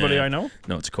 Anybody I know?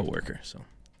 No, it's a coworker. So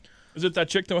Is it that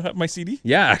chick that had my CD?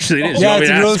 yeah, actually it is. Yeah, You want me it's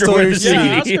to a real ask her where the story. Yeah,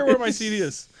 CD ask her where my CD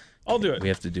is. I'll do it. We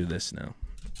have to do this now.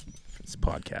 It's a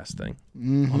podcast thing.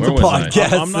 It's Where a was I?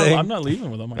 podcast I'm not. thing. I'm not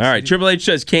leaving without my All right, CD. Triple H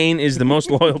says Kane is the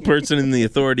most loyal person in the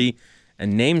Authority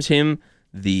and names him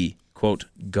the, quote,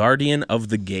 guardian of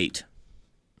the gate.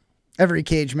 Every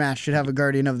cage match should have a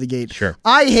guardian of the gate. Sure.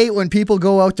 I hate when people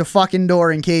go out the fucking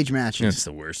door in cage matches. That's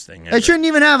the worst thing ever. They shouldn't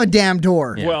even have a damn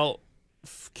door. Yeah. Well,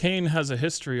 Kane has a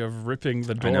history of ripping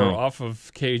the door know. off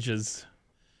of cages.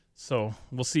 So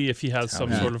we'll see if he has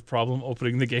some sort of problem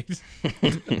opening the gate.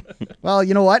 Well,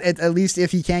 you know what? At least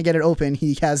if he can't get it open,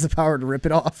 he has the power to rip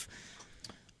it off.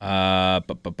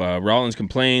 Rollins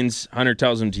complains. Hunter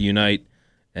tells him to unite,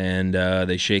 and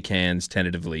they shake hands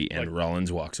tentatively, and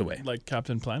Rollins walks away. Like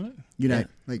Captain Planet? Unite.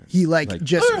 Like he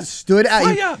just stood at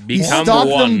he Become stopped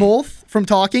one. them both from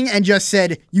talking and just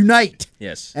said unite.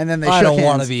 Yes, And then they I shook don't hands.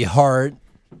 want to be Hart.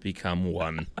 become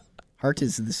one. Hart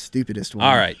is the stupidest one.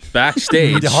 All right,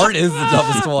 backstage. Hart is the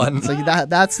toughest one. It's like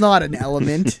that's not an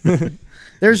element.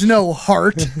 There's no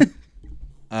heart.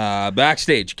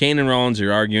 Backstage, Kane and Rollins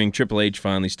are arguing. Triple H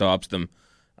finally stops them.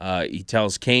 He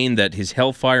tells Kane that his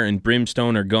hellfire and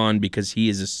brimstone are gone because he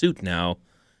is a suit now,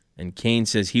 and Kane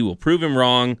says he will prove him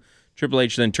wrong. Triple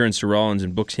H then turns to Rollins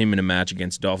and books him in a match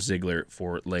against Dolph Ziggler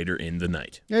for later in the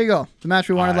night. There you go. The match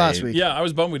we wanted last week. Yeah, I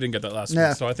was bummed we didn't get that last Yeah.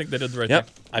 week. So I think they did the right Yep,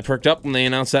 thing. I perked up when they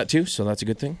announced that too, so that's a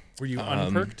good thing. Were you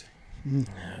unperked?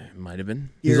 It might have been.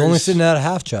 He's only sitting at a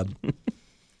half chub.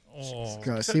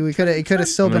 Go. See, it could have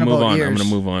still I'm been gonna move about on. years. I'm gonna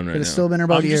move on right Could have now. still been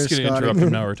about I'm years, just going to Scotty. interrupt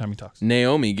him now every time he talks.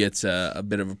 Naomi gets a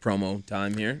bit of a promo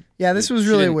time here. Yeah, this was She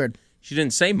really didn't- weird. She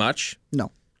didn't say much. No,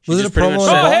 She Was it just a pretty promo much in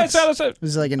a said- Oh, hey, box? it's out. it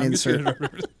was like an I'm just insert. gonna-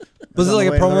 Was it on like the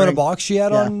a way to the promo in a ring. box she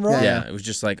had Yeah, on Raw? yeah. Yeah, it was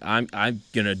just like I'm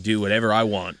gonna do whatever I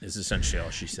want. Is essentially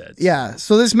all she said. Yeah,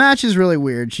 so this match is really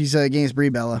weird. She's against Brie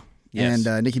Bella, Yes.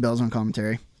 and Nikki Bella's on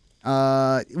commentary.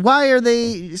 Why are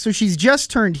they? So she's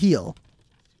just turned heel.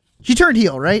 She turned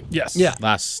heel, right? Yes. Yeah. The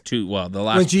last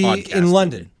When she podcast. in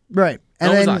London. Right. No,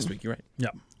 And it was then, last week. You're right. Yeah.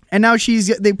 and now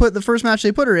the first match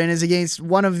they put her in is against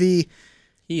one of the,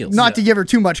 Heels. not to give her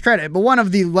too much credit, but one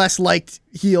of the less liked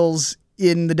heels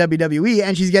in the WWE,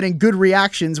 and she's getting good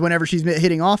reactions whenever she's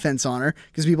hitting offense on her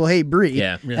because people hate Brie.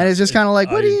 Yeah. And it's just kind of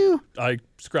like, what do you? I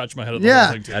scratched my head at the Yeah.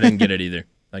 whole thing, too. I didn't get it either.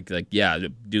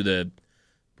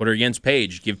 Put her against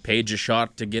Paige. Give Paige a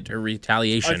shot to get her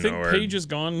retaliation. I think or, Paige is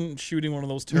gone shooting one of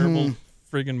those terrible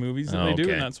friggin' movies that they do,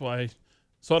 Okay. and that's why.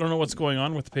 So I don't know what's going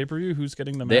on with the pay-per-view. Who's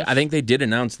getting the match? I think they did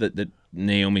announce that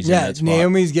Naomi's in Yeah, that spot.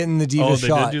 Naomi's getting the diva Oh, they did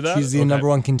shot. do that? She's the Okay. number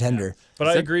one contender. But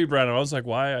I agree, Brandon. I was like,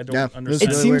 why? I don't Yeah, it was understand.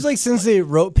 It really seems weird. like since they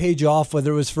wrote Paige off,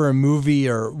 whether it was for a movie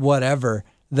or whatever,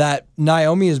 that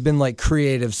Naomi has been like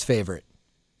creative's favorite.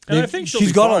 And I think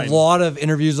she's got a lot of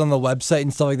interviews on the website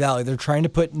and stuff like that. Like they're trying to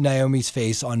put Naomi's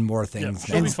face on more Yeah, things.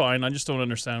 she'll be fine. I just don't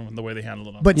understand the way they handle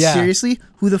it. On But Yeah. seriously,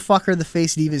 who the fuck are the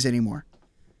face divas anymore?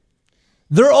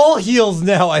 They're all heels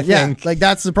now, I Yeah, think. like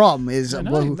that's the problem. Is I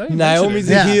know, well, they mentioned Naomi's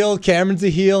it. a Yeah. heel, Cameron's a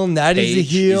heel, Natty's a Paige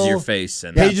heel. is your face,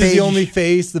 and Paige is Paige. the only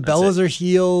face. The Bellas are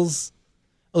heels.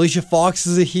 Alicia Fox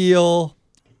is a heel.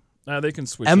 They can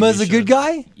switch. Emma's a Alicia. good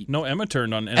guy. No, Emma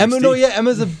turned on NXT.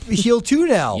 Emma's a heel too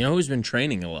now. you know who's been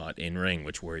training a lot in ring,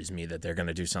 which worries me that they're going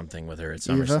to do something with her at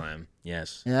SummerSlam.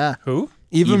 Yes. yeah. Who?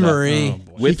 Eva Marie. Oh,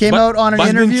 boy. With, came out on an but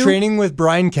She's been interview? training with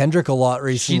Brian Kendrick a lot She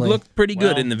recently. looked pretty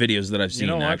good Well, in the videos that I've seen, You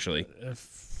know what? actually.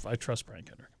 If I trust Brian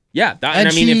Kendrick. Yeah, And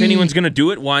I mean, if she- anyone's going to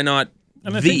do it, why not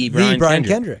And I the think Brian, Brian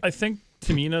Kendrick? Kendrick. I think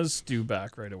Tamina's due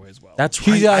back right away as well. That's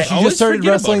She, right. I she always just started forget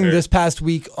about wrestling her. this past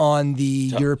week on the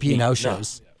European house Mina.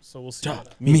 shows. So we'll see. what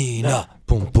happens. Mina,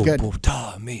 boom, boom, Good. boom,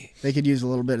 Tamina, They could use a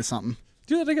little bit of something.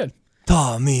 Do that again.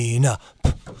 Tamina,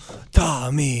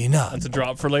 Tamina. That's a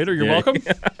drop for later. You're Yeah. welcome.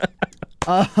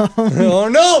 Oh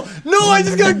no, I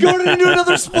just got goaded into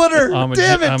another splitter.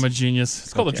 Damn it, I'm a genius.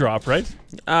 It's called a drop, right?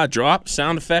 Drop,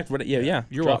 sound effect. What? Yeah.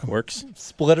 You're drop welcome. works.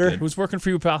 splitter. Who's working for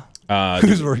you, pal?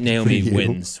 Who's working Naomi for you?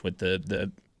 wins with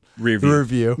the rear view.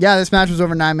 Review. Yeah, this match was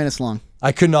over 9 minutes long.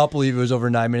 I could not believe it was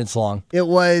over 9 minutes long. It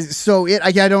was so it.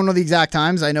 I don't know the exact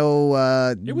times. I know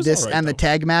It was this all right, and the though.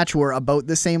 tag match were about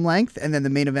the same length, and then the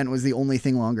main event was the only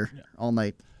thing longer all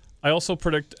night. I also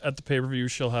predict at the pay-per-view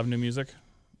she'll have new music.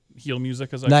 Heel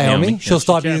music, as I Naomi, Naomi. she'll Yeah,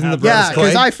 stop she can't using the have Yeah, Brenda's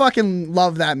because Clay. I fucking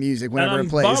love that music whenever I'm it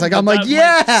plays. bummed Like that I'm like, that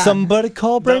yeah. Somebody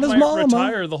call That Brenda's might mama.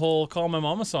 retire the whole "Call My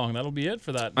Mama" song. That'll be it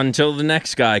for that. Until the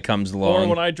next guy comes Or along,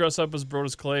 when I dress up as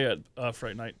Brodus Clay at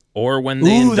Fright Night. or when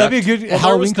they Ooh, induct that'd be a good Well,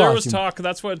 Halloween there was costume. talk.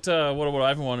 That's what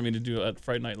Ivan wanted me to do at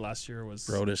Fright Night last year was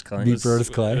Brodus Clay. Beat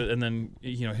Brodus Clay. and then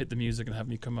hit the music and have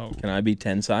me come out. Can I be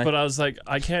Tensai? But I was like,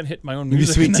 I can't hit my own Maybe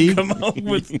music Sweet and Tea? then come out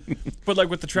with, but like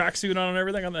with the tracksuit on and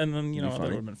everything, and then that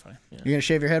would have been funny. You're gonna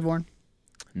shave your head, Warren?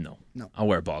 No. No. I'll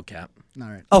wear a ball cap. All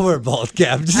right. I'll wear a bald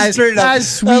cap. Just As, straight up.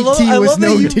 as Sweet I love- Tea I was love that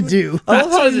known you- to do. I love That's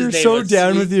how what his you're name so was,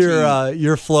 down with Sweet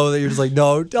your flow that you're just like,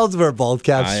 no, I'll just wear a bald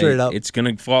cap straight up. It's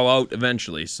gonna fall out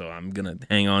eventually, so I'm gonna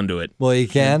hang on to it. Well, you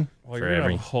can. Well, For you're gonna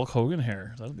every- have Hulk Hogan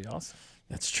hair. That'll be awesome.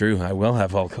 That's true. I will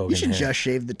have Hulk Hogan You should hair. just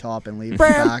shave the top and leave the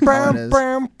back how it is.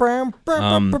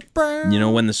 You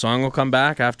know when the song will come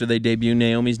back after they debut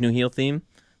Naomi's new heel theme?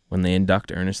 When they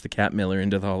induct Ernest the Cat Miller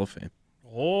into the Hall of Fame.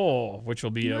 Oh, which will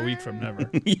be a week from never.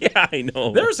 Yeah, I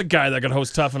know. There's a guy that could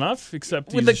host Tough Enough,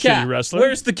 except with he's the a cat. shitty wrestler.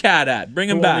 Where's the cat at? Bring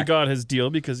him who only back. got his deal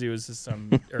because he was his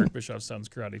son, Eric Bischoff's son's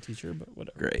karate teacher, but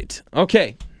whatever. Great.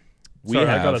 Okay. We Sorry,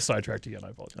 I have got us sidetracked again. I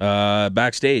apologize.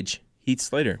 backstage Heath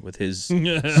Slater with his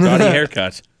Scotty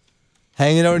haircut.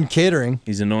 Hanging out in catering.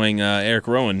 He's annoying Eric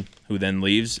Rowan, who then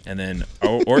leaves, and then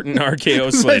Orton RKO My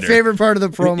Slater. favorite part of the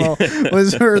promo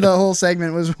was, or the whole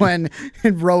segment was when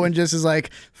Rowan just is like,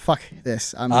 "Fuck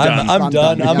this, I'm done. I'm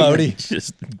done. I'm Yeah. outie.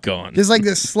 Just gone. Just like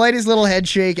the slightest little head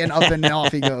shake and up and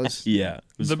off he goes. Yeah. it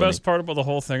was The funny. best part about the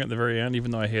whole thing at the very end,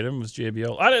 even though I hate him, was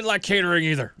JBL. I didn't like catering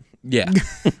either. Yeah.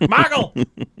 Michael!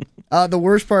 The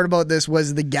worst part about this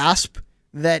was the gasp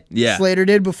that Yeah. Slater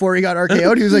did before he got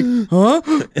RKO'd. He was like, huh?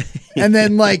 And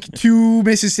then like 2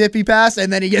 Mississippi pass,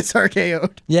 and then he gets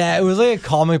RKO'd. Yeah, it was like a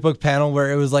comic book panel where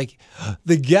it was like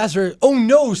the guests are, oh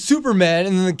no, Superman,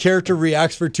 and then the character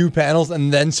reacts for 2 panels,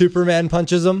 and then Superman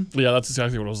punches him. Yeah, that's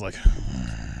exactly what it was like.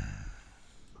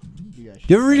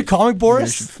 You ever read a comic, You should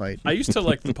Boris? fight. I used to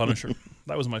like The Punisher.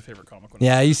 That was my favorite comic.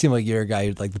 Yeah, you seem like you're a guy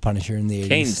who'd like the Punisher in the 80s.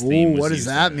 Kane's theme Ooh, was what does used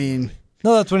that in it. mean?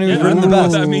 No, that's when he was Yeah, written the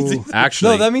best. that means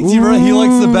Actually, No, that means he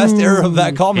likes the best era of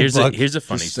that comic book. here's a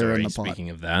funny Just stirring story. the pot. Speaking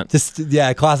of that, Just,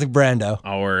 yeah, classic Brando.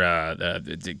 our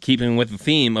keeping with the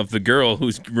theme of the girl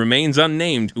who remains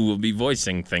unnamed, who will be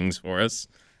voicing things for us.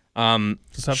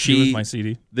 Just have to do with my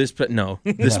CD. This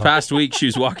past week she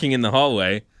was walking in the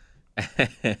hallway,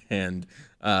 and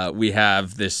we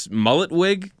have this mullet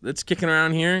wig that's kicking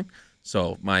around here.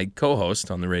 So my co-host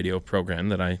on the radio program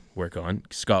that I work on,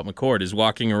 Scott McCord, is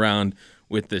walking around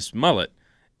with this mullet,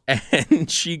 and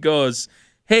she goes,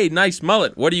 "Hey, nice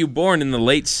mullet. What are you born in the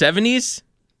late 70s?"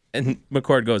 And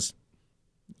McCord goes,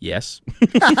 "Yes."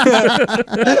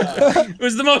 It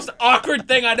was the most awkward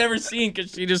thing I'd ever seen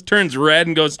because she just turns red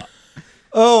and goes,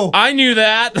 Oh, "I knew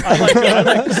that."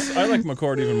 I like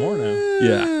McCord even more now.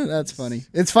 Yeah. That's funny.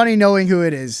 It's funny knowing who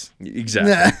it is.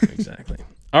 Exactly. Exactly.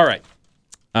 All right.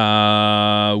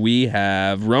 We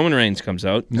have Roman Reigns comes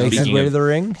out. makes his way to the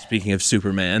ring. Speaking of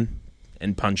Superman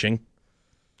and punching.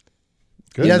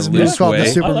 He has a In a move loose called the way.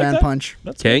 Superman I like that. punch.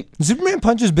 That's Okay. The Superman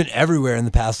punch has been everywhere in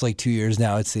the past like 2 years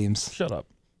now, it seems. Shut up.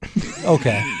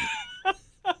 Okay.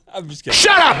 I'm just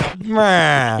kidding.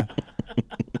 Meh.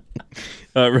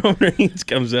 Roman Reigns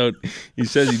comes out. He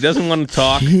says he doesn't want to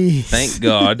talk. Jeez. Thank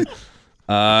God.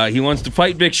 He wants to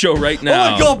fight Big Show right now.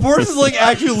 Oh my God, Boris is like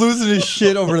actually losing his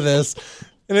shit over this.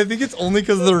 And I think it's only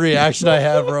because of the reaction I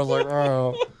had where I was like,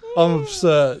 oh, I'm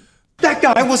upset. That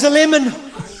guy was a lemon.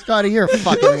 Scotty, you're a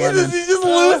fucking Look at this, lemon. he's just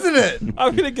losing it.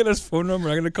 I'm gonna get his phone number.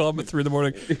 I'm gonna call him at 3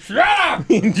 a.m. Shut up!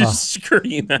 And just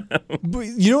scream at him. But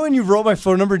you know when you wrote my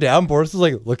phone number down, Boris was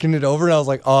like looking it over and I was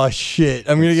like, oh shit,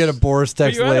 I'm going to get a Boris But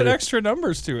text you added later. extra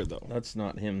numbers to it though. That's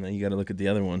not him. You got to look at the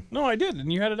other one. No, I did,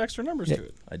 and you added extra numbers to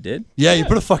it. I did? Yeah, you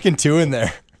put a fucking 2 in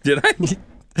there. Did I?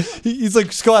 He's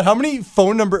like, Scott, how many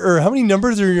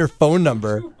numbers are in your phone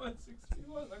number?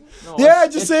 Yeah,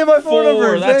 just say my phone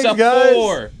number. That's Thanks, a guys.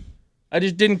 4. I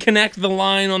just didn't connect the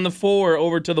line on the 4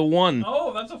 over to the 1.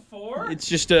 Oh, that's a 4. It's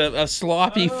just a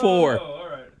sloppy 4. all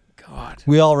right. God.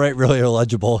 We all write really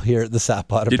illegible here at the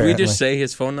Sapot, Did apparently. we just say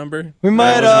his phone number? We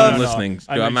might I wasn't have. even No, listening.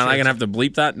 I Am made I sure going to have to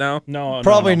bleep that now? No,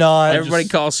 Probably not. Everybody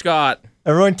call Scott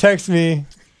Everyone text me.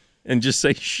 and just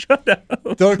say, shut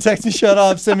up. Don't text me, shut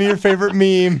up. Send me your favorite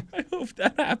meme. I hope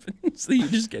that happens. So you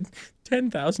just get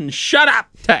 10,000 shut up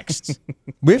texts.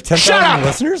 We have 10,000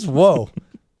 listeners? Whoa.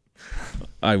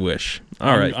 I wish.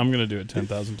 All right. I'm gonna do it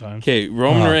 10,000 times. Okay,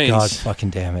 Roman Oh, Reigns. God,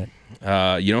 fucking damn it.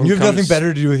 You know who You have nothing comes-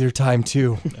 better to do with your time,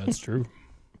 too. That's true.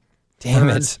 Damn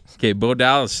it. Okay, Bo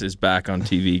Dallas is back on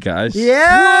TV, guys.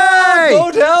 Yay!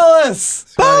 Bo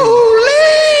Dallas!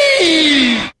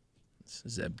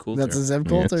 Zeb Coulter. That's a Zeb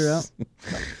Coulter, Yes.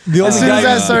 The As only soon as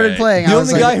guy, I started playing, the I was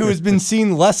only like, guy who has been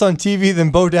seen less on TV than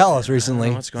Bo Dallas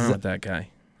recently. What's going on with that guy?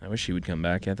 I wish he would come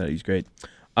back. I thought he was great.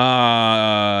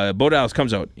 Bo Dallas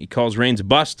comes out. He calls Reigns a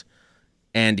bust,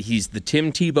 and he's the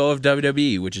Tim Tebow of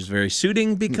WWE, which is very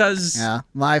suiting because yeah,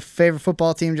 my favorite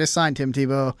football team just signed Tim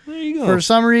Tebow. there you go. For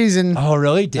some reason. Oh,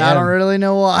 really? I Damn. don't really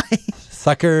know why.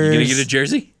 Suckers. You gonna get a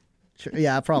jersey?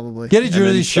 Yeah, probably. Get a then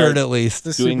jersey start shirt at least.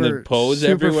 The doing the pose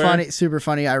everywhere? Super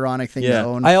funny, ironic thing Yeah. to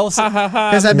own. I also,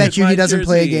 Because I bet you he doesn't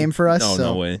play a game for us. No, so.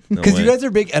 no way. No because you way. guys are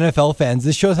big NFL fans,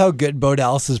 this shows how good Bo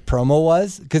Dallas's promo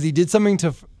was. Because he did something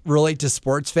to relate to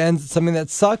sports fans, something that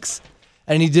sucks,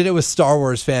 and he did it with Star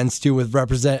Wars fans too, with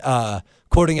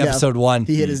quoting Yeah, episode 1.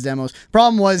 He hit his demos.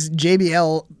 Problem was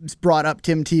JBL brought up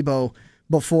Tim Tebow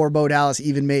before Bo Dallas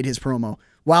even made his promo.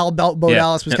 While Bo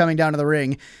Dallas was coming down to the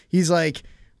ring, he's like,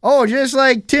 "Oh, just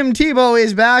like Tim Tebow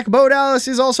is back, Bo Dallas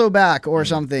is also back," or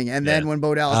something. And then when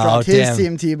Bo Dallas dropped his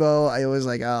Tim Tebow, I was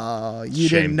like, "Oh, you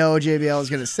Shame. didn't know JBL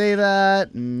was going to say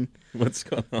that." And What's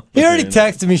going on? He already man?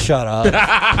 texted me, shut up.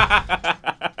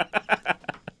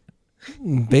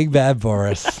 Big bad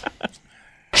Boris.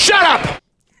 Shut up!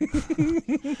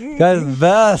 Guys, the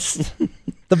best.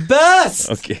 The best.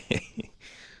 Okay.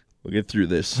 We'll get through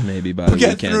this maybe by the Get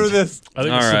weekend. through this. I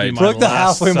think All this will right. be my Broke the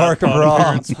last halfway mark of Sapot Raw.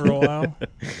 appearance for a while.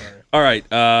 All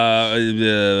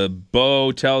right.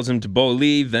 Bo tells him to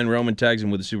leave. Then Roman tags him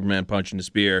with a Superman punch and a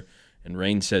spear. And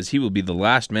Reigns says he will be the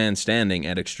last man standing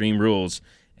at Extreme Rules.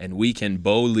 And we can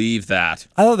believe that.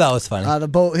 I thought that was funny.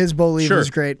 his Bo leave Sure. was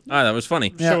great. Ah, that was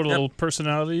funny. Showed a little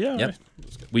personality. Yeah. Yep.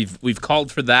 We've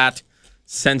called for that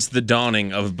since the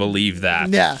dawning of Believe That.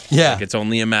 Yeah. Yeah. Like it's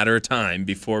only a matter of time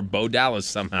before Bo Dallas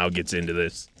somehow gets into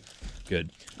this.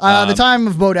 Good. The time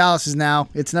of Bo Dallas is now.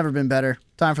 It's never been better.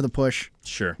 Time for the push.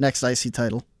 Sure. Next IC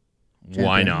title.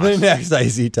 Why not? The next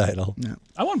IC title.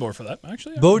 I'm on board for that,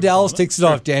 actually. Bo Dallas takes it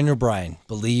off Daniel Bryan.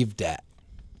 Believe that.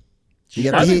 You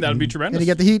get I the think heat. that would be Did tremendous. he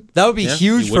get the heat? That would be Yeah,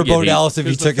 huge he for would get Bo heat. Dallas if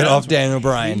he Because the took it fans off would Daniel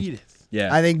Bryan.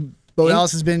 Yeah. I think Bo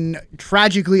Dallas has been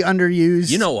tragically underused.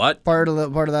 You know what? Part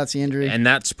of that's the injury. And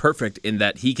that's perfect in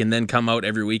that he can then come out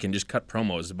every week and just cut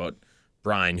promos about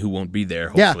Brian, who won't be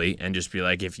there, Yeah. hopefully, and just be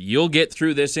like, if you'll get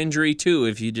through this injury too,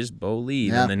 if you just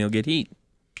leave, Yeah. and then you'll get heat.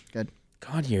 Good.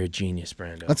 God, you're a genius,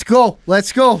 Brando.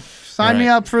 Let's go. Sign me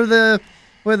All right. up for the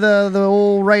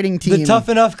whole writing team. The Tough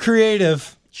Enough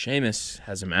Creative Sheamus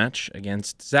has a match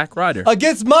against Zack Ryder.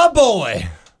 against my boy.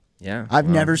 Yeah. I've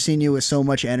well, never seen you with so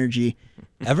much energy,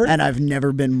 Ever? and I've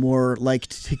never been more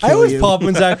liked to kill I always you. pop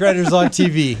when Zack Ryder's on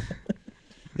TV.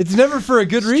 It's never for a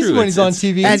good reason true. when he's on It's-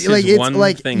 TV. And It's like his it's one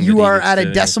like thing that you he are gets at a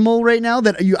to- decimal right now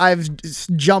that I've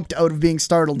jumped out of being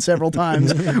startled several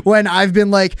times when I've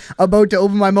been like about to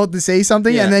open my mouth to say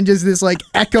something Yeah. and then just this like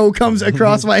echo comes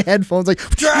across my headphones like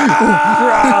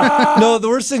No, the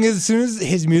worst thing is as soon as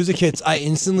his music hits, I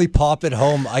instantly pop it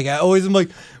home. I always am like,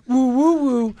 woo woo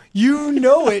woo, you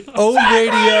know it. Oh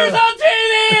radio.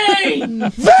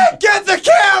 Vic, get the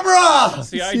camera.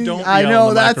 See, I don't. I yell know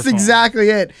in the that's microphone. exactly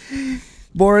it.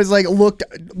 Boris like looked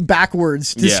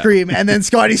backwards to Yeah. scream and then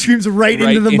Scotty screams right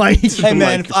into the Right mic. into- Hey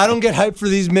man, if I don't get hyped for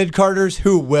these mid carders,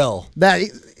 who will? That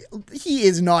he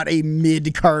is not a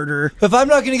mid-carder. If I'm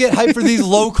not going to get hyped for these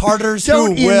low carders, who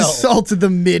Don't will? insult the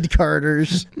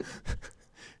mid-carders.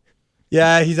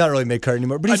 Yeah, he's not really mid-card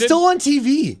anymore, but he's did- still on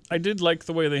TV. I did like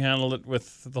the way they handled it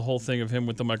with the whole thing of him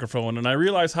with the microphone, and I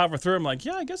realized halfway through, I'm like,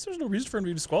 yeah, I guess there's no reason for him to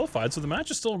be disqualified, so the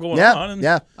match is still going on. And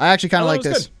Yeah. I actually kind of I like thought it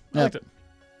was this. good. I liked it.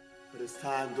 But as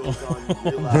time goes on,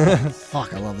 you realize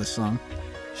Fuck, I love this song.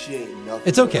 she ain't nothing.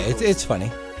 It's okay. It's funny.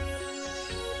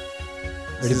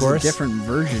 Ready, This is a Boris? different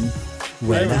version.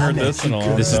 I haven't heard this in a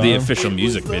long This is the time. official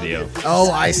music video.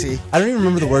 Oh, I see. I don't even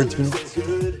remember the words.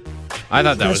 I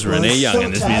thought that was Renee Young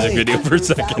in this music video for a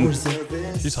second.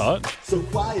 She's hot.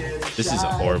 This is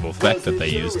a horrible effect that they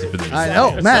used. For the I know,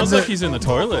 It man. sounds like he's in the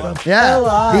toilet. Yeah,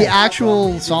 the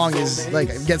actual song is like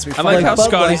it gets me. I like fucking- how Bud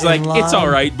Scotty's Light like, and it's lime. all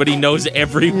right, but he knows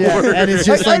every Yeah, word. and it's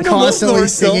just I like know most of the constantly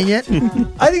words still. singing it.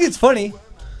 I think it's funny.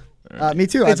 Me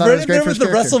too. I It's thought it right was up great there for with his the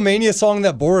character. WrestleMania song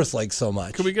that Boris likes so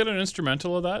much. Could we get an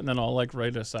instrumental of that, and then I'll like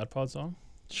write a Satpod song?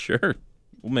 Sure.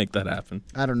 We'll make that happen.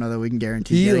 I don't know that we can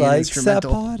guarantee He getting an likes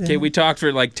instrumental. Sapod. Okay, we talked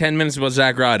for like 10 minutes about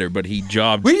Zack Ryder, but he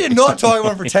jobbed. We did not talk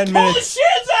about it for 10 minutes.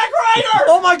 shit, Zack Ryder!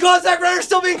 Oh my God, Zack Ryder's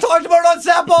still being talked about on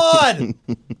Sapod.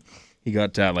 He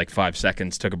got like 5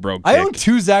 seconds, took a broke I kick. own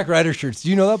 2 Zack Ryder shirts.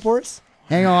 Do you know that, Boris?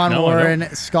 Hang on, No, I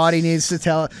Warren. Scotty needs to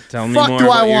tell. Tell me Fuck, more do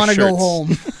I about your want to go shirts.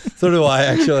 home? So do I,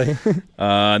 actually.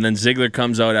 And then Ziggler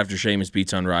comes out after Sheamus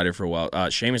beats on Ryder for a while.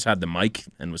 Sheamus had the mic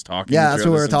and was talking. Yeah, that's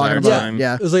what we were throughout talking this about. entire time.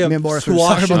 Yeah, It was like me a and Boris were just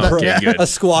talking squashing, about that. Okay, Yeah. good. a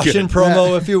squashing Good.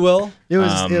 promo, if you will. It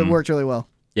was. It worked really well.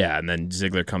 Yeah, and then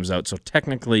Ziggler comes out. So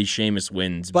technically, Sheamus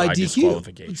wins By by DQ.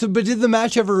 disqualification. So, but did the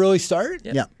match ever really start?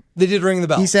 Yeah. They did ring the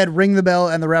bell. He said, "Ring the bell,"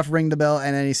 and the ref ring the bell,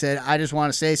 and then he said, "I just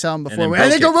want to say something before then we." bro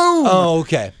And they go kick. boom. Oh,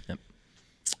 okay.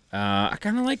 I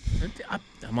kind of like.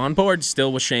 I'm on board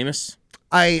still with Sheamus.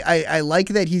 I like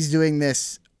that he's doing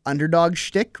this underdog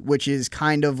shtick, which is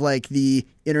kind of like the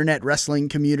internet wrestling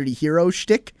community hero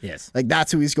shtick. Yes. Like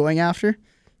that's who he's going after.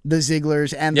 The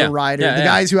Zigglers and Yeah. the Ryder, Yeah, the yeah.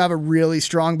 guys who have a really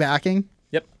strong backing.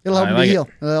 Yep. It'll help I him like be it. heel.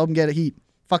 It'll help him get a heat.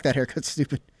 Fuck that haircut,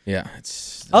 stupid. Yeah,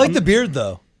 it's. I like the beard,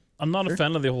 though. I'm not a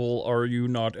fan of the whole "Are you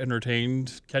not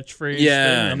entertained" catchphrase.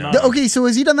 Yeah, thing. I know. I'm not- Okay, so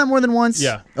has he done that more than once?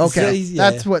 Yeah. Okay, Yeah.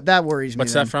 that's what that worries me.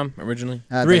 What's then. that from originally?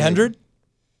 300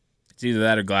 It's either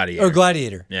that or Gladiator. or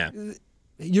Gladiator? Yeah.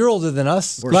 You're older than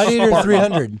us. Gladiator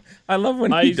 300. I love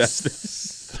when I he does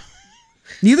this.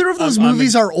 Neither of those I'm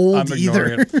movies are old I'm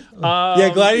ignoring either. it. Yeah,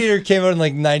 Gladiator came out in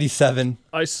like 97.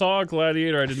 I saw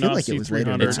Gladiator. I did feel not like it see was later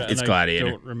 300. than that. It's and Gladiator. I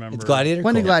don't remember. It's Gladiator?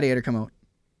 When did Cool. Gladiator come out?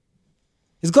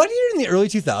 Is Gladiator in the early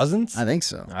 2000s? I think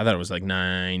so. I thought it was like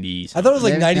 90. I thought it was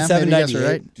like Maybe- 97, maybe you guys are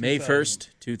 98. right. May 1st,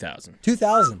 2000.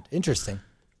 2000. Interesting.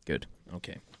 Good.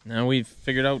 Okay. Now we've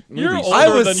figured out You're movies. older I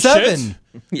was than 7. shit.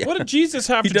 Yeah. What did Jesus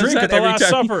have He to does drink that at the every Last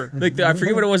time. Supper? Like I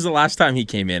forget what it was the last time he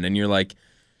came in, and you're like,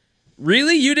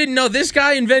 "Really? You didn't know this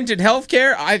guy invented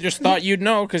healthcare? I just thought you'd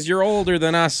know because you're older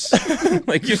than us."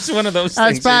 Like it's one of those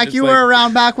That's things. where back. you're You just were like,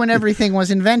 around back when everything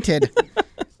was invented.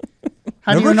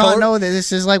 How do you Remember not color- know that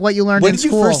this is like what you learned When in did you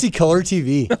school? first see color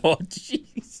TV? Oh,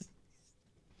 jeez.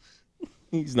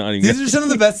 He's not even. These are some of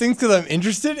the best things because I'm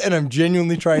interested and I'm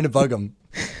genuinely trying to bug him.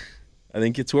 I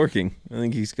think it's working. I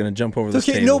think he's gonna jump over this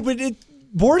Okay, table. no, but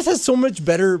Boris has so much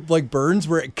better like burns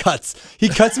where it cuts. He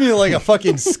cuts me with like a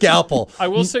fucking scalpel. I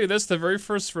will say this: the very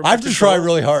first. I have to try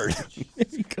really hard.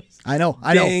 I know.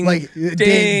 Ding, Like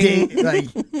ding. ding. Like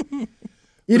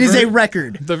it is a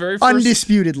record, The very first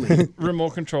undisputedly.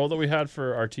 remote control that we had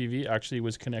for our TV actually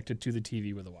was connected to the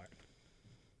TV with a wire.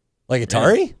 Like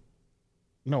Atari?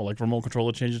 No, like remote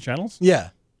control to change the channels. Yeah.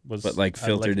 Was But like had,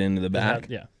 filtered into the it had- back.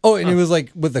 yeah, Oh, and it was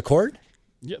like with the cord?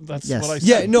 yeah, that's Yes. what I said.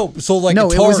 Yeah, no. So like No,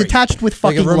 Atari. it was attached with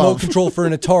like fucking a remote love. control for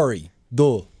an Atari.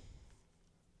 Duh.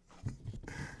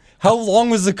 How long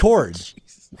was the cord?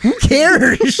 Who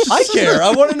cares? I care.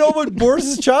 I want to know about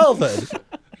Boris's childhood.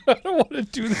 I don't want to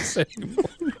do this anymore.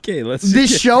 Okay, let's.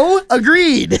 This show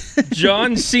agreed.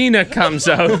 John Cena comes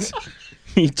out.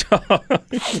 He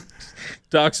talks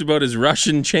about his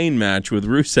Russian chain match with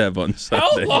Rusev on How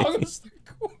Sunday. long is the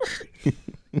cord?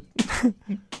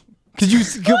 Could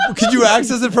you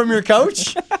access it from your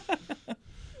couch?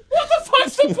 What the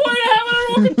fuck's the point of having a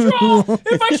remote control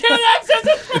if I can't access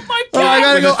it from my Oh, I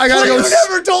gotta go. I gotta go. You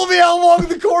never told me how long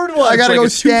the cord was. I gotta like go a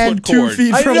 2-foot stand 2 cord.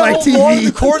 feet I from know my how long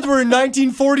the TV. cords were in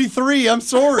 1943. I'm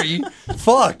sorry.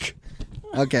 Fuck.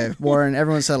 Okay, Warren.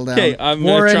 Everyone settle down. Okay, I'm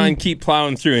gonna Warren, try and keep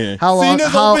plowing through here. how long?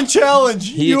 Cena's How, open challenge.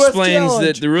 He US explains challenge.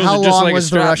 that the rules how are just long like a was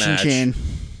the strap Russian match. chain?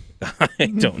 I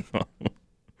don't know.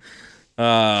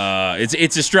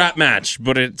 It's a strap match,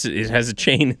 but it has a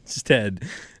chain instead.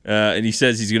 And he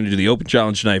says he's going to do the open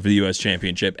challenge tonight for the U.S.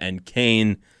 Championship, and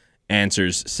Kane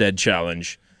answers said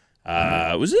challenge.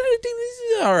 Was it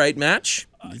all right match.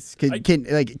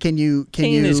 Can you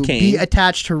Kane is be Kane.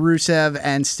 attached to Rusev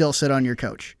and still sit on your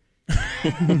couch?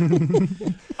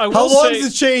 I will How long say,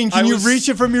 does it change? Can I you was- reach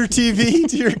it from your TV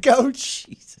to your couch?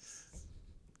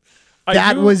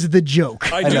 That was the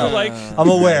joke. I do know. like I'm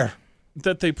aware.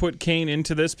 that they put Kane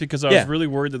into this because I Yeah. was really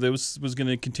worried that this was going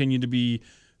to continue to be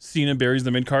Cena buries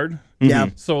the mid card. Yeah.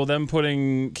 So them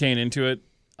putting Kane into it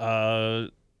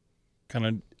kind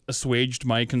of assuaged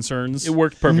my concerns. It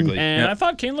worked perfectly. And Yeah. I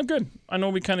thought Kane looked good. I know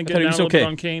we kind of thought get he down a was little bit okay.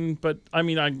 on Kane, but I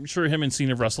mean, I'm sure him and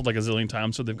Cena have wrestled like a zillion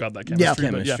times, so they've got that Yeah. chemistry.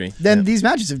 but Chemistry. Then these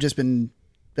matches have just been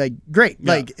like great.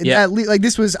 Yeah. Like Yeah. at least, like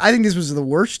this was. I think this was the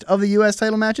worst of the U.S.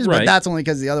 title matches, Right. but that's only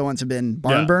because the other ones have been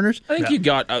barn Yeah. burners. I think you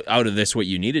got out of this what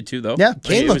you needed to, though. Yeah. Like,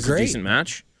 Kane it looked was great. a decent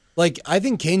match. Like, I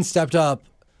think Kane stepped up,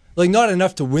 like, not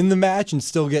enough to win the match and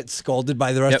still get scolded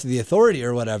by the rest Yep. of the authority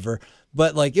or whatever.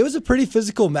 But, like, it was a pretty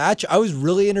physical match. I was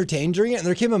really entertained during it. And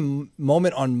there came a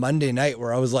moment on Monday night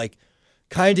where I was, like,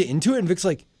 kind of into it. And Vic's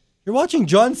like, you're watching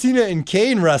John Cena and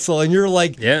Kane wrestle, and you're,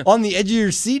 like, Yeah. on the edge of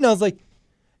your seat. And I was like,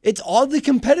 it's oddly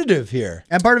competitive here.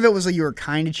 And part of it was like you were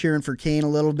kind of cheering for Kane a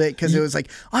little bit because it was like,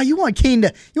 oh, you want him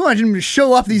to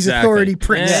show up these Exactly. authority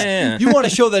pricks. Yeah. You want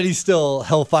to show that he's still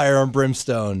Hellfire and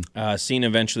Brimstone. Cena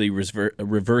eventually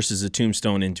reverses a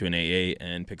tombstone into an AA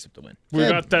and picks up the win. we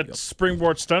got that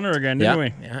springboard stunner again, didn't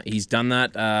we? Yeah, he's done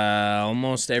that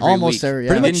almost every Almost week. every- yeah.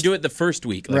 Pretty Pretty didn't do it the first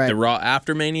week, like Right. the Raw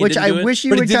after Mania. Which didn't I do it. wish you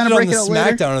But he would did kind it of on break the it out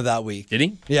later. SmackDown of that week. Did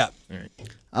he? Yeah.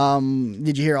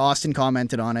 Did you hear Austin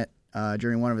commented on it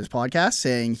during one of his podcasts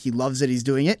saying he loves that he's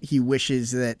doing it. He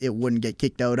wishes that it wouldn't get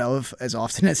kicked out of as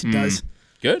often as it does.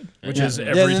 Good. Which is Yeah,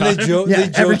 every and time. then Yeah,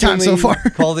 they every time so jokingly far.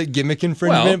 called it gimmick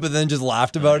infringement, Well- but then just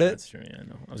laughed about it. That's true. Yeah,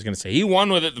 no. I was gonna say he won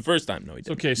with it the first time. No, he It's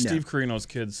didn't. okay. Steve Carino's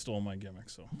kid stole my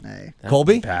gimmick, so Hey. That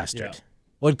Colby? bastard. Yeah.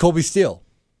 What'd Colby steal?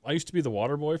 I used to be the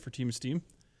water boy for Team Steam,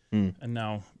 and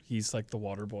now he's like the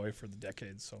water boy for the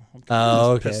decades. So I'm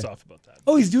Oh, pissed okay. off about that.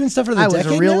 Oh, he's doing stuff for the I was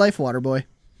decade a real now? life water boy.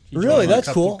 He Really? joined That's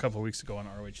a cool. couple weeks ago on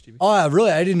ROH TV. Oh, really?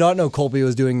 I did not know Colby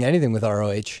was doing anything with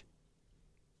ROH.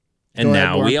 And Go ahead,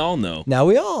 now Warren. we all know. Now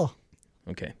we all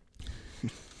Okay.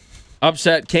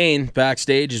 Upset Kane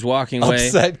backstage is walking away,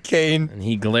 upset Kane. and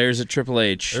he glares at Triple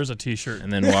H, There's a T-shirt.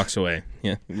 and then walks away.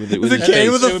 Yeah, with The his Kane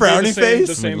face. with a It would be frowny the same- face?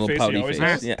 The same Little face pouty he always face.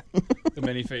 has. Yeah. The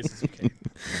many faces. Okay.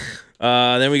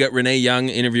 Then we got Renee Young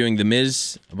interviewing The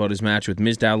Miz about his match with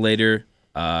Mizdow later.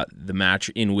 The match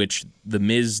in which The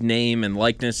Miz name and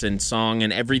likeness and song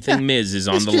and everything Miz is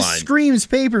on This the just line. screams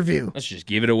pay-per-view. Let's just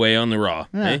give it away on the Raw.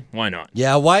 Eh? Why not?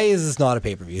 Yeah, why is this not a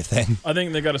pay-per-view thing? I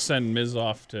think they got to send Miz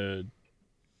off to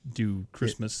do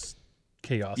Christmas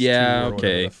chaos. Yeah, 2 or whatever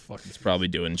okay. the fuck It's probably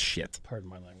doing shit. Pardon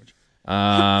my language.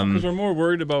 Um, Because we're more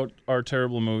worried about our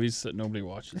terrible movies that nobody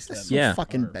watches. That's Than so Yeah.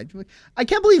 fucking bad. I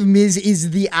can't believe Miz is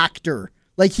the actor.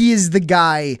 Like, he is the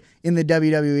guy in the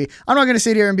WWE. I'm not going to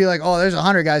sit here and be like, oh, there's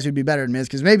 100 guys who'd be better than Miz,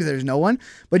 because maybe there's no one.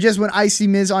 But just when I see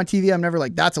Miz on TV, I'm never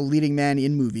like, that's a leading man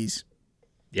in movies.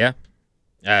 yeah.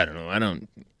 I don't know.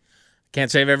 Can't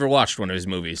say I've ever watched one of his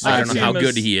movies, so I don't know see how him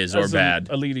good as- he is or as bad.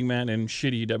 A leading man in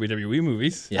shitty WWE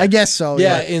movies. Yeah. I guess so.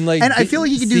 Yeah, in like and I feel like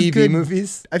he could do CB good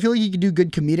movies. I feel like he could do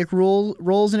good comedic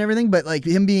roles and everything, but like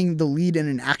him being the lead in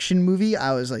an action movie,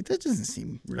 I was like, that doesn't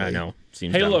seem really. I know.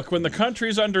 Seems Hey, dumb. look, when the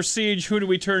country's under siege, who do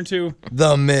we turn to?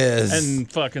 The Miz.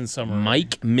 And fucking Summer.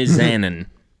 Mike Mizanin.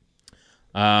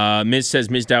 Miz says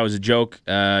Mizdow is a joke.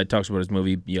 Talks about his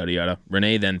movie, yada yada.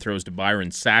 Renee then throws to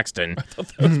Byron Saxton,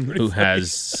 who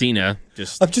has Cena.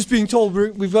 Just I'm just being told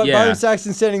we've got Yeah. Byron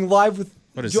Saxton standing live with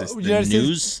what is Jo- this? The United States-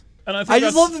 news? And I, think I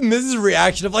just that's- love the Miz's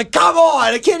reaction of like, come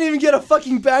on, I can't even get a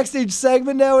fucking backstage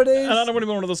segment nowadays. And I don't want to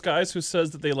be one of those guys who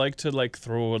says that they like to like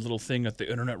throw a little thing at the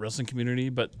internet wrestling community,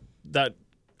 but that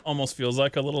almost feels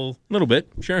like a little. A little bit,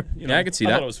 sure. You know, Yeah, I can see I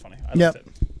that. thought it was funny. I Yep. liked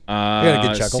it. got a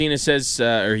good chuckle. Cena says,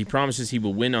 or he promises he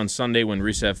will win on Sunday when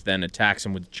Rusev then attacks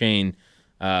him with the chain,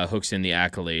 hooks in the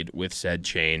accolade with said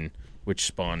chain, which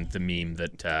spawned the meme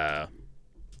that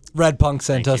Red Punk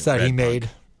sent Thank us you, that he Red made.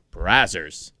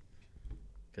 Brazzers,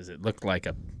 because it looked like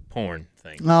a porn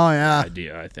thing. Oh yeah.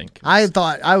 Idea, I think. I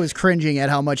thought I was cringing at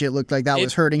how much it looked like that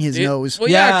was hurting his nose. Well,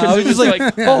 Yeah, 'cause I it was just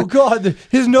like, oh god,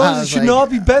 his I nose was should like- not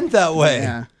be bent that way.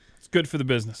 Yeah. It's good for the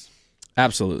business.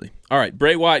 Absolutely. All right,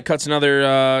 Bray Wyatt cuts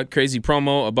another crazy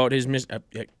promo about his.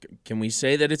 Can we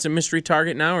say that it's a mystery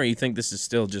target now, or you think this is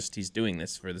still just he's doing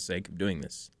this for the sake of doing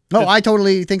this? No, I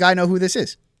totally think I know who this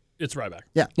is. It's Ryback.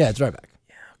 Yeah, it's right back.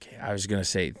 Okay, I was gonna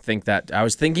say think that. I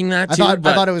was thinking that I too. thought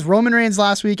but I thought it was Roman Reigns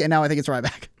last week, and now I think it's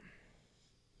Ryback.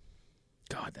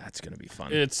 God, that's gonna be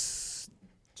fun. It's.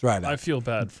 It's right I back. feel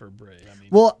bad for Bray. I mean,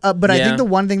 Well, but I Yeah. think the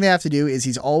one thing they have to do is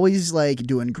he's always like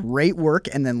doing great work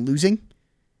and then losing.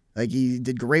 Like, he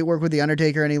did great work with The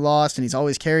Undertaker and he lost, and he's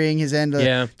always carrying his end,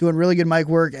 Yeah. doing really good mic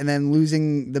work, and then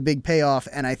losing the big payoff.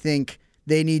 And I think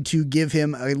they need to give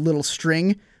him a little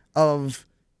string of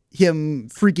him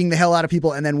freaking the hell out of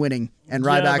people and then winning. And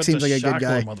Yeah, Ryback but seems to like a good shackle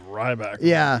guy. him with Ryback.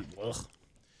 Yeah. Ugh.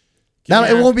 Now,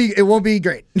 Yeah. it won't be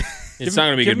great. It's not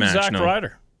going to be a Give good him match, Zack no.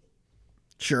 Ryder.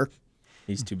 Sure.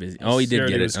 He's too busy. Oh, he did Scared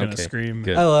get he it. was gonna Okay. scream.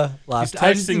 Good. I laughed. He's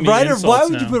I just, texting me Ryder, why insults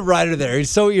would you now. put Ryder there? He's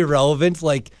so irrelevant.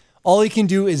 Like, all he can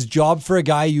do is job for a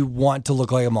guy you want to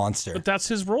look like a monster. But that's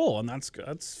his role, and that's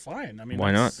fine. I mean,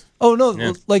 Why that's- Oh, no.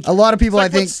 Yeah. Like, A lot of people,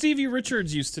 Like I think, what Stevie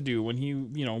Richards used to do when he,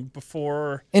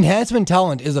 before enhancement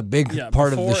talent is a big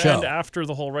part of the before show. and after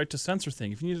the whole right to censor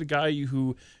thing. If you need a guy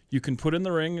who you can put in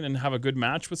the ring and have a good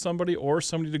match with somebody, or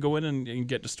somebody to go in and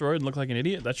get destroyed and look like an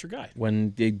idiot, that's your guy.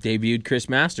 When they debuted Chris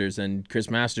Masters, and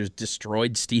Chris Masters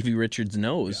destroyed Stevie Richards'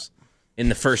 nose in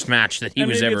the first match that he And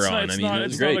was maybe ever it's on. not, I it's mean, not, it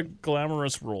was it's great. not a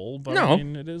glamorous role, but No. I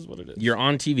mean, it is what it is. You're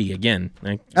on TV again.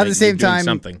 at the same time,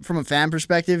 something. from a fan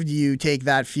perspective, do you take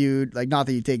that feud, like, not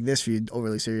that you take this feud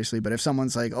overly seriously, but if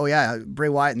someone's like, oh yeah, Bray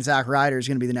Wyatt and Zack Ryder is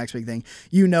going to be the next big thing,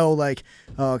 like,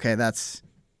 oh, okay,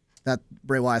 that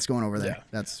Bray Wyatt's going over there. Yeah.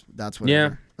 That's whatever.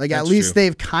 Yeah, Like, at that's least true.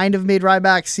 they've kind of made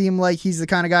Ryback seem like he's the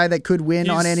kind of guy that could win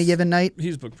on He's- any given night.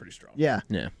 He's booked pretty strong. Yeah.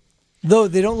 Yeah. Though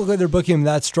they don't look like they're booking him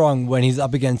that strong when he's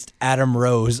up against Adam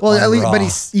Rose. Well, on at least, Raw. but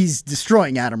he's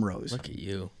destroying Adam Rose. Look at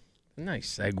you.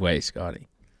 Nice segue, Scotty.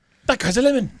 That guy's a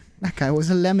lemon. That guy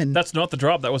was a lemon. That's not the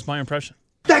drop. That was my impression.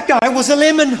 That guy was a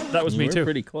lemon. That was me We're too.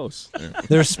 pretty close. Yeah.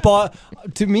 Their spot.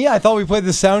 To me, I thought we played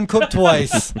the sound clip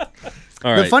twice.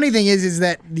 All The right. funny thing is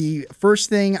that the first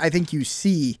thing I think you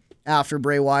see after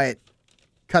Bray Wyatt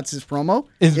cuts his promo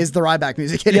is the Ryback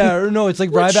music hitting. Yeah, or no, it's like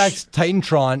Ryback's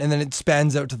Titantron, and then it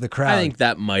spans out to the crowd. I think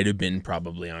that might have been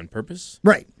probably on purpose.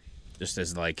 Right. Just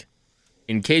as, like,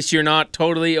 in case you're not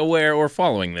totally aware or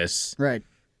following this, Right.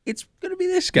 it's going to be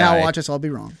this guy. Now watch us all be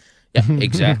wrong. Yeah,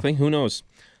 exactly. Who knows?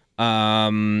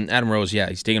 Adam Rose, yeah,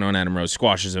 he's taking on Adam Rose,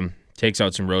 squashes him, takes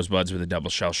out some rosebuds with a double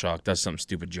shell shock, does some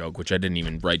stupid joke, which I didn't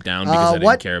even write down because I didn't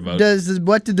What care about.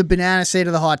 what did the banana say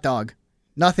to the hot dog?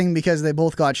 Nothing, because they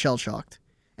both got shell shocked,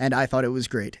 and I thought it was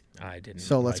great. I didn't.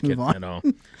 So let's like move it on. At all.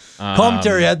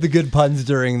 Commentary had the good puns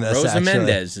during this. Rosa actually.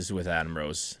 Mendez is with Adam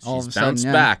Rose. All of She's a sudden, bounced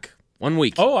yeah. back 1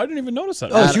 week. Oh, I didn't even notice that.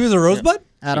 Oh, she was a rosebud?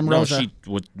 Adam no, Rosa. she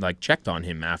would checked on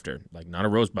him after, not a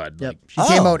rosebud. Yep. Like, She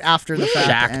came Oh. out after the fact.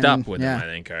 shacked and, up with yeah. him, I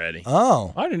think, already.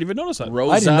 Oh. I didn't even notice that.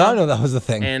 Rosa I did not know that was a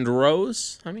thing. and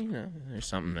Rose. I mean, there's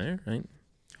something there, right?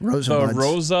 Rosa The buds.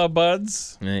 Rosa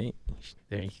Buds. Hey,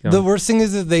 there you go. The worst thing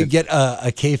is that they get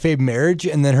a kayfabe marriage,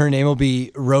 and then her name will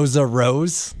be Rosa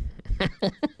Rose.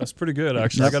 That's pretty good,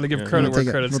 actually. I got to give credit We'll where take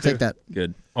it. credit's We'll due. take that.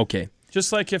 Good. Okay.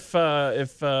 Just like if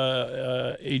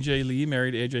AJ Lee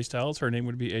married AJ Styles, her name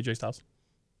would be AJ Styles.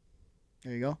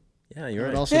 There you go. Yeah, That you're would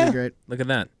right. also Yeah. be great. Look at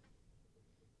that.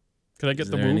 Could I get Is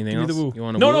the there woo? anything Give me the else? woo. You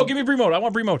want a No, woo? no, give me Brie mode. I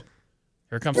want Brie mode.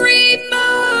 Here it comes.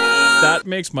 That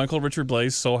makes Michael Richard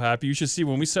Blaze so happy. You should see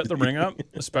when we set the ring up,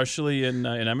 especially in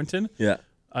Edmonton. Yeah.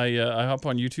 I hop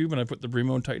on YouTube and I put the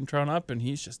Bremo and Titantron up, and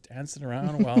he's just dancing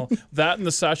around while that and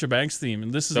the Sasha Banks theme.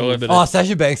 And this is So a little if- bit. Oh, Of,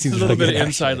 Sasha Banks this seems is a little really bit good, of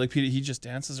inside. actually. Like Peter, he just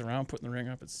dances around putting the ring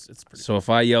up. It's pretty. So if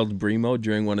I yelled Bremo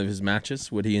during one of his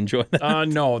matches, would he enjoy that?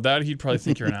 No, that he'd probably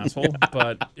think you're an asshole.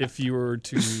 But if you were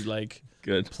to like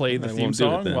Good. play the I theme won't do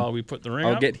it song then. while we put the ring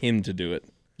I'll up, get him to do it.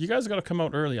 you guys got to come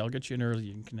out early. I'll get you in early.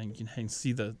 You can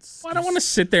see the. I don't want to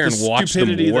sit there and the watch them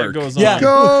stupidity work. that goes Yeah. on.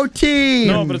 Go team!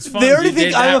 No, but it's fun. They already You think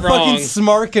did I'm a that wrong. fucking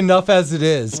smark enough as it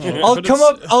is. I'll but come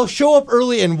it's- up, I'll show up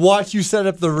early and watch you set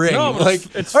up the ring. No, but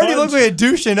like, it's I already fun. look like a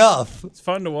douche enough. It's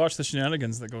fun to watch the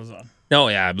shenanigans that goes on. Oh,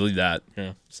 yeah, I believe that.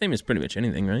 Yeah. Same as pretty much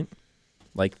anything, right?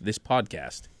 Like this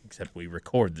podcast, except we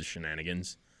record the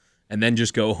shenanigans and then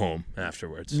just go home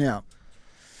afterwards. Yeah.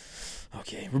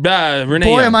 Okay. Renee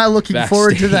Boy, Young, am I looking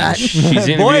forward to that. backstage. She's Boy,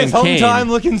 interviewing is home Kane, time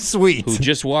looking sweet. who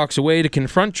just walks away to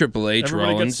confront Triple H,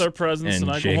 Everybody Rollins, gets their presents, and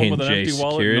I go J home with an and J empty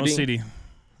wallet, and no security. CD.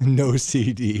 No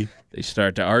CD. They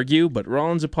start to argue, but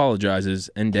Rollins apologizes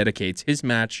and dedicates his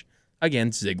match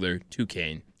against Ziggler to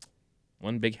Kane.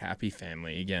 One big happy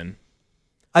family again.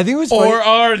 I think it was funny. Or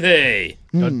are they?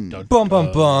 Bum, bum,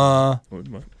 bum.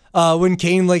 When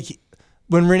Kane,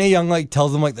 when Renee Young,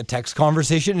 tells him, the text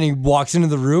conversation and he walks into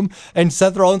the room and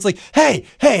Seth Rollins, hey,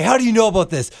 how do you know about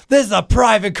this? This is a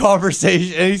private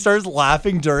conversation. And he starts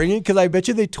laughing during it because I bet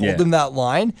you they told Yeah. him that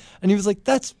line. And he was like,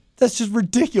 that's just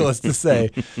ridiculous to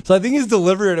say. So I think his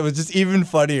delivery, it was just even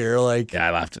funnier. Yeah,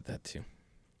 I laughed at that too.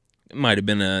 It might have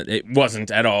been it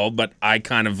wasn't at all, but I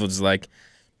kind of was like,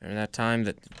 remember that time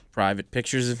that private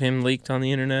pictures of him leaked on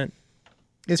the internet?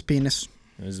 His penis.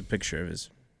 It was a picture of his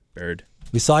bird.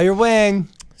 we saw your wang.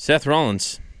 Seth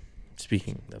Rollins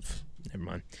speaking of, never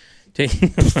mind. Taking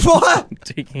What?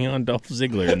 taking on Dolph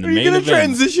Ziggler in the Are you main going event. to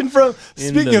transition from,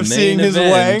 speaking the of seeing main his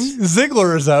event. wang,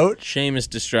 Ziggler is out. Sheamus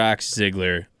distracts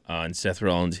Ziggler, and Seth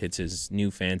Rollins hits his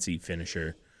new fancy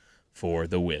finisher for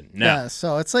the win. Now, Yeah,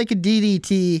 so it's like a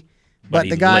DDT, But but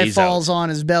he the guy lays falls out. on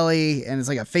his belly, and it's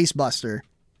like a face buster.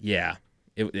 yeah,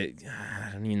 I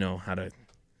don't even know how to.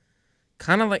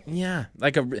 Kind of like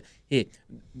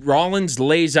Rollins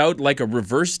lays out like a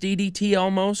reverse DDT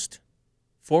almost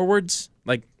forwards.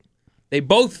 Like they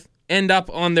both end up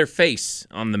on their face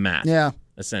on the mat. Yeah.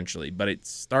 essentially. But it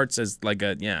starts as like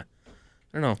a I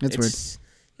don't know. It's weird.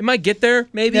 It might get there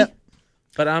maybe, Yep.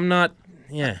 but I'm not.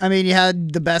 Yeah, I mean, you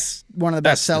had one of the best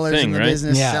That's the sellers thing, in the right?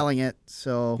 business Yeah. selling it,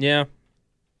 so yeah.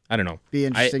 I don't know. be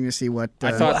interesting to see what.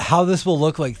 I thought- How this will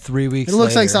look like 3 weeks it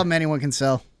looks like later. something anyone can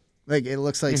sell. Like it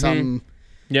looks like something.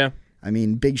 Yeah. I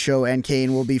mean, Big Show and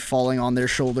Kane will be falling on their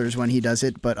shoulders when he does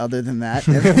it, but other than that,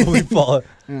 We fall-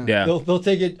 Yeah. They'll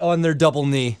take it on their double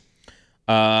knee.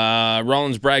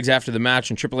 Rollins brags after the match,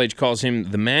 and Triple H calls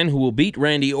him the man who will beat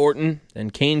Randy Orton. Then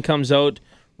Kane comes out.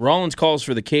 Rollins calls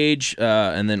for the cage,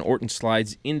 and then Orton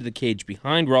slides into the cage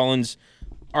behind Rollins,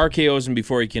 RKOs him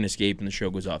before he can escape, and the show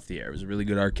goes off the air. It was a really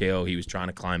good RKO. He was trying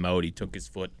to climb out. He took his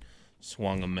foot,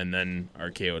 swung him, and then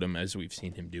RKO'd him, as we've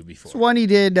seen him do before. it's one he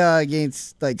did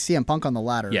against like CM Punk on the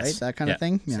ladder, Yes. right? That kind Yeah, of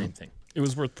thing. Yeah. Same thing. It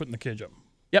was worth putting the cage up.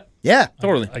 Yep. Yeah.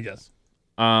 Totally. I guess.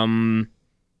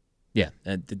 Yeah,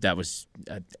 that was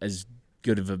as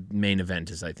good of a main event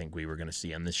as I think we were going to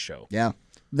see on this show. Yeah.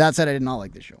 That said, I did not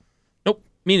like this show. Nope,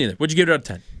 me neither. What'd you give it out of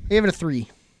 10? I gave it a 3.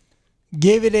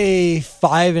 Gave it a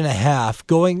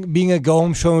 5.5. Being a go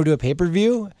home show to a pay per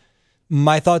view.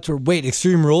 My thoughts were, wait,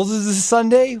 Extreme Rules is this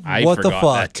Sunday? I What the forgot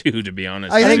fuck? that too, to be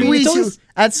honest. I think mean, we it's should, always-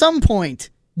 at some point,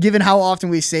 given how often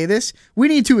we say this, we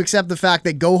need to accept the fact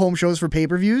that go home shows for pay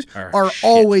per views Are are shit.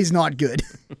 always not good.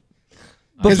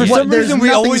 But for Because some there's reason, we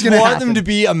nothing's always gonna want happen. them to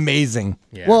be amazing.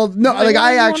 Yeah. Well, no, like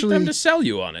I you actually. want them to sell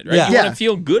you on it, right? Yeah. You Yeah. want to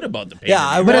feel good about the pay. Yeah,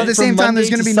 I But at want the from same time,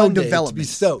 there's Monday gonna to be no Sunday To be development.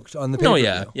 stoked on the No,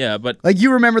 pay-per-view. yeah, but Like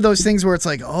you remember those things where it's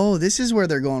like, oh, this is where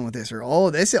they're going with this, or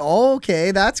okay,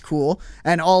 that's cool,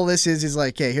 and all this is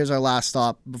like, okay, here's our last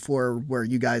stop before where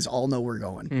you guys all know we're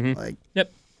going. Mm-hmm. Like,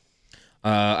 yep.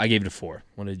 I gave it a 4.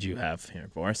 What did you have here,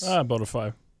 Boris? About a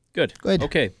 5. Good. Good.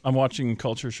 Okay. I'm watching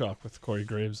Culture Shock with Corey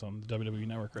Graves on the WWE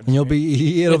Network right And now. it'll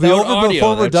be Without over audio,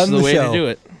 before we're that's done the way show. to do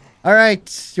it. all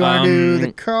right, you want to do the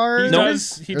He card? No.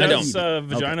 does I don't.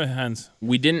 vagina hands.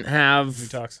 We didn't He have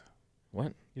talks.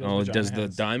 what? does Oh, it vagina does the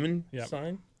hands. diamond Yep.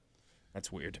 sign?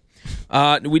 That's weird.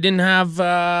 We didn't have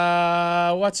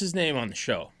what's his name on the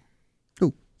show?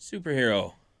 Who?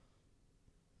 Superhero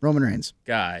Roman Reigns.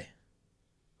 guy.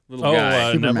 Little Oh,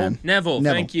 guy. Superman. Neville,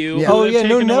 Neville. thank you. Yeah. Oh, They've yeah,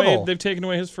 no taken away- Neville. They've taken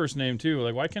away his first name too.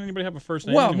 Like, why can't anybody have a first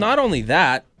name? Well, anymore? not only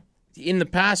that, in the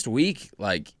past week,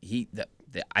 like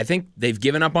I think they've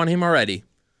given up on him already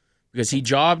because he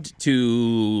jobbed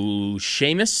to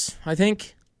Sheamus, I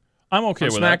think, I'm okay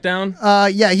on with that.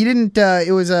 SmackDown. Yeah, he didn't.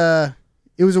 It was a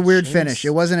weird Sheamus. finish.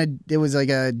 It wasn't a. It was like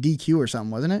a DQ or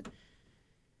something, wasn't it?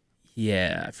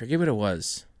 Yeah, I forget what it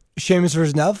was. Sheamus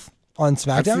versus Nev on I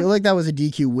SmackDown. feel like that was a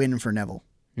DQ win for Neville.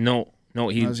 No,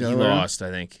 he That was the he other way around? lost, I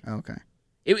think. Okay.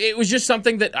 It was just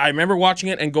something that I remember watching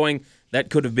it and going, that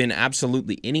could have been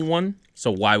absolutely anyone.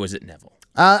 So why was it Neville?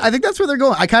 I think that's where they're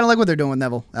going. I kind of like what they're doing with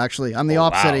Neville. Actually, I'm the Oh,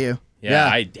 opposite wow. of you. Yeah,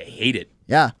 I hate it.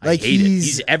 Yeah, I like hate it. he's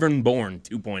He's Evan Bourne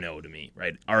 2.0 to me,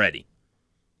 right? Already.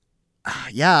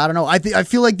 yeah. I don't know. I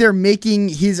feel like they're making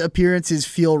his appearances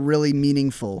feel really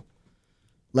meaningful,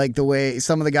 like the way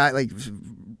some of the guy like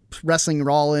wrestling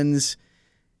Rollins,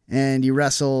 and he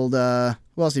wrestled.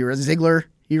 Who else did he wrestle? Ziggler.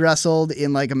 He wrestled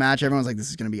in like a match. Everyone's like, this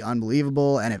is going to be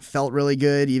unbelievable, and it felt really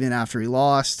good even after he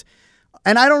lost.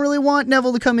 And I don't really want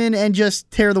Neville to come in and just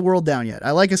tear the world down yet.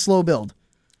 I like a slow build.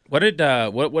 What did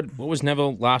what was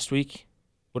Neville last week?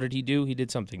 What did he do? He did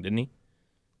something, didn't he?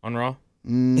 On Raw?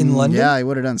 in London. Yeah, he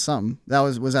would have done something.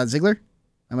 Was that Ziggler?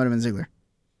 That might have been Ziggler.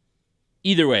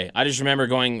 Either way, I just remember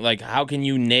going like, how can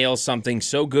you nail something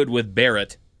so good with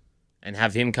Barrett and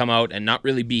have him come out and not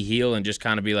really be heel and just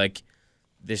kind of be like,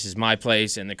 this is my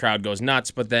place, and the crowd goes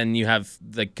nuts, but then you have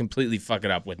like completely fuck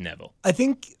it up with Neville. I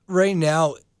think right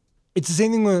now it's the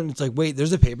same thing when it's like, wait,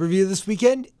 there's a pay per view this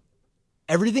weekend.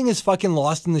 Everything is fucking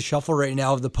lost in the shuffle right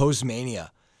now of the post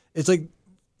Mania. It's like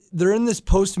they're in this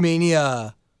post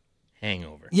Mania,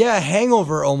 Hangover.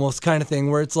 hangover almost kind of thing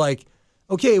where it's like,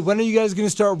 okay, when are you guys going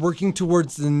to start working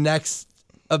towards the next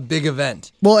a big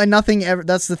event? Well, and nothing ever.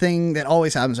 That's the thing that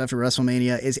always happens after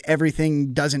WrestleMania is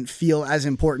everything doesn't feel as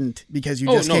important because you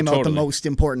Oh, just no, came out the totally. most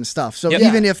important stuff. So Yep.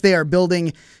 even if they are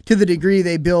building to the degree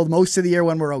they build most of the year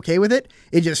when we're okay with it,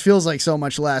 it just feels like so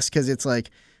much less because it's like,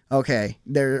 okay,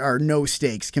 there are no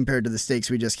stakes compared to the stakes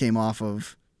we just came off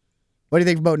of. What do you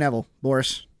think about Neville,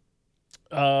 Boris?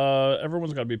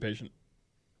 Everyone's got to be patient.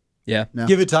 Yeah. No.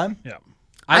 Give it time. Yeah.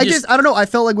 I don't know. I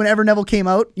felt like whenever Neville came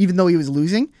out, even though he was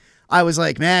losing, I was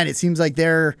like, man, it seems like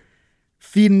they're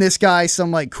feeding this guy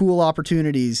some like cool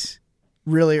opportunities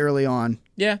really early on.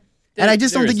 Yeah. And I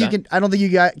just don't There think is you that. can. I don't think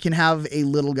you can have a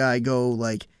little guy go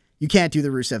like. You can't do the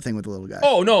Rusev thing with the little guy.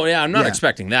 Oh, no, yeah, I'm not Yeah.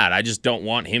 expecting that. I just don't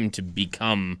want him to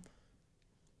become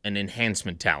an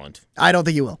enhancement talent. I don't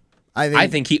think you will. I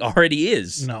think he already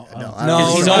is. No. I don't No, think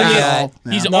he's so only- at all.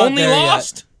 He's Not only there yet.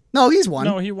 lost. No, he's won.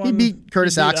 No, he won. He beat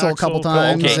Curtis He beat Axel a couple Axel.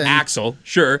 times. Okay, and- Axel,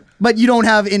 sure. but you don't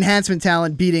have enhancement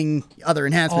talent beating other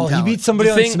enhancement Oh, he talent. beat somebody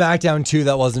The on thing- SmackDown too.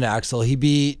 That wasn't Axel. He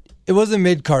beat. It wasn't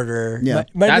Mid Carter. Yeah. Might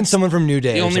have been That's someone from New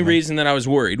Day. The or only something. reason that I was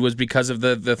worried was because of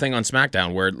the thing on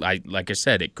SmackDown where, like I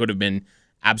said, it could have been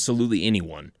absolutely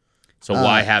anyone. So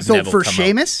why have so Neville for come out?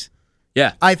 Sheamus,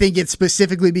 Yeah. I think it's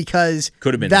specifically because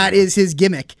Could have been that anyone. is his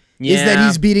gimmick. Is that Yeah.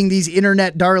 he's beating these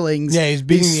internet darlings. Yeah, he's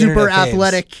beating these the super internet faves.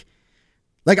 athletic.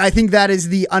 Like I think that is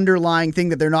the underlying thing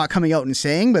that they're not coming out and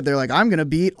saying, but they're like, I'm gonna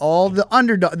beat all the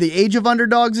underdog. The age of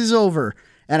underdogs is over,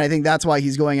 and I think that's why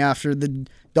he's going after the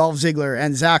Dolph Ziggler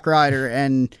and Zack Ryder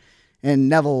and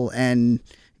Neville and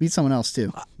beat someone else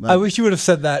too. I wish you would have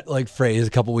said that like phrase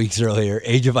a couple weeks earlier.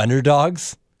 Age of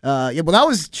underdogs. Yeah, well, that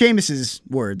was Sheamus's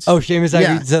words. Oh, Sheamus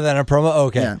actually Yeah. said that in a promo.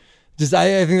 Okay. Yeah. Just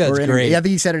I think that's Or in- great. yeah, I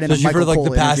think he said it in a Especially Michael for like Cole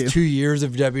the past interview. 2 years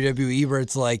of WWE, where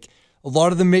it's like a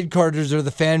lot of the mid carders are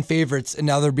the fan favorites, and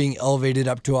now they're being elevated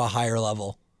up to a higher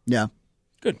level. Yeah.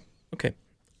 Good. Okay.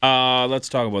 Let's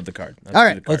talk about the card. All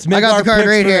right, do the card. Let's make I got our the card picks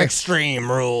right for here.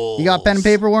 Extreme Rules. You got pen and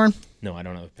paper, Warren? No, I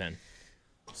don't have a pen.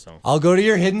 So I'll go to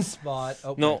your hidden spot.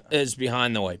 Oh, no, it's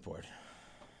behind the whiteboard.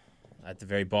 At the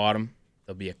very bottom,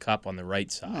 there'll be a cup on the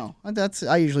right side. Oh, that's.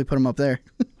 I usually put them up there.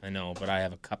 I know, but I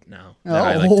have a cup now that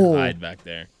I like Oh. to hide back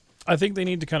there. I think they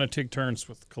need to kind of take turns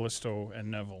with Callisto and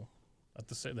Neville at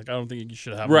the same. Like I don't think you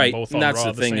should have Right, them both and on that's Raw the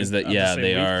at thing same- is that, at the yeah, same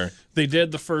they week. are. They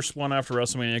did the first one after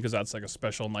WrestleMania because that's like a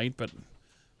special night, but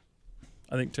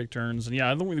I think take turns. And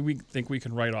yeah, I don't think we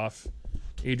can write off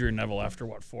Adrian Neville after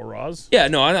 4 Raws. Yeah,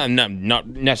 no, I'm not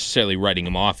necessarily writing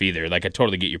him off either. Like, I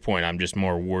totally get your point. I'm just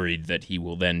more worried that he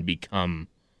will then become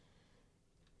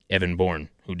Evan Bourne,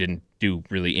 who didn't do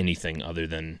really anything other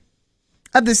than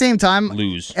At the same time,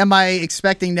 lose. am I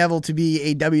expecting Neville to be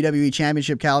a WWE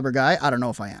Championship caliber guy? I don't know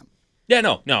if I am. Yeah,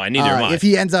 no, neither am I. If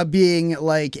he ends up being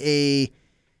like a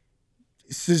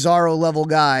Cesaro level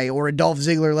guy or a Dolph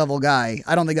Ziggler level guy,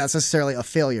 I don't think that's necessarily a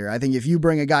failure. I think if you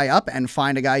bring a guy up and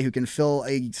find a guy who can fill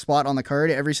a spot on the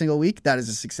card every single week, that is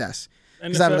a success.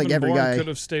 And 'Cause if I don't Evan think every Bourne guy- could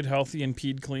have stayed healthy and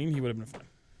peed clean, he would have been fine.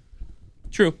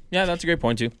 True. Yeah, that's a great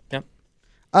point, too. Yeah.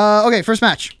 Okay, first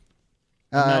match.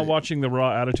 I'm now watching the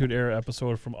Raw Attitude Era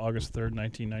episode from August 3rd,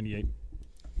 1998,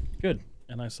 Good.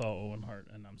 and I saw Owen Hart,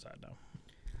 and I'm sad now.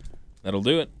 That'll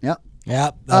do it. Yep.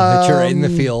 Yeah, that'll hit you right in the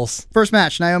feels. First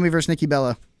match, Naomi versus Nikki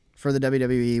Bella for the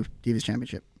WWE Divas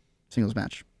Championship. Singles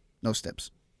match. No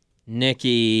steps.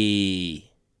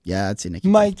 Nikki. Yeah, I'd say Nikki.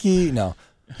 Mikey, no.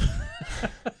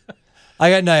 I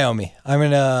got Naomi. I'm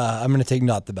gonna take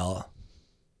not the Bella.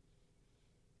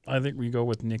 I think we go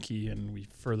with Nikki and we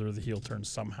further the heel turn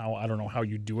somehow. I don't know how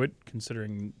you do it,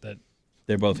 considering that.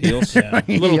 They're both heels. Yeah.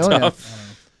 A little Oh, yeah.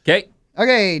 tough. Okay.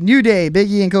 Okay, New Day, Big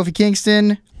E and Kofi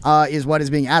Kingston is what is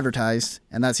being advertised,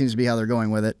 and that seems to be how they're going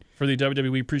with it. For the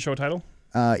WWE pre-show title?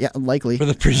 Yeah, likely. For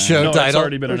the pre-show No, it's title.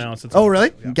 already been announced. It's Oh, on-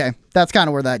 really? Yeah. Okay, that's kind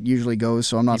of where that usually goes,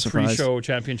 so I'm not The surprised. pre-show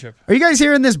championship. Are you guys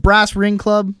hearing this brass ring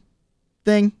club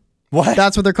thing? What?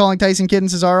 That's what they're calling Tyson Kidd and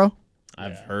Cesaro?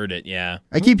 I've heard it, yeah.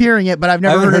 I keep hearing it, but I've I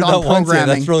never haven't heard it heard on that once yet.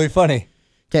 programming. That's really funny.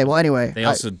 Okay, well, anyway. They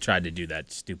also tried to do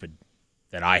that stupid,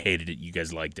 that I hated it, you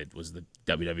guys liked it, was the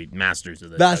WWE Masters of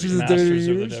the Masters WWE. of the Masters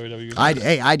of the WWE.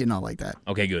 WWE. I did not like that,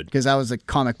 Okay, good. because that was a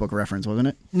comic book reference, wasn't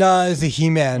it? No, it's a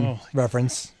He-Man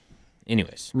reference.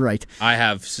 Anyways, Right. I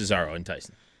have Cesaro and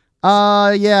Tyson.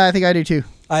 Yeah, I think I do too.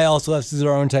 I also have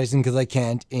Cesaro and Tyson because I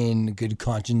can't, in good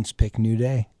conscience, pick New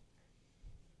Day.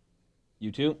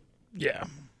 You too? Yeah.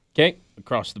 Okay,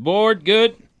 across the board,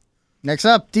 good. Next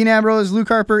up, Dean Ambrose, Luke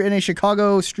Harper in a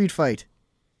Chicago street fight.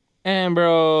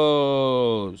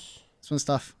 Ambrose. This one's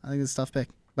tough. I think it's a tough pick,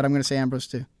 but I'm going to say Ambrose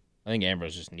too. I think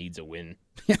Ambrose just needs a win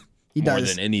He more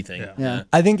does. than anything. Yeah.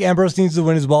 I think Ambrose needs to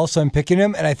win as well, so I'm picking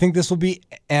him. And I think this will be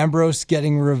Ambrose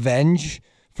getting revenge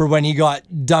for when he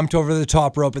got dumped over the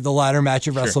top rope at the ladder match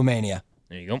of WrestleMania.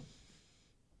 There you go.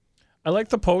 I like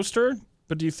the poster,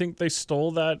 but do you think they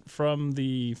stole that from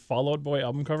the Fall Out Boy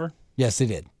album cover? Yes, they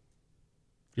did.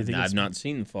 Do you think I've not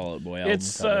seen the Fall Out Boy album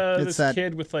It's cover. It's this that-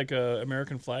 kid with like a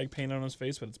American flag painted on his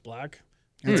face, but it's black.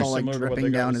 It's all like Similar to what they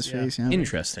dripping got down us, his yeah. face. Yeah.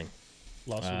 Interesting.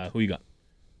 Last week. Who you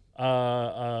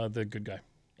got? The good guy.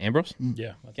 Ambrose?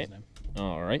 Yeah, that's his name.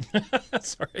 All right.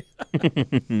 Sorry.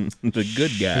 The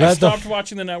good guy. Got the- Stopped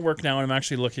watching the network now, and I'm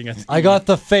actually looking at I got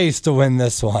the face to win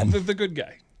this one. the good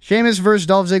guy. Sheamus versus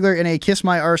Dolph Ziggler in a Kiss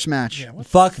My Arse match. Yeah, what?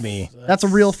 Fuck me. That's a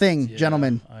real thing, Yeah,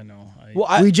 gentlemen. I know.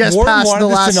 Well, We just Warren passed wanted the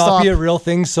this last to not be stop. a real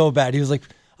thing so bad. He was like,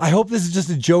 I hope this is just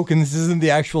a joke and this isn't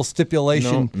the actual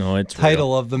stipulation No, it's title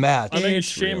real. of the match. I think It's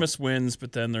Sheamus wins,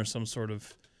 but then there's some sort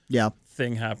of Yeah.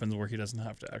 thing happens where he doesn't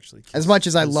have to actually. Kiss As much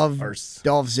as I his love arse.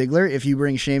 Dolph Ziggler, if you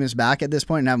bring Sheamus back at this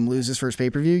point and have him lose his first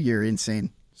pay-per-view, you're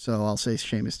insane. So I'll say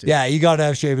Sheamus too. Yeah, you got to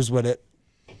have Sheamus with it.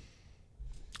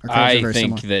 Our cards are I very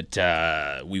think similar.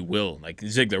 that we will. Like,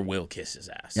 Ziggler will kiss his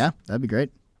ass. Yeah, that'd be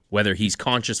great. Whether he's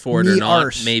conscious for it Me or not,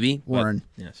 arse, maybe. but Warren.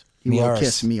 yes. He Me will arse.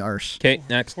 kiss me arse. Okay,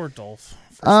 next. Poor Dolph.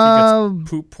 First Um, he gets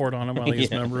poop poured on him while he's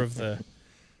a Yeah. member of the.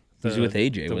 He's with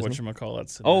AJ, the wasn't he?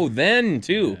 whatchamacallits. Oh, then,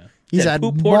 too. He's Yeah, had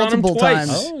poop poured on him multiple twice.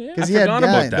 times. Oh, yeah. Because I he had forgot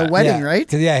about the that. wedding, yeah. right?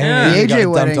 'Cause, yeah, him Yeah. and The AJ got AJ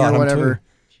dumped wedding on or him, too. whatever.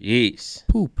 Jeez.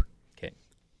 Poop. Okay.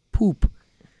 Poop.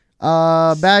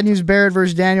 Bad news Barrett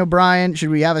versus Daniel Bryan. Should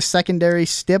we have a secondary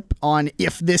stip on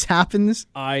if this happens?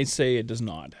 I say it does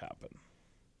not happen.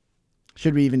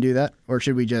 Should we even do that? Or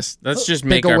should we just Let's just pick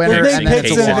make a our winner picks and in then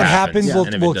case it's a it wash? happens. Yeah.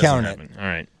 and if we'll it doesn't count it. happen. All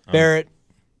right. Barrett.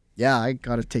 Yeah, I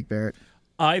gotta take Barrett.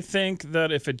 I think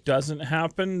that if it doesn't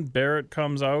happen, Barrett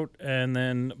comes out, and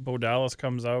then Bo Dallas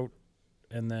comes out,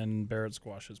 and then Barrett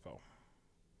squashes Bo.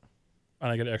 And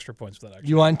I get extra points for that. Actually,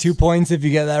 You want 2 points if you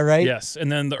get that right? yes,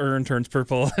 and then the urn turns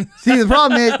purple. See, the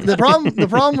problem is the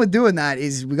problem with doing that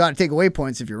is we gotta take away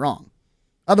points if you're wrong.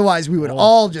 Otherwise, we would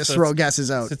all just so throw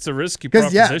guesses out. It's a risky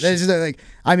Because proposition. yeah, there's like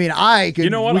I mean, I could You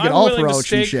know what? we could I'm all willing throw to out some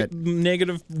stake shit.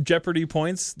 negative Jeopardy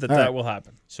points that All right. that will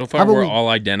happen. So How far, about we're we- all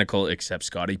identical except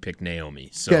Scotty picked Naomi.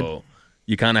 So Good.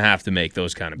 you kind of have to make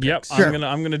those kind of Yep, picks. Sure.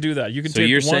 I'm gonna do that. You can So take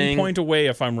you're 1 saying- point away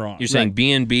if I'm wrong. You're saying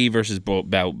B&B versus Bo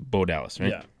Dallas,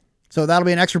 right? Yeah. So that'll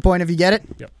be an extra point if you get it.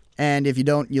 Yep. And if you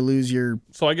don't, you lose your.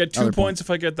 So I get 2 Other points if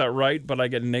I get that right, but I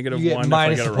get negative You get 1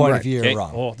 minus if I a get it point wrong. if you're Okay.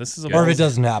 wrong. Oh, this is a Or if ballsy- it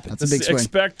doesn't happen. That's a big swing.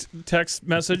 Expect text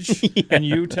message and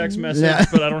you text message, Yeah.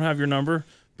 but I don't have your number.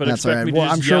 But That's expect all right. me to Well,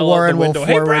 just I'm sure yell Warren out the will window,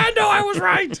 "Hey, forward- Brando, I was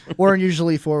right." Warren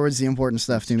usually forwards the important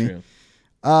stuff to me. True.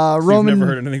 Roman. You've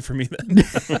never heard anything from me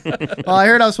then. Well, I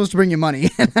heard I was supposed to bring you money,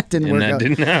 and that didn't And work that out.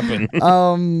 didn't happen.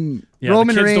 Yeah,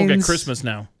 Roman the kids Reigns. don't get Christmas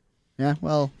now. Yeah,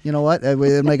 well, you know what?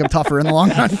 It'll make them tougher in the long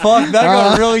run. Fuck, that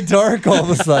got really dark all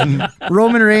of a sudden.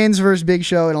 Roman Reigns versus Big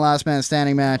Show in a last man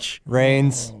standing match.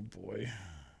 Reigns. Oh boy.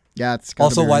 Yeah, it's gotta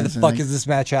Also, be why the Reigns, I fuck think. is this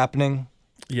match happening?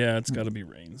 Yeah, it's got to be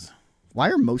Reigns. Why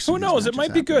are most? Who of these knows? It matches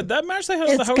might be happening? good. That match they had at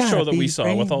the It's house gotta show that we be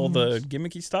saw with all the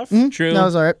gimmicky stuff. True. That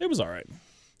was all right. It was all right.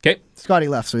 Okay. Scotty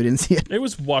left, so we didn't see it. It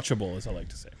was watchable, as I like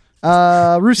to say. You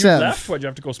Rusev. left? Why'd you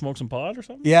have to go smoke some pot or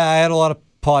something? Yeah, I had a lot of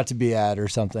pot to be at or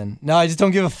something. No, I just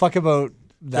don't give a fuck about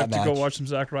You that have match. to go watch some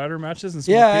Zack Ryder matches and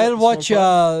smoke Yeah, I pot- had to watch smoke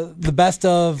pot? the best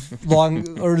of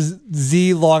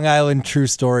Z Long Island True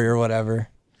Story or whatever.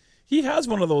 He has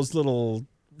one of those little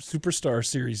Superstar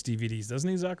Series DVDs, doesn't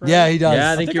he, Zack Ryder? Yeah, he does.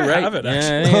 Yeah, I think you're right. have it, Yeah,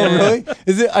 actually. yeah. Oh, really?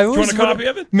 Is it? I want a copy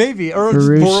of it? Maybe. Or just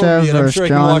borrow Rusev me and I'm versus sure I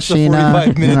can John watch the Cena 45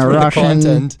 in minutes a worth of Russian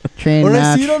content. chain When I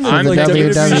match see it on the for the like,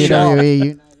 WWE show.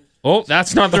 WWE Oh,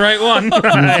 that's not the right one.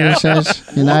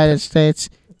 versus United States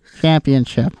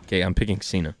Championship. Okay, I'm picking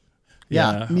Cena.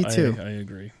 Yeah, me too. I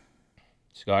agree.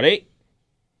 Scotty.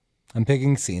 I'm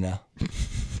picking Cena.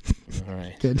 All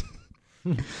right. Good.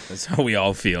 That's how we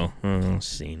all feel. Oh,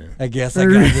 Cena. I guess I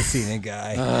got the Cena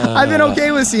guy. I've been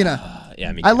okay with Cena.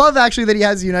 Yeah, me I too. love actually that he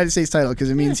has the United States title because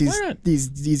it means why not?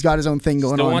 he's got his own thing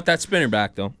going Still on. want that spinner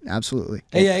back, though. Absolutely.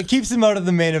 Yeah, it keeps him out of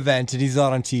the main event, and he's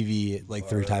not on TV like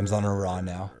 3 times on a Raw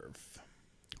now.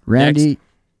 Randy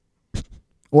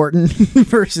Orton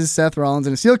versus Seth Rollins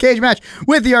in a steel cage match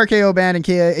with the RKO band and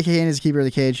Kane is the keeper of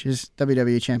the cage. His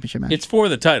WWE Championship match. It's for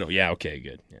the title. Yeah, okay,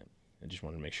 good. Yeah. I just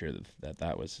wanted to make sure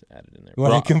that was added in there. You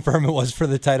want Bro- to confirm it was for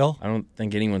the title? I don't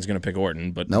think anyone's going to pick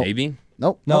Orton, but Nope. maybe.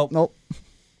 Nope. Nope. Nope.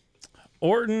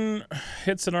 Orton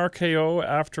hits an RKO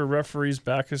after referee's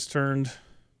back is turned.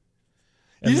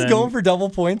 You just going for double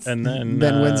points? And then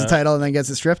Then wins the title and then gets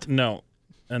it stripped. No.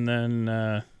 And then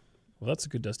well, that's a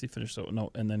good Dusty finish. So no,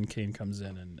 and then Kane comes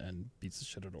in and beats the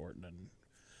shit out of Orton and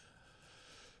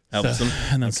Helps him.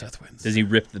 and then Seth wins. Does he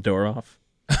rip the door off?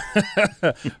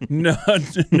 No,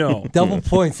 no. Double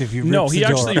points if you No, rips he the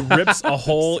door. actually rips a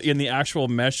hole in the actual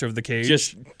mesh of the cage.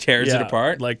 Just tears it Yeah,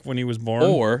 apart? like when he was born.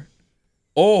 Or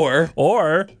Or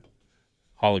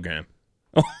hologram.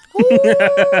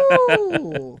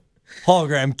 Ooh.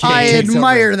 Hologram Kane. I takes over.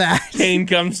 admire that. Kane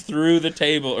comes through the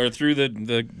table or through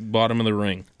the bottom of the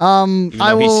ring. I Even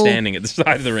though he's will. standing at the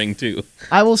side of the ring too.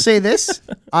 I will say this: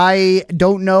 I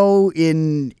don't know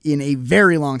in a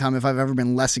very long time if I've ever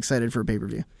been less excited for a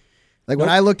pay-per-view. Like when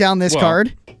I look down this Well,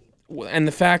 card, And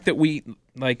the fact that we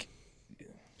like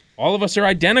all of us are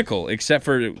identical except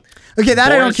for okay,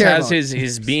 that I don't Boris care has about.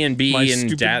 his B&B My and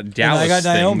stupid- Dallas And I got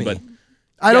Naomi. thing,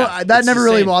 but I don't. yeah, that it's never the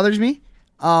really same. bothers me.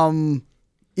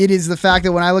 It is the fact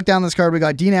that when I look down this card, we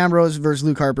got Dean Ambrose versus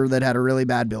Luke Harper that had a really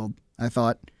bad build. I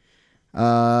thought.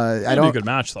 I It'll be a don't. good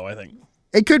match, though, I think.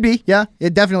 It could be. Yeah,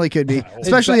 it definitely could be.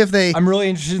 Especially if they. I'm really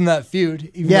interested in that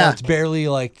feud, even Yeah. though it's barely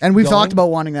like. And we've going. talked about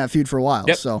wanting that feud for a while.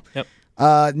 Yep. So,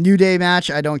 Yep. New Day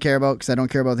match, I don't care about because I don't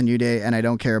care about the New Day, and I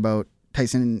don't care about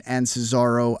Tyson and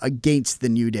Cesaro against the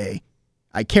New Day.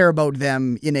 I care about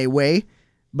them in a way,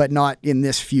 but not in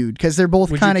this feud because they're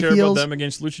both Would you kind of care heels. about them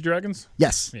against Lucha Dragons?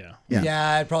 Yes. Yeah. Yeah. Yeah,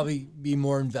 I'd probably be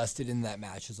more invested in that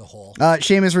match as a whole.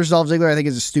 Sheamus versus Dolph Ziggler, I think,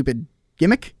 is a stupid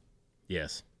gimmick.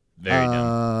 Yes. Very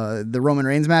dumb. The Roman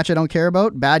Reigns match, I don't care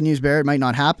about. Bad News Barrett might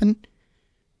not happen.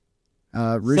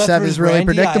 Rusev Seth is versus really Randy,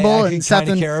 predictable, I and Seth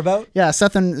kinda and care about. yeah,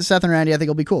 Seth and Randy, I think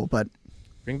will be cool. But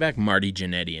Bring back Marty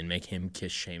Jannetty and make him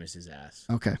kiss Sheamus's ass.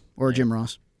 okay, or Jim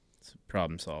Ross.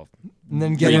 Problem solved. And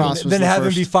then Regal was then the have him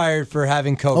first. be fired for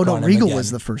having coke. Oh no, on him Regal again.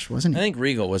 was the first, wasn't I he? think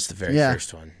Regal was the very Yeah.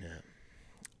 first one. Yeah.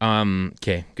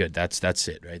 Okay, good. That's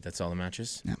it, right? That's all the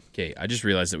matches? Yeah. Okay, I just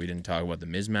realized that we didn't talk about the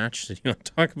Miz match. So you want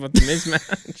to talk about the Miz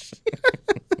match?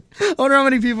 I wonder how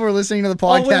many people are listening to the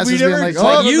wait, podcast we just being never like, talked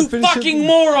oh, about you the finish of fucking the-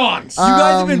 morons! You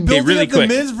guys have been Okay, building really up quick.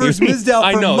 the Miz versus Mizdow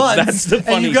I for know, months, that's the and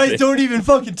funny you guys thing. don't even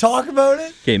fucking talk about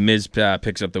it. Okay, Miz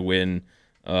picks up the win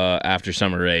after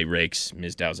Summer Rae rakes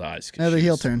Mizdow's eyes. 'cause Another she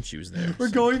heel was- turn. She was there. We're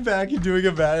so. going back and doing a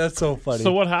match. That's so funny.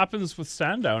 So what happens with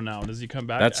Sandow now? Does he come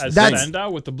back as That's- Sandow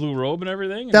with the blue robe and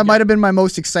everything? that might have been my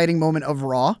most exciting moment of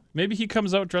Raw. Maybe he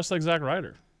comes out dressed like Zack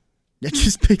Ryder. It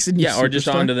just picks a new Yeah, or just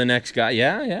superstar. on to the next guy.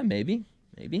 Yeah, maybe.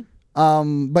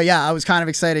 But yeah, I was kind of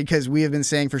excited because we have been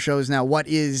saying for shows now, what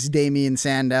is Damian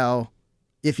Sandow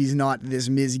if he's not this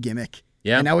Miz gimmick?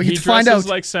 Yeah. And now we He get to find dresses out.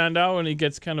 like Sandow and he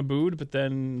gets kind of booed, but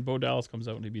then Bo Dallas comes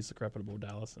out and he beats the crap out of Bo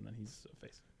Dallas, and then he's a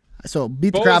face. So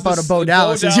beat the Bo crap is out the- of Bo Bo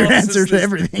Dallas is your Dallas answer is to the-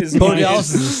 everything. is Bo my-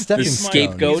 Dallas is a stepping He's stone.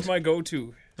 scapegoat. He's my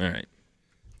go-to, All right.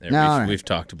 There, No, we've, all right. we've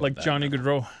talked about like that. Johnny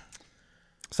Gaudreau.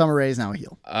 Summer Rae is now a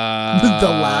heel. The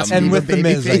last and Being with a the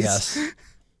Miz, I babyface. guess.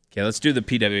 Okay, let's do the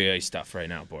PWA stuff right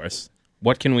now, Boris.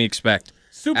 What can we expect?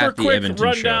 Super At the quick Edmonton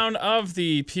rundown of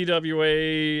the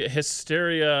PWA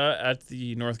hysteria at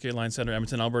the Northgate Line Center,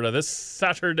 Edmonton, Alberta, this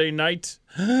Saturday night.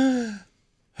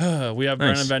 We have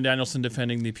Brandon Van Danielson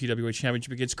defending the PWA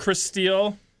championship against Chris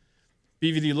Steele.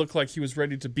 BVD looked like he was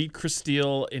ready to beat Chris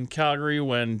Steele in Calgary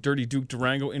when Dirty Duke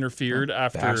Durango interfered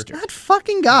after. bastard. That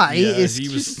fucking guy Yeah, is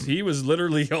he was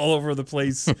literally all over the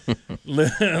place,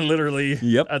 literally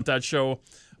Yep. at that show.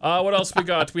 What else we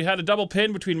got? We had a double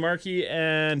pin between Markey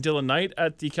and Dylan Knight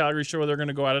at the Calgary show. They're going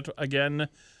to go at it again.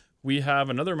 We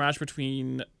have another match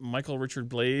between Michael Richard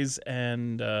Blaze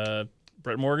and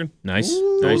Brett Morgan. Nice.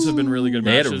 Those Nice. have been really good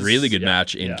They had matches. a really good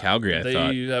match in Calgary, I they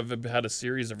thought. have had a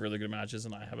series of really good matches,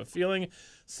 and I have a feeling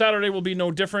Saturday will be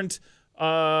no different.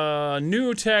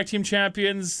 New tag team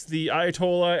champions, the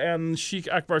Ayatollah and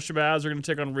Sheikh Akbar Shabazz are going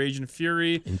to take on Rage and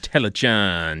Fury.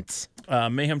 Intelligent.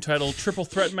 Mayhem title triple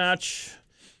threat match.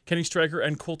 Kenny Stryker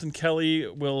and Colton Kelly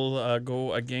will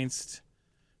go against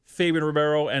Fabian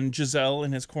Ribeiro and Giselle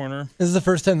in his corner. This is the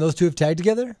first time those two have tagged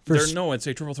together? No, it's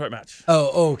a triple threat match.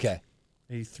 Oh, okay.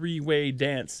 A three-way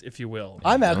dance, if you will.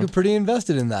 I'm actually pretty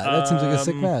invested in that. That seems like a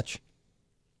sick match.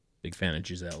 Big fan of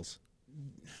Giselle's.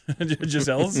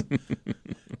 Giselle's.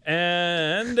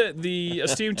 And the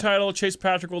esteemed title, Chase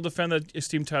Patrick will defend the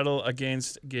esteemed title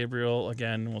against Gabriel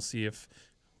again. We'll see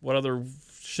what other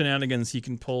shenanigans he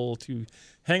can pull to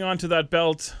hang on to that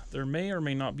belt. There may or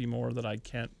may not be more that I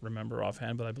can't remember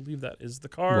offhand, but I believe that is the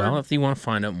card. Well, if you want to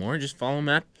find out more, just follow him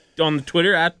on the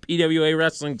Twitter at PWA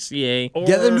Wrestling CA.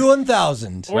 Get them to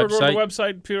 1,000. Or go to the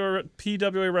website,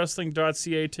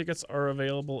 pwawrestling.ca. Tickets are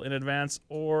available in advance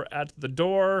or at the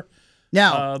door.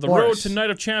 now The road Boris. to Night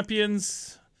of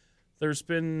Champions. There's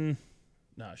been...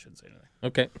 No, I shouldn't say anything.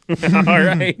 Okay. All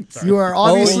right. You are Oh,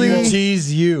 obviously you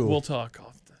tease you. We'll talk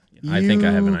off the... I think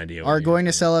I have an idea. You what are you're going to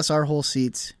gonna sell us our whole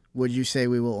seats. Would you say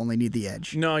we will only need the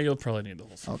edge? No, you'll probably need the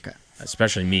whole thing. Okay. do.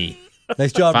 Especially me.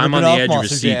 Nice job. If I'm on ripping the off edge of a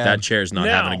Monster seat, Jam. that chair's not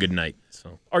Now. having a good night.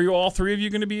 So Are you all three of you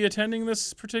going to be attending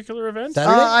this particular event?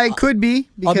 Saturday? I could be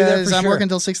I'll be there because for I'm sure. working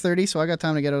until 6:30, so I got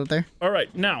time to get out there. All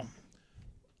right, now,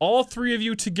 all three of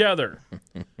you together,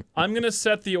 I'm going to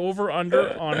set the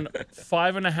over-under on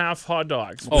 5.5 hot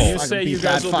dogs. When you say you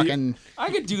guys will be... I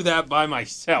could do that by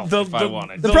myself if I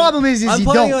wanted. The problem is I'm you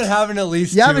planning don't. on having at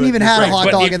least You two haven't at even this had a rate. hot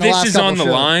But dog if in the this last is couple on the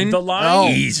shows. line, The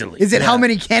line, easily. Is it how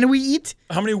many can we eat?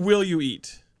 how many will you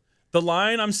eat? The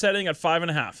line I'm setting at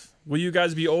 5.5. Will you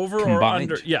guys be over or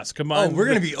Combined. under? Yes, Oh, combined. we're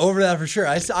gonna be over that for sure.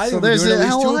 I So think we're there's doing at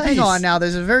least two hang apiece. on now.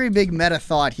 There's a very big meta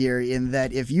thought here in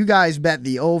that if you guys bet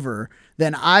the over,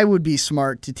 then I would be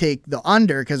smart to take the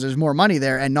under because there's more money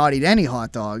there and not eat any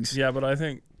hot dogs. Yeah, but I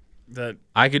think that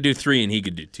I could do 3 and he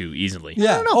could do 2 easily.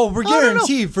 Yeah. Oh, we're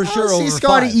guaranteed for sure See over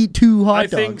Scotty 5. eat 2 hot I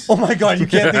think- dogs. Oh my God, you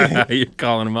can't do it. You're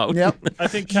calling him out. Yep. I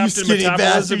think Captain skinny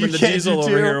bastard, Metabolism you and the can't Diesel do over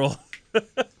two. here will.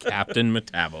 Captain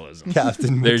Metabolism.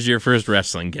 Captain. There's your first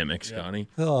wrestling gimmick, Scotty.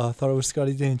 Oh, I thought it was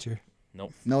Scotty Danger.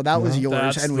 No, that was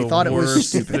yours, That's and we the thought it was worst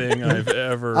stupid. thing I've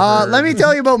ever heard. Let me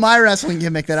tell you about my wrestling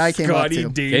gimmick that I came Scotty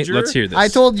up to. Okay, Danger. let's hear this.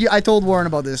 I told Warren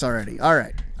about this already. All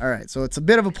right. So it's a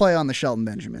bit of a play on the Shelton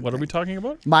Benjamin. What are thing. we talking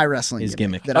about? My wrestling His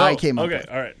gimmick. that I came up Okay, with.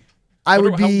 all right. I What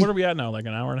would are, be. what are we at now? Like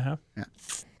an hour and a half?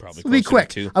 Probably It'll be closer quick.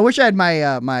 to 2. I wish I had my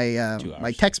 2 my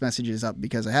hours. text messages up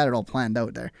because I had it all planned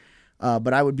out there.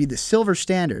 But I would be the silver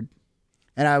standard,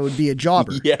 and I would be a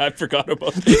jobber. Yeah, I forgot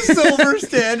about this. Silver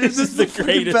standards. This is the the freaking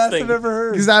greatest best thing. I've ever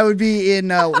heard. Because I would be in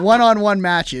one-on-one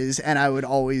matches, and I would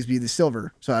always be the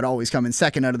silver. So I'd always come in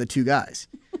second out of the 2 guys.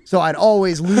 So I'd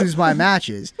always lose my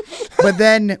matches. But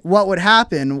then what would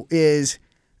happen is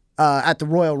at the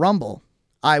Royal Rumble,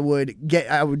 I would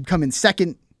come in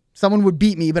second. Someone would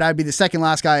beat me, but I'd be the second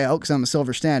last guy out because I'm a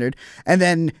silver standard. And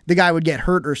then the guy would get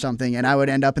hurt or something, and I would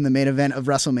end up in the main event of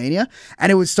WrestleMania.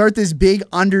 And it would start this big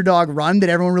underdog run that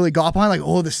everyone really got behind, like,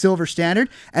 oh, the silver standard.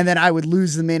 And then I would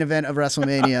lose the main event of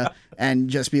WrestleMania and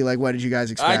just be like, what did you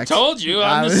guys expect? I told you,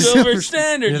 I I'm the was silver silver-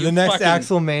 standard. You're you the next fucking-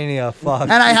 Axelmania. Fuck.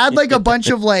 And I had like a bunch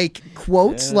of like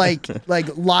quotes, like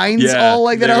lines, Yeah, all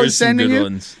like that there I was was some sending good you.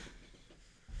 ones.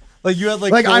 Like you had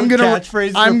like Like I'm gonna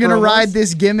catchphrases or promos? ride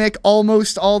this gimmick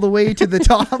almost all the way to the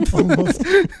top.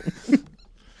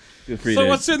 Feel free So to,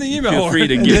 what's in the email? Feel free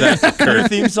to give that to Your Kurt.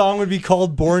 theme song would be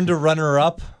called "Born to Runner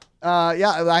Up."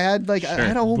 Yeah, I had like I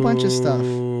had a whole bunch of stuff.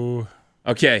 Ooh.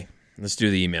 Okay, let's do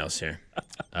the emails here.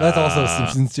 That's also a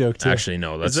Simpsons joke too. Actually,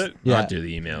 no, let's it? Yeah. not do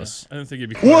the emails. I didn't think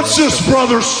it'd be. What's this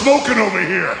brother smoking over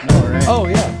here? Oh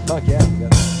yeah, fuck yeah.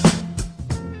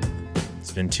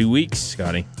 It's been 2 weeks,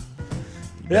 Scotty.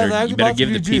 Yeah, I You bought better some give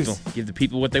new the people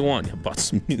juice. what they want. You bought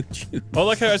some new juice. Oh,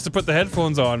 like how I has to put the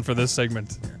headphones on for this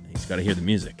segment. He's got to hear the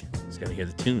music. He's got to hear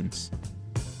the tunes.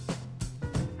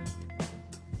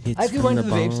 I actually went to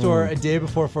the vape store a day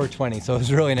before 420, so it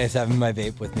was really nice having my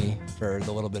vape with me for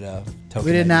the little bit of token.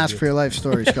 We didn't I ask could for your life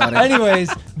story, Scotty.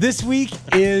 Anyways, this week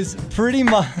is pretty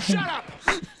much. Shut up!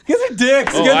 You guys are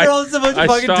dicks. You guys are all just a bunch I of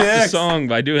fucking stopped the dicks. song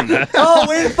by doing that. Oh,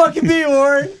 way to fucking be,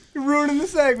 Warren. You're ruining the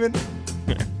segment.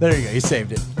 There you go. You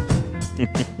saved it.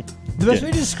 The best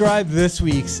way to describe this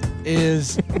week's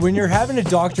is when you're having a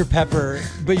Dr. Pepper,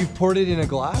 but you've poured it in a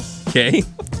glass Okay.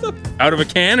 Out of a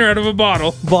can or out of a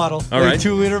bottle? bottle, All like right.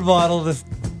 2-liter bottle. This,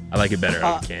 I like it better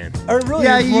out of a can. or really,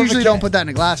 Yeah, it's you more of a usually can- don't put that in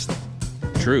a glass. Though.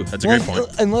 True. That's a Well, great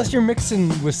point. unless you're mixing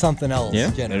with something else. Yeah,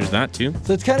 generally. there's that too.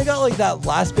 So it's kind of got like that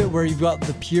last bit where you've got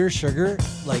the pure sugar,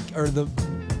 like, or the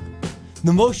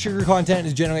most sugar content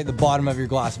is generally at the bottom of your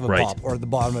glass of a Right. pop or the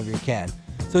bottom of your can.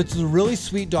 So it's a really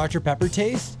sweet Dr. Pepper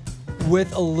taste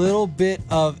with a little bit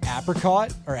of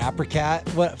apricot or apricot.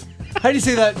 What? How do you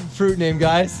say that fruit name,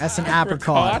 guys? That's an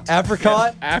apricot.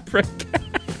 Apricot. Apricot.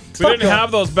 We didn't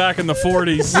have those back in the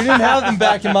 40s. We didn't have them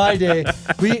back in my day.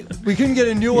 We couldn't get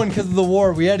a new one because of the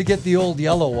war. We had to get the old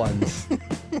yellow ones.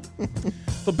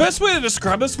 The best way to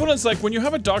describe this one is like when you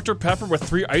have a Dr. Pepper with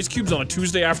 3 ice cubes on a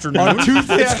Tuesday afternoon. On a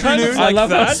Tuesday It's kind of afternoon? I like love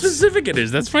how that. specific it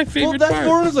is. That's my Well, favorite that's part.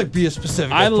 more as like be as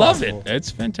specific. I as love possible. it.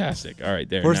 It's fantastic. All right,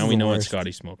 there. Worse now is we the know what worst.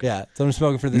 Scotty's smoking. Yeah, so I'm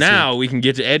smoking for this. Now we can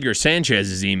get to Edgar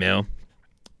Sanchez's email.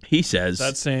 He says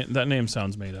That name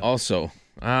sounds made up. also.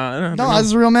 I don't No, know. this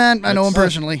is a real man. I know him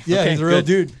personally. Yeah, Okay, he's a real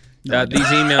good. dude. These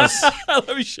emails.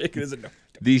 Let me shake it. Is it no?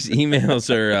 These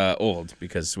emails are old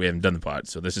because we haven't done the pod.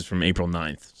 So this is from April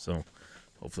 9th. So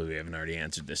hopefully we haven't already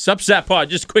answered this. Subsat pod,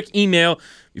 just a quick email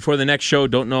before the next show.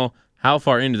 Don't know how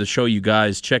far into the show you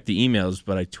guys check the emails,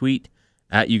 but I tweet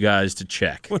at you guys to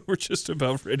check. When we're just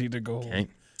about ready to go. Okay.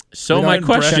 So my Brad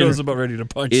question was about ready to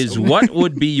punch is someone. what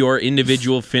would be your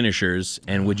individual finishers,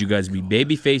 and would you guys be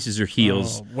baby faces or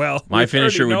heels? Oh, well, My we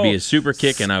finisher already would be know. a super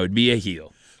kick, and I would be a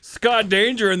heel. Scott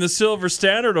Danger and the Silver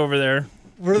Standard over there.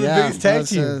 We're the biggest tag that's,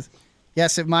 team.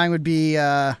 yes, if mine would be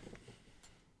I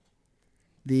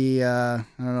don't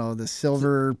know, the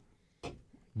silver.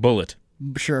 Bullet.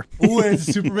 Sure. Ooh, and it's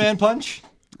a Superman punch.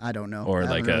 I don't know. Or I like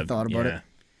haven't really a thought about yeah. it.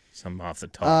 Some off the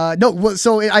top. No, well,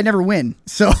 so I never win.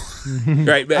 So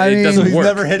Right, but I it mean- doesn't So he's work.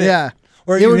 never hit it. yeah,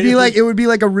 Or it you would hit be it like for- it would be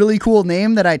like a really cool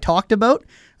name that I talked about,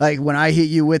 like when I hit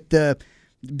you with the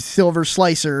silver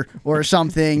slicer or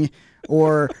something,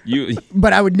 or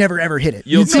but I would never ever hit it.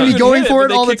 You'll You'd see try. me You going hit it, for but it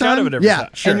they all the kick out of time. it every Yeah, time.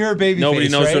 sure. And you're a baby Nobody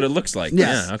face, knows right? what it looks like.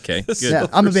 Yes. Yeah, okay. Good. Yeah,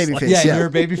 I'm a baby face. Yeah, Yeah, you're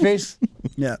a baby face.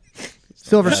 yeah.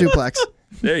 Silver suplex.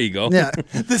 There you go. Yeah.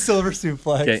 The silver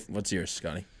suplex. Okay, what's yours,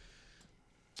 Scotty?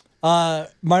 Mine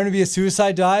would be a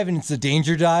suicide dive, and it's a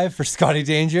danger dive for Scotty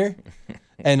Danger,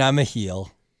 and I'm a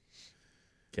heel.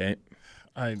 Okay.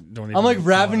 I don't even I'm like know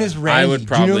Ravenous I Randy. would Do you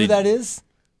know probably- who that is?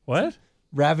 What?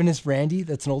 Ravenous Randy.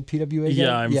 That's an old PWA guy.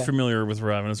 Yeah, I'm familiar with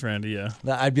Ravenous Randy, yeah.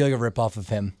 I'd be like a ripoff of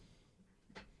him.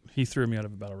 He threw me out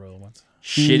of a battle royal once.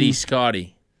 Shitty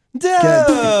Scotty.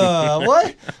 Duh,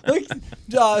 what? Like,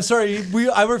 sorry,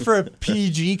 I work for a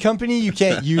PG company. You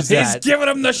can't use that. giving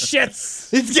him the shits!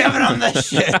 He's giving him the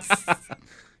shit.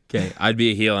 Okay, I'd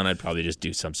be a heel and I'd probably just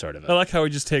do some sort of I a like how he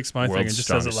just takes my thing and world's just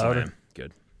says it strongest louder. slam.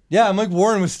 Good. Yeah, I'm like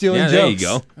Warren with stealing Yeah, jokes. there you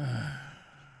go.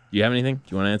 You have anything? Do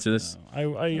you want to answer this?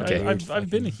 Okay. I've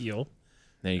been a heel,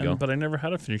 There you go. but I never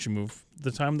had a finishing move.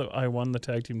 The time that I won the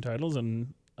tag team titles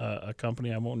and a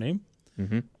company I won't name,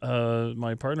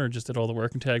 my partner just did all the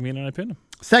work and tagged me in and I pinned him.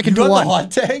 Second You to got the one.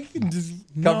 hot tag and just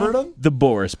covered him? The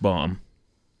Boris bomb.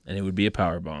 And it would be a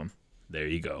power bomb. There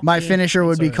you go. My finisher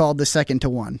would be alright. called the second to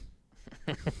one.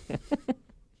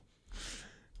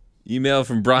 Email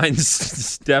from Brian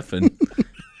Steffen.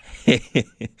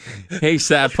 Hey,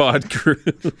 Sapod crew.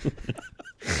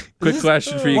 Quick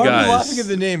question for you Why are guys. we laughing at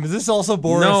the name? Is this also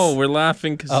Boris? No, we're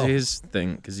laughing because Oh. of his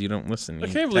thing, because you don't listen. I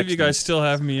can't believe you guys still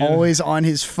have me in. Always on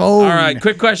his phone. All right,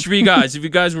 quick question for you guys. If you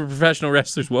guys were professional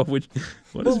wrestlers, what is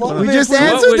We what just would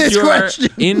answered this your question.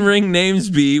 in-ring names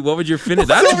be? What would your finish?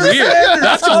 That's weird.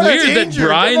 That's Scotty weird that Danger,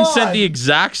 Brian come sent on. the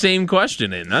exact same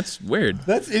question in. That's weird.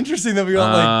 That's interesting that we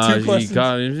got like two You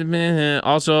questions.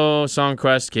 also, Song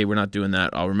Quest. Okay, we're not doing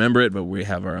that. I'll remember it, but we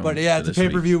have our own. But yeah, for it's a this week.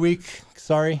 pay-per-view week.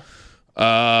 Sorry.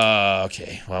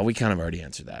 Okay. Well, we kind of already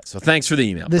answered that. So thanks for the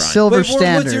email, The Brian. silver Wait, Warren,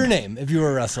 standard. what's your name if you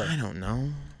were a wrestler? I don't know.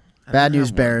 Bad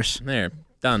news bears. There,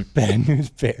 done. Bad News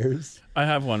Bears. I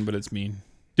have one, but it's mean.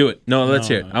 Do it. No, let's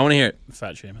No, hear it. no. I want to hear it.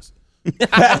 Fat Seamus.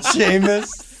 Pat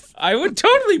Sheamus. I would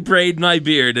totally braid my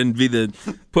beard and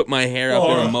put my hair up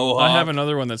in a mohawk. I have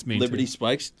another one that's mean. Liberty Too.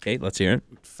 spikes. Okay, let's hear it.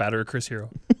 Fatter Chris Hero.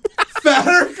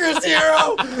 Fatter Chris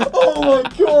Hero. Oh my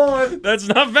god. That's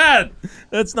not bad.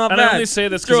 That's not And bad. I only say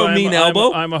this Throw because a mean I'm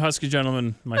elbow. a husky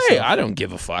gentleman myself. Hey, I don't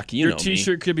give a fuck. You Your know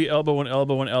T-shirt could be elbow and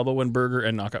elbow and elbow and burger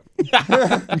and knockout.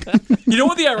 You know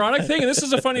what the ironic thing, and this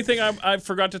is a funny thing, I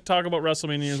forgot to talk about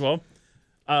WrestleMania as well.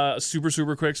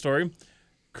 Super quick story.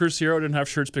 Chris Hero didn't have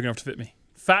shirts big enough to fit me.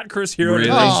 Fat Chris Hero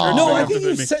didn't have Really? shirts No, big I enough to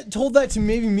think you fit me. told that to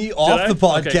maybe me Did off I? the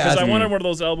podcast. Because I wanted one of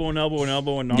those elbow and elbow and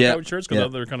elbow and knockout Yeah. shirts because Yeah.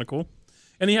 they're kind of cool.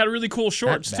 And he had really cool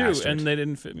shorts too, bastard. and they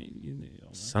didn't fit me.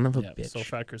 Son of a Yeah, bitch. so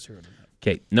Fat Chris Hero didn't have.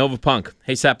 Okay, Nova Punk.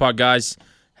 Hey, Satpod guys.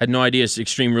 Had no idea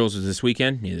Extreme Rules was this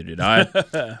weekend. Neither did I.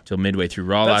 Till midway through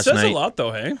Raw That last says night. a lot,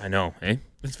 though. Hey, I know. Hey,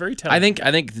 it's very telling.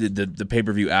 I think the pay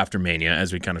per view after Mania,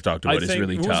 as we kind of talked about, is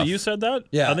really who was tough. it, you said that.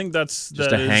 Yeah. I think that's Just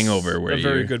that a is hangover where a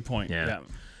very you're- good point. yeah. Yeah.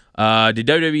 Did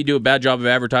WWE do a bad job of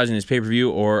advertising this pay per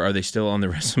view, or are they still on the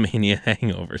WrestleMania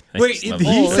hangover? Wait, Thanks, love he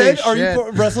it. Holy said, "Are you shit.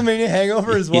 WrestleMania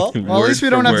hangover as well?" Well, at least we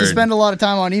Word don't for have to word. spend a lot of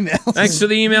time on emails. Thanks for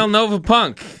the email, Nova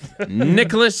Punk.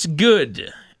 Nicholas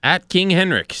Good at King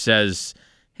Henrik says,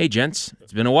 "Hey gents,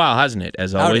 it's been a while, hasn't it?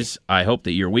 As always, I hope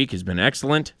that your week has been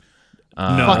excellent."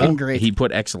 Fucking great. He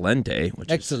put excelente, which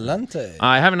is Excelente.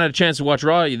 I haven't had a chance to watch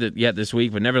Raw yet this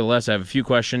week, but nevertheless, I have a few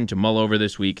questions to mull over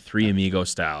this week, Three Amigo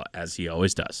style, as he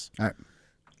always does. All right.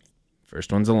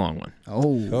 First one's a long one.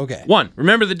 Oh. Okay. 1.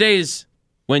 Remember the days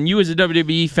when you as a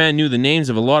WWE fan knew the names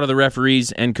of a lot of the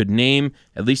referees and could name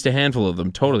at least a handful of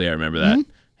them? Totally, I remember that.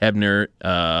 Hebner,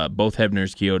 both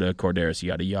Hebners, Kyoto, Corderis,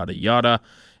 yada, yada, yada.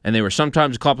 And they were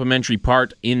sometimes a complimentary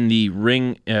part in the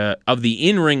ring of the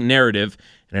in-ring narrative.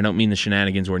 And I don't mean the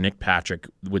shenanigans where Nick Patrick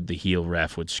with the heel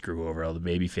ref would screw over all the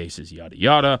baby faces, yada,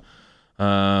 yada.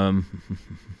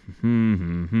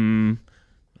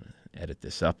 Edit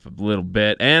this up a little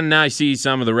bit. And now I see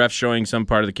some of the refs showing some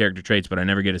part of the character traits, but I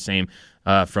never get a same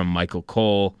from Michael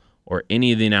Cole or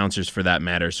any of the announcers for that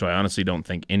matter, so I honestly don't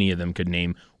think any of them could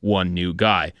name one new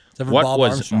guy. Except for What Bob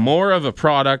was Armstrong. more of a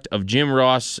product of Jim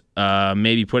Ross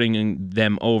maybe putting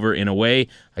them over in a way?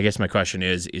 I guess my question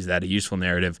is that a useful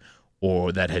narrative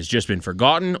or that has just been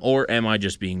forgotten, or am I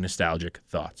just being nostalgic?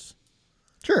 Thoughts?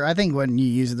 Sure, I think when you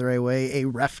use it the right way, a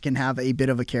ref can have a bit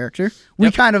of a character.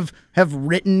 We kind of have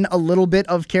written a little bit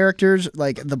of characters.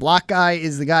 Like the black guy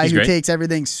is the guy He's who great. takes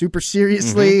everything super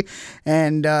seriously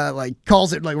and like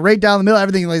calls it like right down the middle.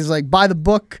 Everything is like by the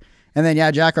book. And then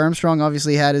Jack Armstrong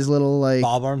obviously had his little like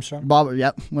Bob Armstrong.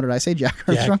 Yep. What did I say? Jack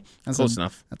Armstrong. That's Close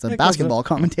enough. That's a basketball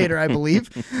commentator, I believe.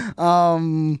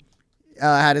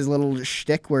 Had his little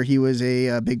shtick where he was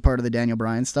a big part of the Daniel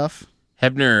Bryan stuff.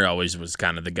 Hebner always was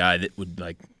kind of the guy that would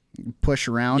like Push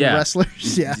around Yeah.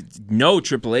 wrestlers. Yeah. no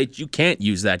Triple H. You can't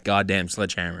use that goddamn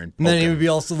sledgehammer and And then poke he him would be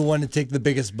also the one to take the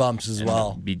biggest bumps as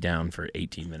well. be down for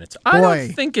 18 minutes. I Boy.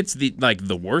 don't think it's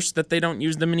the worst that they don't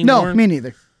use them anymore. No, me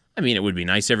neither. I mean, it would be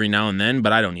nice every now and then,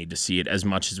 but I don't need to see it as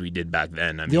much as we did back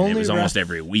then. I mean, it only was almost ref-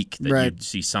 every week that Right. you'd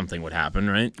see something would happen,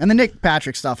 right? And the Nick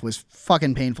Patrick stuff was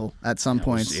fucking painful at some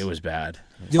points. It was bad.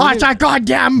 Oh, it's that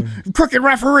goddamn crooked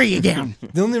referee again.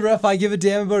 The only ref I give a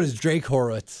damn about is Drake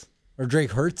Horowitz or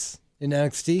Drake Hurts in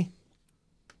NXT.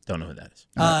 Don't know who that is.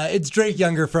 It's Drake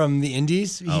Younger from the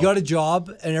Indies. He got a job,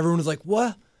 and everyone was like,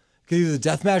 "What?" Because he was a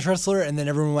deathmatch wrestler, and then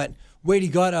everyone went, "Wait, he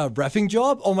got a reffing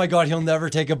job? Oh my god, he'll never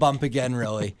take a bump again."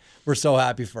 Really, we're so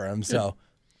happy for him. So,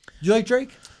 do you like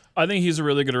Drake? I think he's a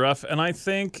really good ref, and I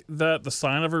think that the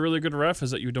sign of a really good ref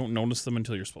is that you don't notice them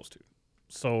until you're supposed to.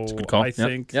 So good call. I Yep.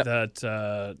 think Yep.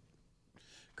 that,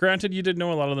 granted, you did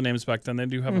know a lot of the names back then. They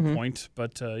do have a point,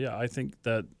 but yeah, I think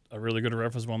that a really good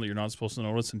ref is one that you're not supposed to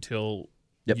notice until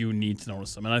you need to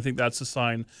notice them, and I think that's a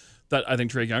sign that I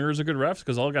think Drake Younger is a good ref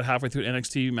because I'll get halfway through an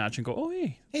NXT match and go, "Oh,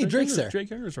 hey, Drake's there." Drake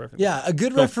Younger's ref." Yeah, a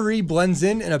good referee blends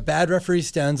in, and a bad referee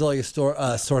stands out like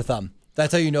a sore thumb.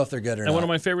 That's how you know if they're good or And not. one of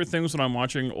my favorite things when I'm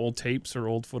watching old tapes or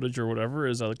old footage or whatever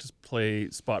is I like to play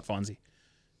Spot Fonzie.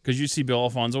 Because you see Bill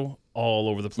Alfonso all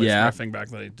over the place Yeah. reffing back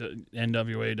then.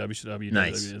 NWA, WCW,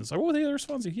 Nice. WWE. It's like, oh, there's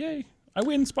Fonzie. Yay. I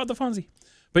win. Spot the Fonzie.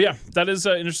 But yeah, that is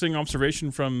an interesting observation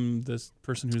from this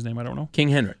person whose name I don't know. King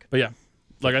Henrik. But yeah,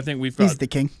 like I think He's the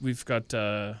king. we've got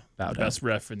the down. best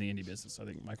ref in the indie business. I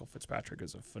think Michael Fitzpatrick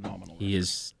is a phenomenal He ref.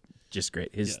 is just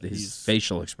great. His he's-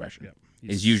 facial expression, Yeah,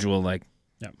 his he's- usual like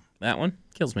Yeah. that one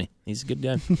kills me. He's a good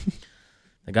guy.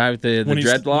 The guy with the When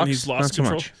he's- dreadlocks, when he's lost not so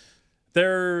control. much.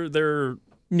 They're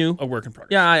New. a work in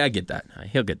progress. Yeah, I get that.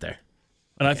 He'll get there.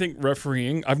 And I think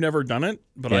refereeing, I've never done it,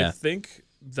 but Yeah. I think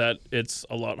that it's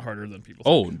a lot harder than people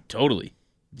Oh, think. totally.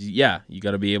 Yeah, you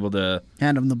got to be able to.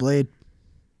 Hand him the blade.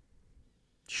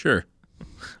 Sure.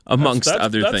 Amongst That's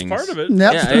other that's things. part of it. Yep.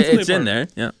 Yeah, Definitely it's in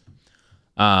part. there.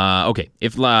 Yeah. Okay.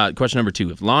 If question number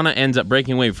 2, if Lana ends up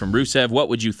breaking away from Rusev, what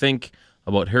would you think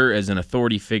about her as an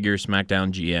authority figure,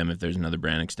 SmackDown GM, if there's another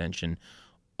brand extension,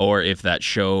 or if that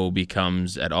show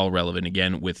becomes at all relevant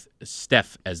again with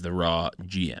Steph as the Raw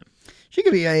GM? She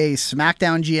could be a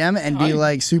SmackDown GM and be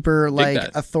like super like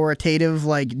that. authoritative,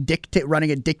 like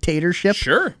running a dictatorship.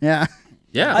 Sure. Yeah.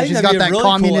 Yeah. I think She's that'd got be a that really cool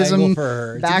communism angle for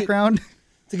her. It's a good- background.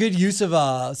 It's a good use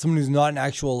of someone who's not an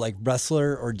actual like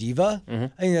wrestler or diva. I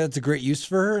think that's a great use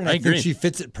for her, and I I, agree. think she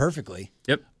fits it perfectly.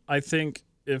 Yep. I think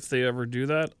if they ever do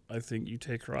that, I think you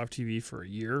take her off TV for a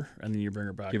year and then you bring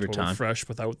her back Give her total time. fresh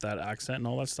without that accent and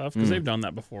all that stuff. Because they've done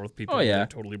that before with people Oh, who yeah. they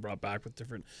totally brought back with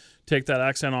different. Take that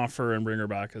accent off her and bring her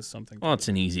back as something. Well, it's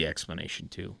an easy explanation,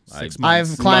 too. 6 I I've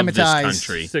love climatized. this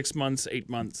country. 6 months, 8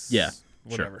 months. Yeah, sure.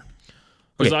 Whatever.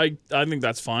 Because I think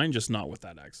that's fine, just not with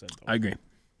that accent. Though. I agree.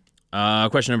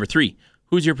 Question number 3.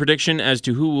 Who's your prediction as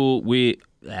to who will be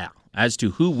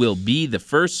the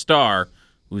first star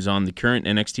who's on the current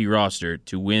NXT roster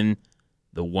to win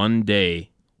the one day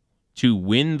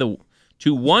win the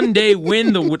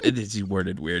this is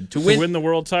worded weird. To win the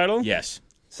world title? Yes.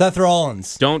 Seth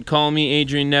Rollins. Don't call me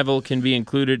Adrian Neville can be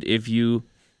included if you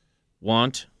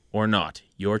want or not.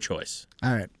 Your choice.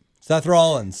 All right. Seth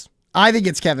Rollins. I think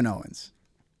it's Kevin Owens.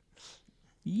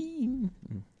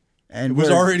 And It was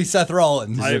we're- already Seth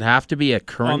Rollins. Does it have to be a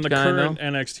current On the guy current though?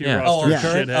 NXT Yeah. oh, roster.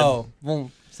 current? shithead. Oh,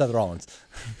 well, Seth Rollins.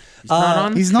 He's not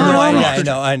on. he's No, not on.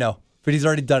 I know. But he's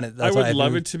already done it. I That's why would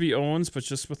love think- it to be Owens, but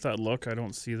just with that look, I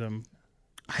don't see them.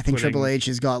 I think putting- Triple H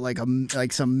has got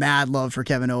like some mad love for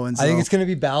Kevin Owens. I think though. it's going to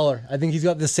be Balor. I think he's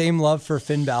got the same love for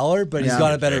Finn Balor, but he's Yeah.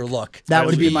 got a better look. That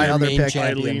would be my your other main pick. I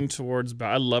champion. lean towards.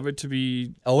 I love it to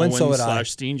be Owens, so would I. /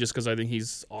 Steen, just because I think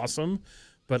he's awesome.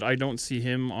 But I don't see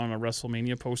him on a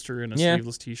WrestleMania poster in a Yeah.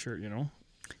 sleeveless T-shirt. You know.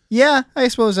 Yeah, I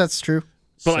suppose that's true.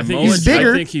 But I think Samoa He's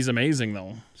bigger. I think he's amazing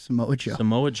though. Samoa Joe.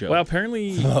 Samoa Joe. Well,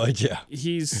 apparently Oh, yeah.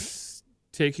 he's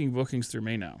taking bookings through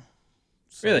May now.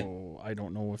 So Really? I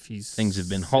don't know if Things have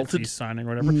been if halted? he's signing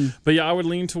or whatever. But yeah, I would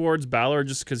lean towards Balor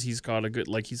just because he's got a good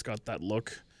he's got that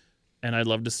look, and I'd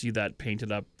love to see that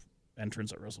painted up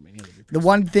entrance at WrestleMania. That'd be pretty The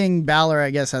one thing Balor,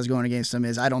 I guess, has going against him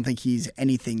is I don't think he's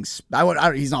anything.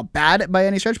 He's not bad by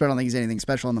any stretch, but I don't think he's anything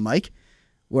special on the mic.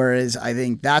 Whereas I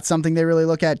think that's something they really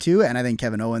look at too, and I think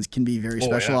Kevin Owens can be very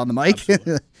special on the mic.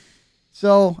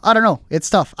 So I don't know. It's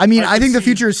tough. I mean, I think the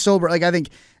future is so bright. Like I think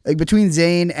between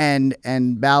Zayn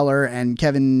and Balor and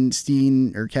Kevin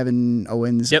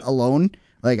Owens alone,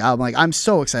 I'm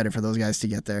so excited for those guys to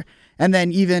get there. And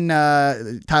then even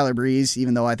Tyler Breeze,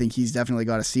 even though I think he's definitely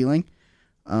got a ceiling,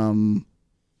 I'm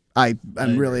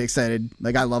really excited.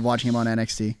 Like I love watching him on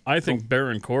NXT. I think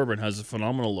Baron Corbin has a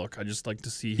phenomenal look. I just like to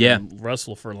see him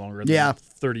wrestle for longer than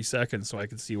 30 seconds so I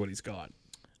can see what he's got.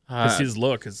 Because his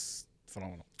look is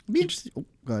phenomenal. It'll be interesting. Oh,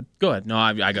 go ahead. Go ahead. No,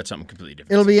 I got something completely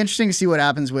different. It'll be interesting to see what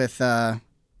happens with Hideo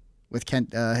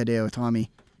Itami.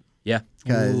 Yeah.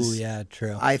 Because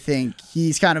true. I think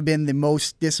he's kind of been the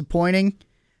most disappointing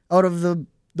out of the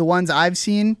ones I've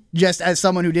seen, just as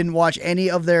someone who didn't watch any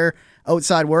of their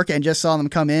outside work and just saw them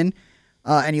come in.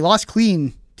 And he lost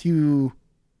clean to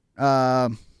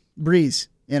Breeze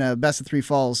in a best of 3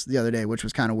 falls the other day, which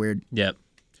was kind of weird. Yep.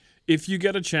 If you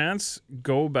get a chance,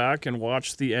 go back and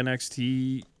watch the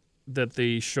NXT that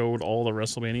they showed all the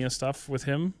WrestleMania stuff with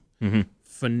him. Mm-hmm.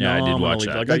 Phenomenal. Yeah, I did watch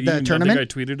that. Like the tournament? I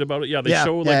think I tweeted about it. Yeah, they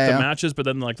show the matches, but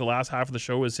then the last half of the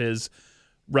show is his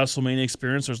WrestleMania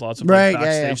experience. There's lots of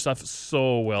backstage stuff.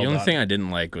 So well done. The only thing I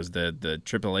didn't like was the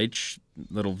Triple H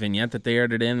little vignette that they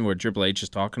added in where Triple H is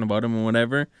talking about him and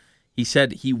whatever. He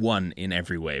said he won in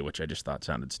every way, which I just thought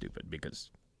sounded stupid because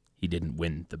he didn't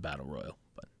win the Battle Royal.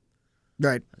 But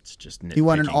right. That's just he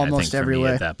won in nitpicking, almost every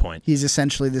way at that point. He's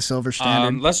essentially the silver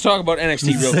standard. Let's talk about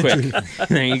NXT real quick.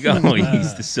 There you go.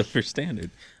 He's the silver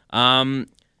standard.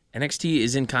 NXT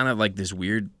is in kind of like this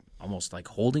weird, almost like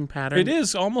holding pattern. It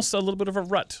is almost a little bit of a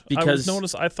rut. Because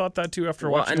I thought that too after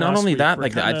watching. And not only week. that,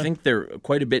 I think they're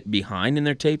quite a bit behind in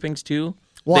their tapings too.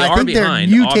 Well, I think their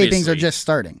new tapings are just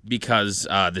starting. Because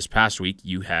this past week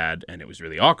you had, and it was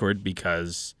really awkward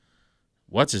because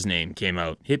what's his name came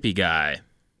out, hippie guy,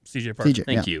 CJ Parker.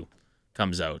 Thank you.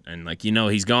 Comes out and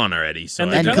he's gone already. So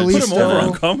and they kind of put him over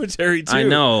on commentary too. I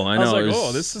know. I was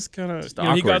like, this is kind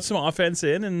of. He got some offense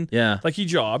in, and he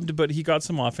jobbed, but he got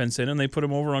some offense in, and they put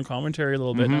him over on commentary a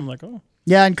little bit. And I'm like, oh,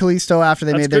 yeah. And Kalisto after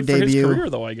they made their debut, for his career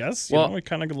though, I guess. He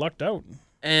kind of lucked out.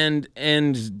 And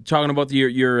talking about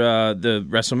your the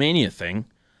WrestleMania thing,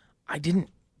 I don't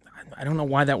know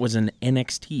why that was an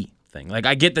NXT thing. Like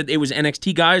I get that it was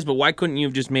NXT guys, but why couldn't you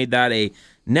have just made that a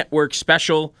network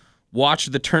special? Watch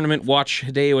the tournament, watch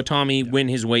Hideo Itami win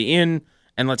his way in,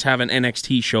 and let's have an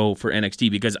NXT show for NXT.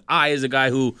 Because I, as a guy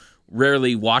who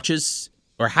rarely watches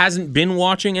or hasn't been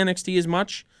watching NXT as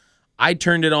much, I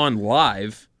turned it on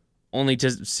live only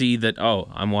to see that,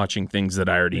 I'm watching things that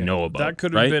I already know about. That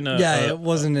could have been it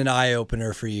wasn't an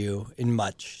eye-opener for you in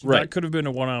much. Right. That could have been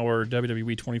a 1-hour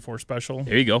WWE 24 special.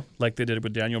 There you go. Like they did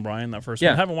with Daniel Bryan, that first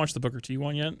one. I haven't watched the Booker T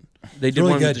one yet. They did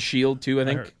one with the Shield, too, I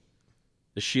think.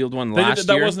 The Shield one last year.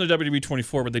 That wasn't a WWE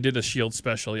 24, but they did a Shield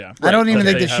special, yeah. I don't even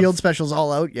think the Shield special's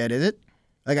all out yet, is it?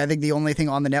 Like, I think the only thing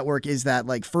on the network is that,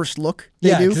 first look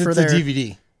they do for their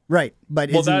DVD. Right,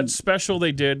 but that special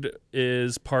they did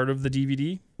is part of the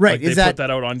DVD. Right, they put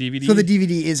that out on DVD. So the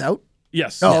DVD is out?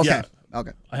 Yes. Oh, okay. Yeah.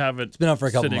 Okay. I have it. It's been out for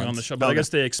a couple sitting months. on the show, but I guess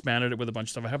they expanded it with a bunch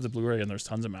of stuff. I have the Blu-ray, and there's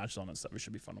tons of matches on it, so it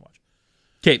should be fun to watch.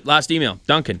 Okay, last email,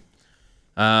 Duncan.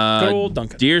 Good old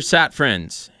Duncan. Dear Sat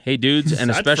friends, hey dudes, and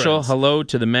a special friends. hello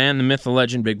to the man, the myth, the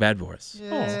legend, Big Bad Boris.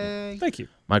 Oh, thank you.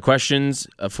 My questions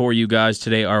for you guys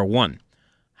today are: 1,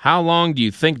 how long do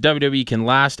you think WWE can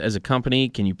last as a company?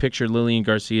 Can you picture Lillian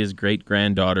Garcia's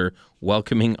great-granddaughter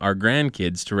welcoming our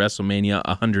grandkids to WrestleMania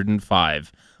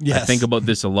 105? Yes. I think about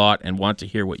this a lot and want to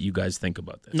hear what you guys think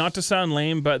about this. Not to sound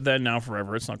lame, but then now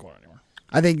forever, it's not going anywhere.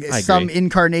 I think some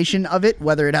incarnation of it,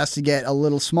 whether it has to get a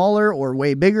little smaller or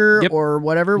way bigger or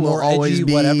whatever, More will always edgy,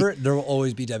 be whatever. There will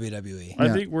always be WWE. I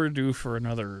think we're due for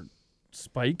another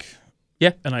spike.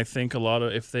 Yeah. And I think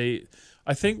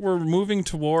I think we're moving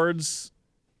towards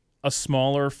a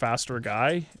smaller, faster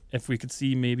guy. If we could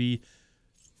see maybe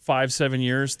 5-7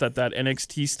 years that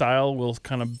NXT style will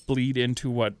kind of bleed into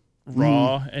what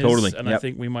Raw is. Totally. And I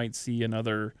think we might see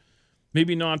another,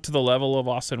 maybe not to the level of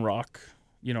Austin Rock,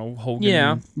 Hogan.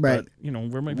 Yeah. Right. But,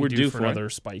 we're We're due due for for it. another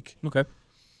spike. Okay.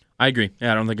 I agree.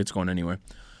 Yeah, I don't think it's going anywhere.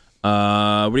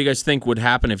 What do you guys think would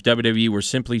happen if WWE were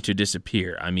simply to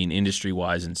disappear? I mean,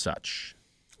 industry-wise and such.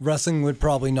 Wrestling would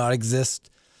probably not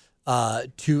exist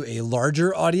to a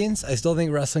larger audience. I still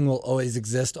think wrestling will always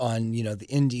exist on, the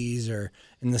indies or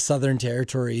in the southern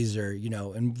territories or,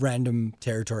 in random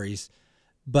territories.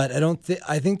 But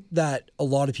I think that a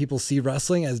lot of people see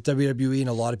wrestling as WWE and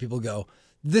a lot of people go,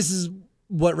 this is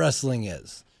what wrestling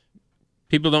is.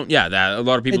 People don't. Yeah, that a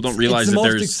lot of people don't realize it's the that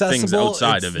most there's things accessible.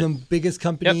 outside It's of it. the biggest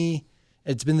company.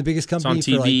 It's been the biggest company on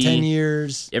for like TV. 10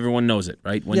 years. Everyone knows it,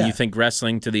 right? When Yeah. you think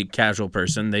wrestling to the casual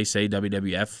person, they say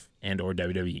WWF and or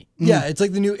WWE. Yeah, it's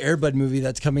like the new Air Bud movie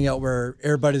that's coming out where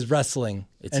Air Bud is wrestling.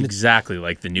 It's and exactly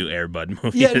like the new Air Bud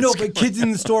movie. Yeah, no, that's but kids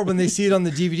in the store, when they see it on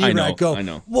the DVD I know, rack, go, I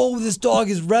know. whoa, this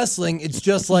dog is wrestling. It's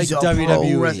just like He's a pro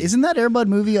WWE. wrestler. Isn't that Air Bud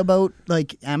movie about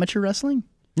like amateur wrestling?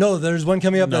 No, there's one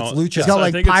coming up that's Lucha. It's got,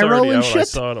 like, I think it's pyro already and out. I shit?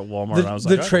 saw it at Walmart. and I was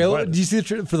the like, trailer. What? Do you see the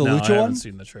trailer for the No, Lucha I haven't one?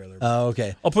 seen the trailer. Oh,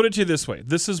 okay. I'll put it to you this way.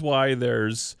 This is why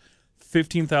there's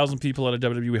 15,000 people at a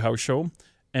WWE house show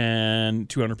and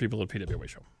 200 people at a PWA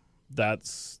show.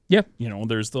 That's, Yeah.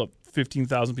 there's the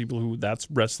 15,000 people who that's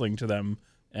wrestling to them.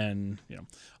 And,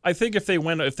 I think if they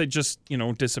just,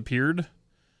 disappeared,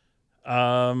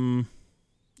 I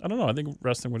don't know. I think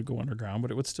wrestling would go underground,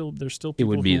 but there's still people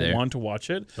would be who there. want to watch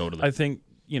it. Totally. I think,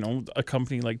 a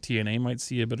company like TNA might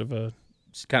see a bit of a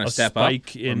kind a of step up,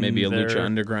 spike or in remmaybe a their- Lucha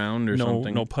Underground or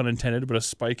something. no pun intended, but a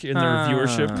spike in their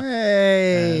viewership.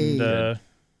 Hey, And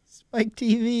Spike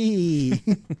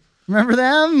TV. Remember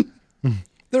them?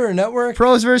 They're a network.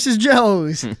 Pros versus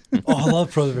Joes. Oh, I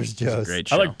love Pros vs. Joes. Great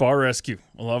I show. like Bar Rescue.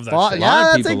 I love that Bar- shit. yeah, of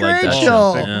that's a people like great that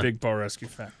show. Big, Yeah. big Bar Rescue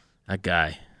fan. That guy.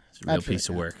 He's a real That's piece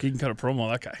of work. He can cut a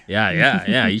promo, that guy.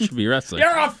 Yeah. He should be wrestling.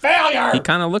 You're a failure! He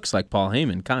kind of looks like Paul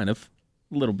Heyman, kind of.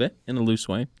 A little bit, in a loose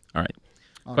way. All right.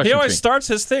 He Question always 3. starts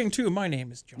his thing, too. My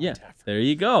name is John Yeah, Taffer. there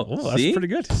you go. Oh, that's See? pretty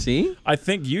good. See? I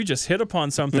think you just hit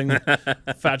upon something,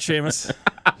 Fat Seamus.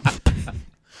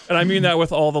 And I mean that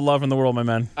with all the love in the world, my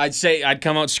man. I'd say I'd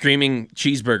come out screaming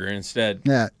cheeseburger instead.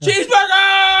 Yeah. Cheeseburger!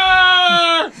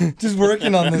 Just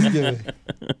working on this gimmick.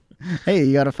 Hey,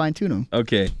 you got to fine tune them.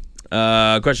 Okay.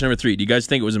 Question number 3. Do you guys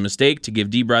think it was a mistake to give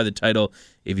D-Bry the title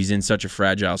if he's in such a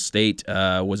fragile state?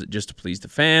 Was it just to please the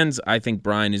fans? I think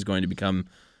Bryan is going to become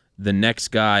the next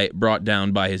guy brought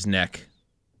down by his neck.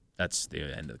 That's the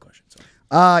end of the question. So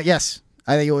Yes.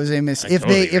 I think it was a mistake. If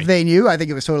totally they agree. knew, I think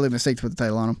it was totally a mistake to put the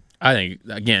title on him. I think,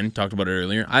 again, talked about it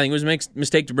earlier. I think it was a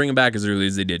mistake to bring him back as early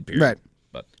as they did, period. Right.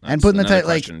 But And that's putting the another title,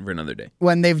 like- question for another day.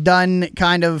 When they've done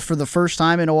kind of for the first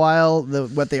time in a while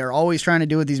what they are always trying to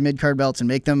do with these mid-card belts and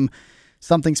make them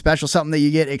something special, something that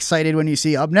you get excited when you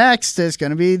see. Up next is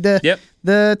going to be the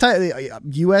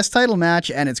U.S. title match,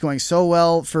 and it's going so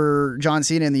well for John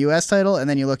Cena in the U.S. title, and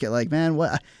then you look at like, man,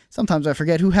 what? Sometimes I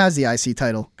forget who has the IC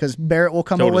title because Barrett will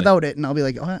come out Totally. without it, and I'll be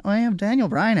like, oh, I have Daniel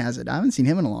Bryan has it. I haven't seen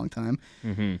him in a long time.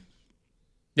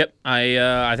 Yep.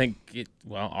 I think it,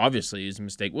 obviously is a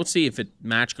mistake. We'll see if it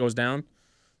match goes down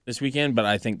this weekend, but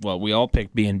I think, we all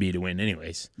picked B&B to win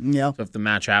anyways. Yeah. So if the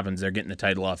match happens, they're getting the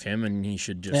title off him, and he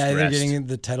should just Yeah, I think rest. getting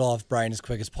the title off Bryan as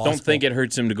quick as possible. Don't think it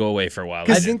hurts him to go away for a while.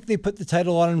 I either. think they put the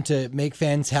title on him to make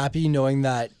fans happy, knowing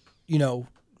that,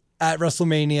 at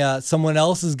WrestleMania, someone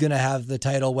else is going to have the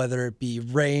title, whether it be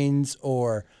Reigns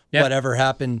or whatever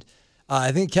happened.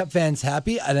 I think it kept fans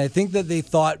happy, and I think that they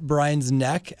thought Bryan's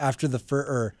neck after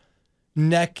the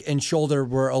neck and shoulder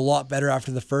were a lot better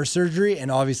after the first surgery, and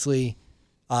obviously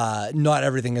not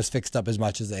everything is fixed up as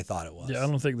much as they thought it was. Yeah, I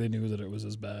don't think they knew that it was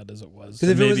as bad as it was. 'Cause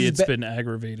if it was Maybe as it's been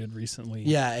aggravated recently.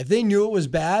 Yeah, if they knew it was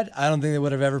bad, I don't think they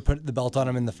would have ever put the belt on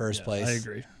him in the first place. I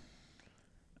agree.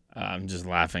 I'm just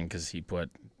laughing because he put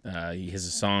he has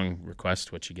a song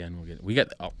request, which again we got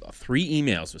 3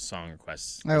 emails with song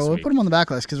requests. All right, this well, we'll week. put him on the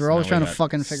backlist because we're So always now trying we to got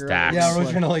fucking figure stacks. out. Yeah,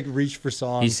 we're trying to reach for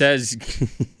songs. He says,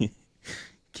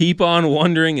 "Keep on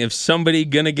wondering if somebody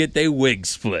gonna get their wig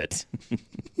split."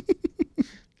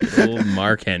 Old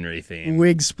Mark Henry theme.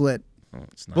 Wig split. Oh,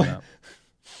 it's not up.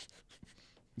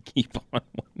 Keep on wondering.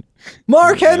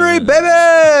 Mark Henry,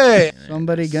 baby!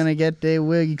 Somebody gonna get their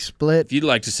wig split. If you'd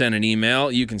like to send an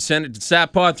email, you can send it to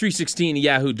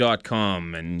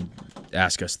satpod316@yahoo.com and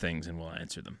ask us things, and we'll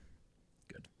answer them.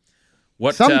 Good.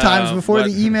 What Sometimes before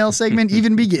the email segment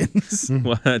even begins.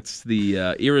 What's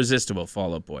the irresistible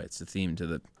Fall Out Boy? It's the theme to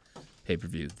the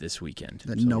pay-per-view this weekend.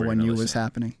 That So no we're one gonna knew was listen.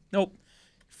 happening. Nope.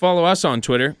 Follow us on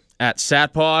Twitter at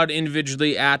SatPod.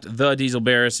 Individually at The Diesel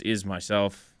Barris is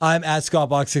myself. I'm at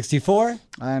ScottBox64.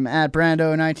 I'm at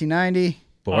Brando1990.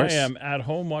 Boris. I am at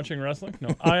home watching wrestling.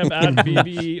 No, I am at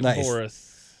BB Nice.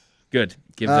 Boris. Good.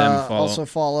 Give them a follow. Also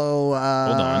follow. Hold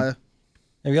on.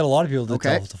 And we got a lot of people to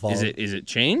Okay. tell to follow. Is it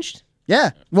changed?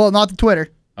 Yeah. Well, not the Twitter.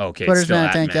 Okay. Twitter's it's still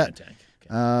at Manatank, yeah.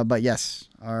 Manatank. Okay. But yes,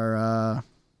 our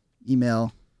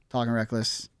email,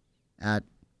 talkingreckless at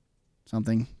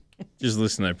something. Just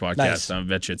listen to their podcast. Nice. I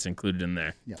bet you it's included in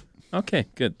there. Yeah. Okay,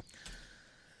 good.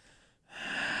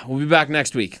 We'll be back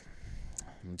next week.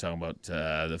 I'm talking about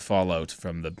the fallout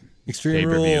from the Extreme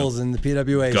pay-per-view. Rules and the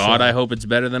PWA. God, show. I hope it's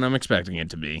better than I'm expecting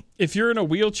it to be. If you're in a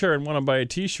wheelchair and want to buy a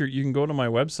T-shirt, you can go to my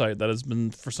website that has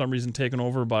been, for some reason, taken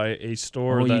over by a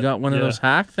store. Oh, you got one of those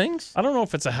hack things? I don't know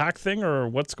if it's a hack thing or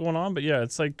what's going on, but yeah,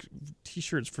 it's like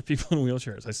T-shirts for people in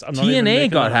wheelchairs. I'm not even TNA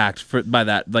making got that up. hacked by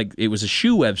that. Like, it was a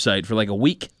shoe website for like a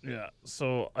week. Yeah,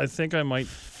 so I think I might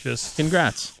just.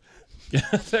 Congrats. Yeah,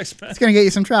 thanks, man. It's gonna get you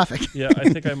some traffic. Yeah, I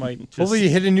think I might just. Hopefully you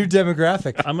hit a new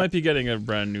demographic. I might be getting a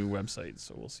brand new website,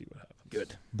 so we'll see what happens.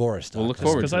 Good. Boris. We'll look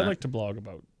forward to Because that. I like to blog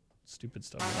about stupid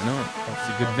stuff. I know. It's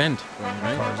a good vent.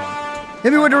 Right?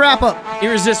 Hit me with the wrap up.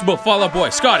 Irresistible Fall Out Boy.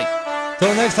 Scotty.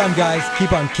 Till next time, guys,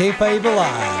 keep on K-Fave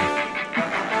alive.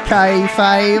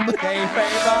 K-Five.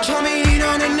 Coming in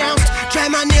unannounced,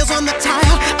 drag my nails on the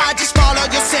tile. I just follow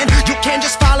your sin, you can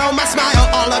just follow my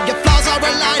smile. All of your flaws are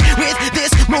aligned with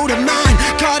this mood of mine.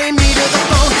 Cutting me to the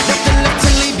bone, nothing left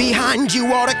to leave behind.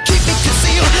 You ought to keep it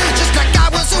concealed, just like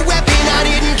I was a weapon. I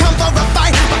didn't come for a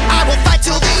fight, but I will fight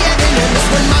till the end. And this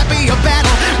one might be a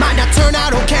battle, might not turn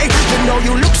out okay. You know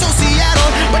you look so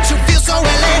Seattle, but you feel so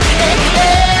LA. Hey,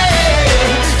 hey, hey.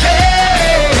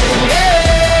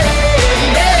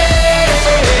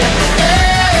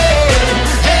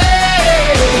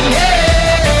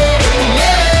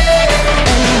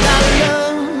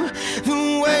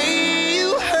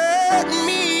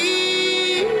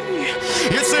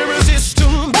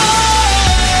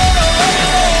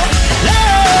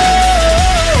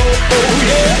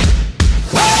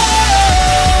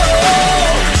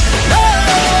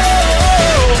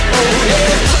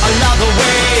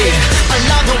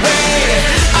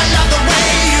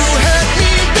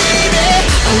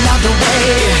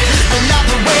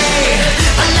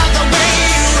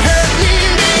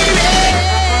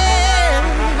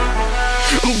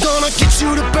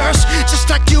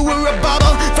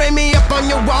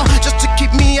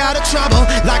 Trouble,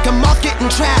 like a moth getting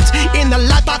trapped in the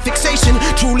light by fixation.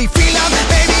 Truly feel love,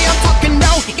 baby, I'm talking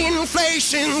no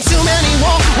inflation. Too many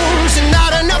war wounds and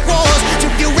not enough wars. Too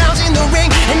few rounds in the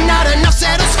ring and not enough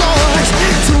settled scores.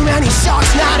 Too many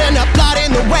sharks, not enough blood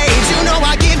in the waves. You know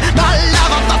I give my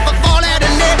love up for all that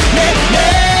and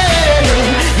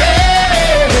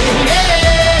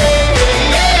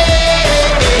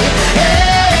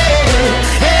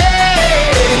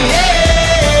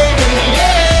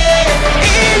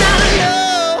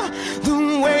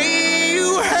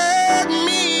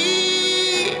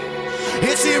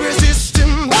it's irresistible.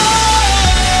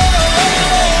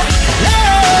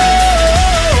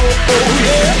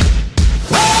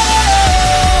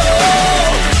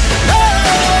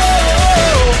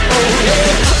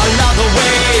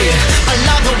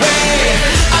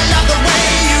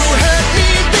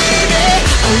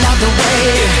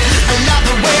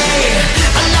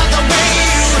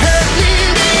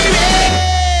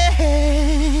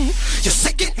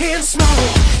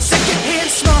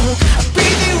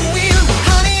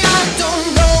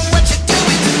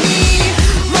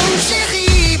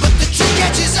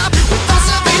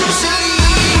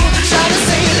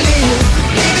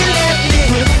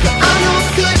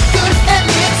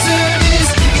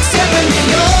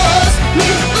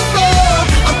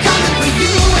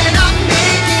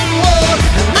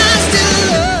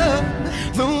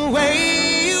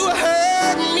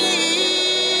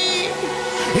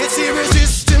 It's irresistible.